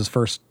 It was his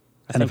first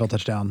NFL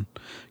touchdown.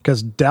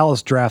 Because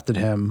Dallas drafted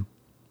him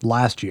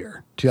last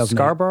year, 2008.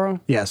 Scarborough?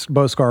 Yes,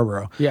 Bo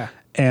Scarborough. Yeah.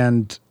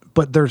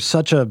 But there's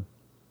such a,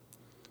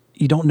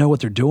 you don't know what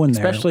they're doing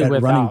there Especially at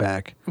without, running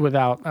back.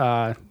 Without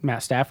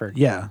Matt Stafford.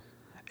 Yeah.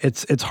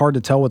 It's hard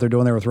to tell what they're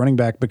doing there with running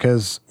back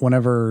because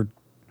whenever,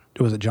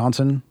 was it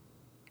Johnson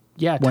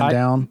Yeah. went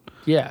down?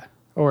 Yeah.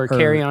 Or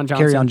Kerryon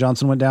Johnson. Kerryon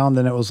Johnson went down,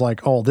 then it was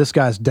like, oh, this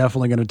guy's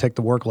definitely going to take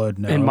the workload.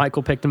 No. And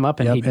Michael picked him up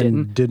and he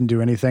didn't.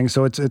 do anything.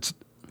 So it's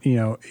you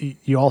know,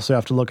 you also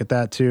have to look at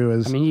that too.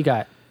 As I mean, you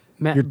got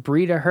Matt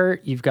Breida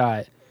hurt. You've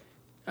got,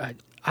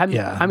 I'm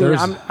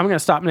going to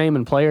stop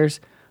naming players,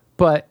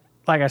 but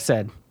like I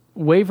said,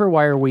 waiver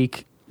wire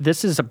week,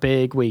 this is a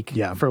big week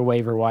for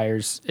waiver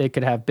wires. It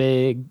could have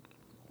big,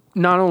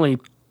 not only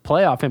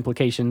playoff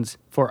implications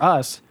for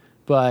us,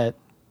 but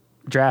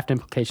draft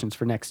implications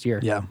for next year.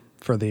 Yeah,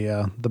 for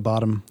the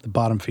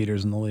bottom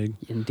feeders in the league.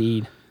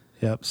 Indeed.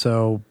 Yep.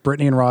 So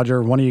Brittany and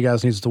Roger, one of you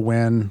guys needs to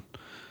win.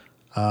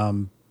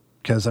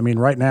 Because I mean,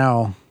 right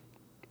now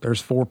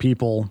there's 4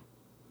 people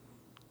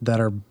that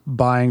are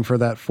buying for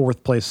that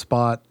 4th place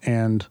spot,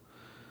 and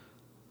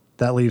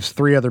that leaves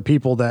 3 other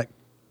people that,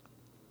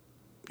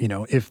 you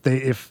know, if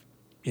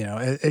you know,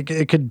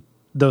 it could,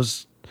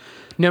 those.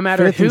 No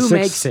matter who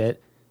makes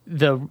it,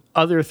 the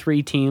other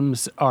 3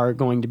 teams are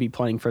going to be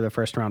playing for the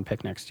first round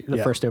pick next year,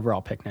 the first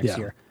overall pick next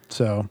year.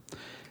 So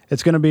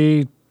it's going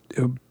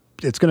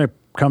to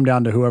come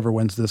down to whoever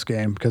wins this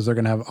game because they're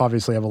going to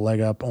obviously have a leg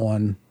up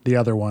on the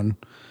other one.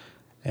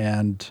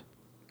 And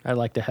I'd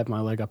like to have my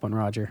leg up on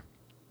Roger.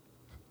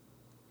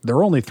 There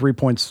are only 3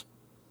 points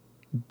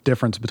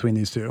difference between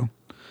these two.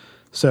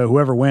 So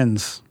whoever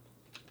wins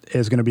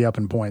is going to be up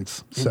in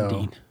points. So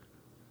Indeed.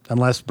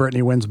 Unless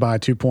Brittany wins by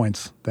 2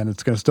 points, then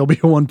it's going to still be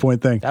a 1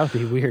 point thing. That would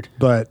be weird.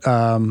 But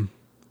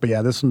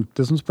yeah, this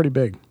one's pretty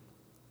big.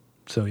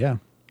 So yeah.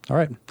 All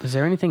right. Is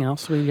there anything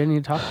else we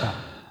need to talk about?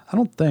 I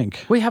don't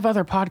think. We have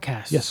other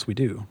podcasts. Yes, we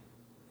do.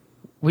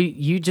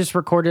 You just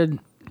recorded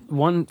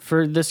one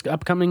for this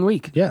upcoming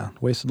week. Yeah,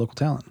 Wasted Local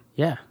Talent.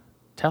 Yeah.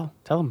 Tell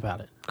them about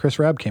it. Chris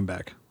Rabb came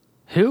back.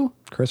 Who?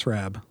 Chris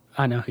Rabb.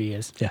 I know who he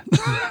is. Yeah.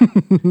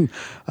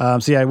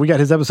 So yeah, we got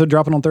his episode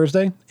dropping on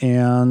Thursday,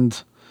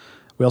 and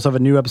we also have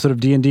a new episode of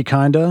D&D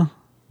Kinda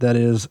that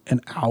is an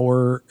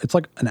hour. It's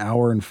like an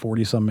hour and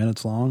 40 some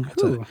minutes long.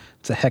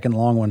 It's a heckin'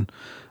 long one.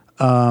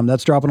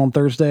 That's dropping on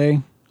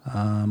Thursday.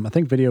 I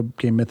think Video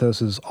Game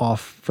Mythos is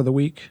off for the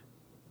week.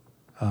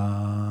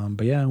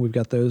 But yeah, we've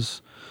got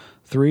those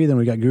 3. Then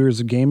we got Gurus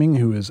of Gaming,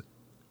 who is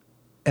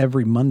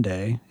every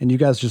Monday. And you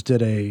guys just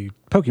did a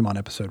Pokemon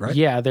episode, right?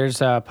 Yeah, there's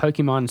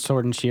Pokemon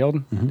Sword and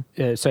Shield.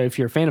 Mm-hmm. So if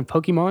you're a fan of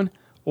Pokemon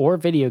or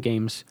video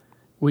games,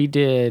 we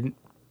did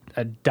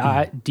a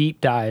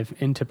deep dive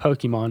into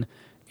Pokemon.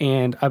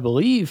 And I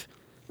believe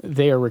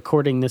they are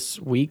recording this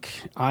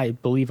week. I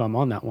believe I'm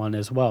on that one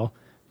as well.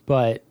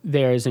 But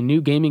there is a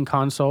new gaming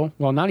console.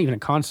 Well, not even a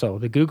console.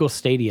 The Google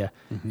Stadia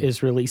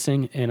is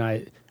releasing,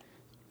 and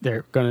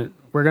we're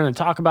gonna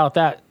talk about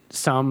that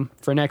some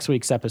for next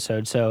week's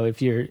episode. So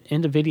if you're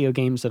into video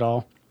games at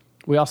all,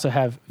 we also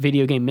have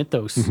Video Game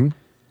Mythos,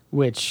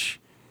 which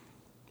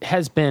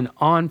has been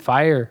on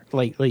fire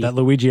lately. That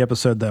Luigi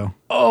episode, though.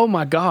 Oh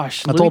my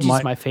gosh,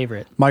 Luigi's my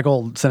favorite.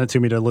 Michael sent it to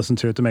me to listen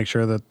to it to make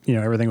sure that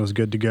everything was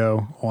good to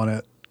go on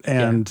it,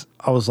 and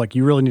I was like,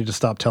 "You really need to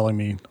stop telling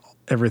me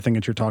everything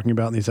that you're talking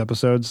about in these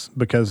episodes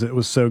because it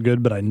was so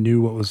good, but I knew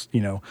what was,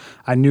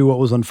 I knew what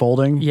was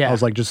unfolding." Yeah. I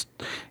was like, just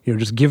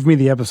give me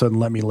the episode and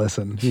let me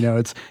listen.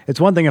 It's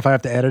one thing if I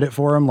have to edit it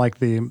for him, like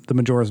the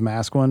Majora's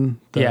Mask one,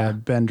 the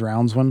Ben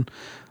Drowns one,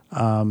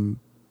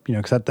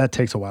 because that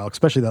takes a while,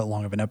 especially that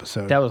long of an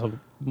episode. That was a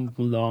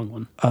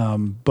long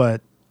one.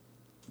 But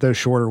those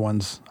shorter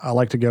ones, I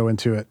like to go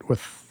into it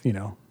with, I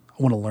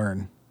want to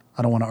learn.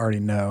 I don't want to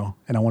already know,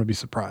 and I want to be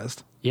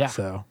surprised. Yeah.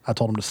 So I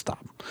told him to stop.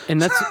 And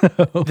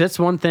that's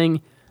one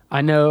thing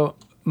I know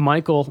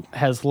Michael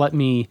has let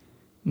me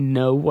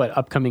know what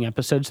upcoming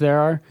episodes there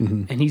are.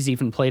 And he's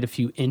even played a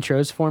few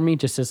intros for me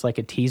just as like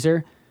a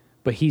teaser,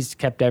 but he's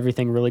kept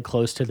everything really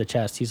close to the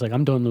chest. He's like,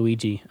 I'm doing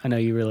Luigi. I know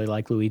you really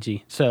like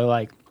Luigi. So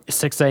like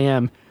 6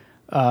 a.m.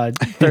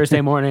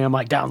 Thursday morning, I'm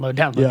like, download.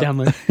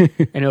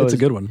 And it's a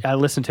good one. I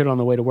listened to it on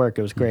the way to work.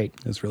 It was great.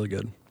 It's really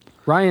good.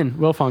 Ryan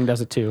Wilfong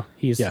does it too.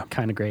 He's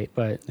kind of great,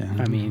 but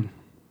I mean,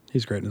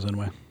 he's great in his own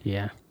way.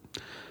 Yeah.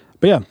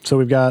 But yeah, so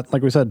we've got,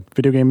 like we said,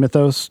 Video Game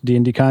Mythos,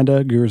 D&D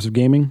Kinda, Gurus of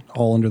Gaming,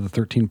 all under the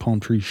 13 Palm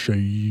Tree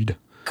shade.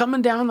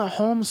 Coming down the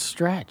home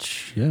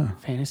stretch. Yeah.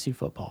 Fantasy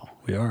football.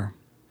 We are.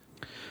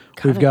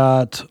 We've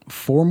got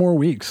 4 more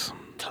weeks.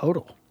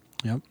 Total.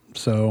 Yep.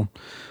 So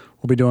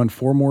we'll be doing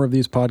 4 more of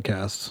these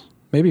podcasts.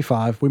 Maybe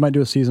 5. We might do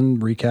a season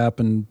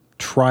recap and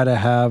try to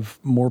have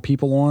more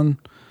people on.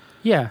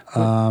 Yeah.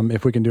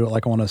 If we can do it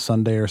like on a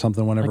Sunday or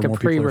something whenever like more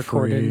people are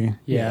free.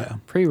 Yeah.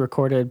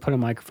 Pre-recorded, put a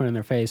microphone in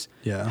their face.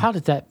 Yeah. How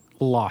did that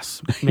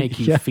loss make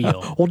you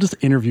feel? We'll just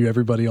interview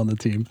everybody on the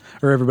team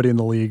or everybody in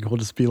the league. We'll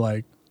just be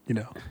like,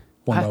 one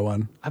by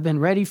one. I've been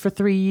ready for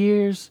 3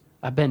 years.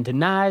 I've been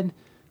denied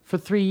for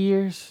 3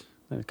 years.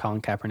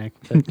 Colin Kaepernick.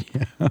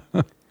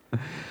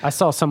 I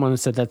saw someone that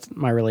said that's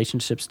my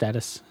relationship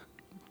status.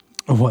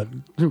 What?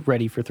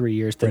 Ready for 3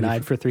 years,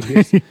 denied for 3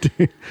 years.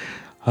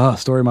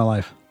 Story of my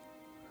life.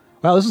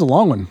 Wow, this is a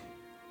long one.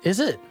 Is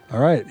it? All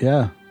right,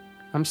 yeah.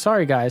 I'm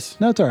sorry, guys.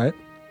 No, it's all right.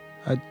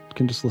 I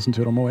can just listen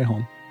to it on my way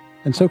home.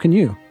 And so can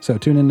you. So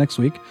tune in next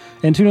week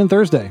and tune in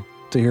Thursday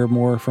to hear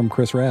more from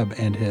Chris Rabb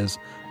and his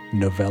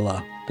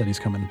novella that he's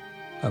coming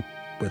up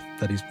with,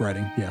 that he's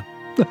writing. Yeah.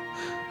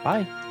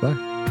 Bye.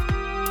 Bye.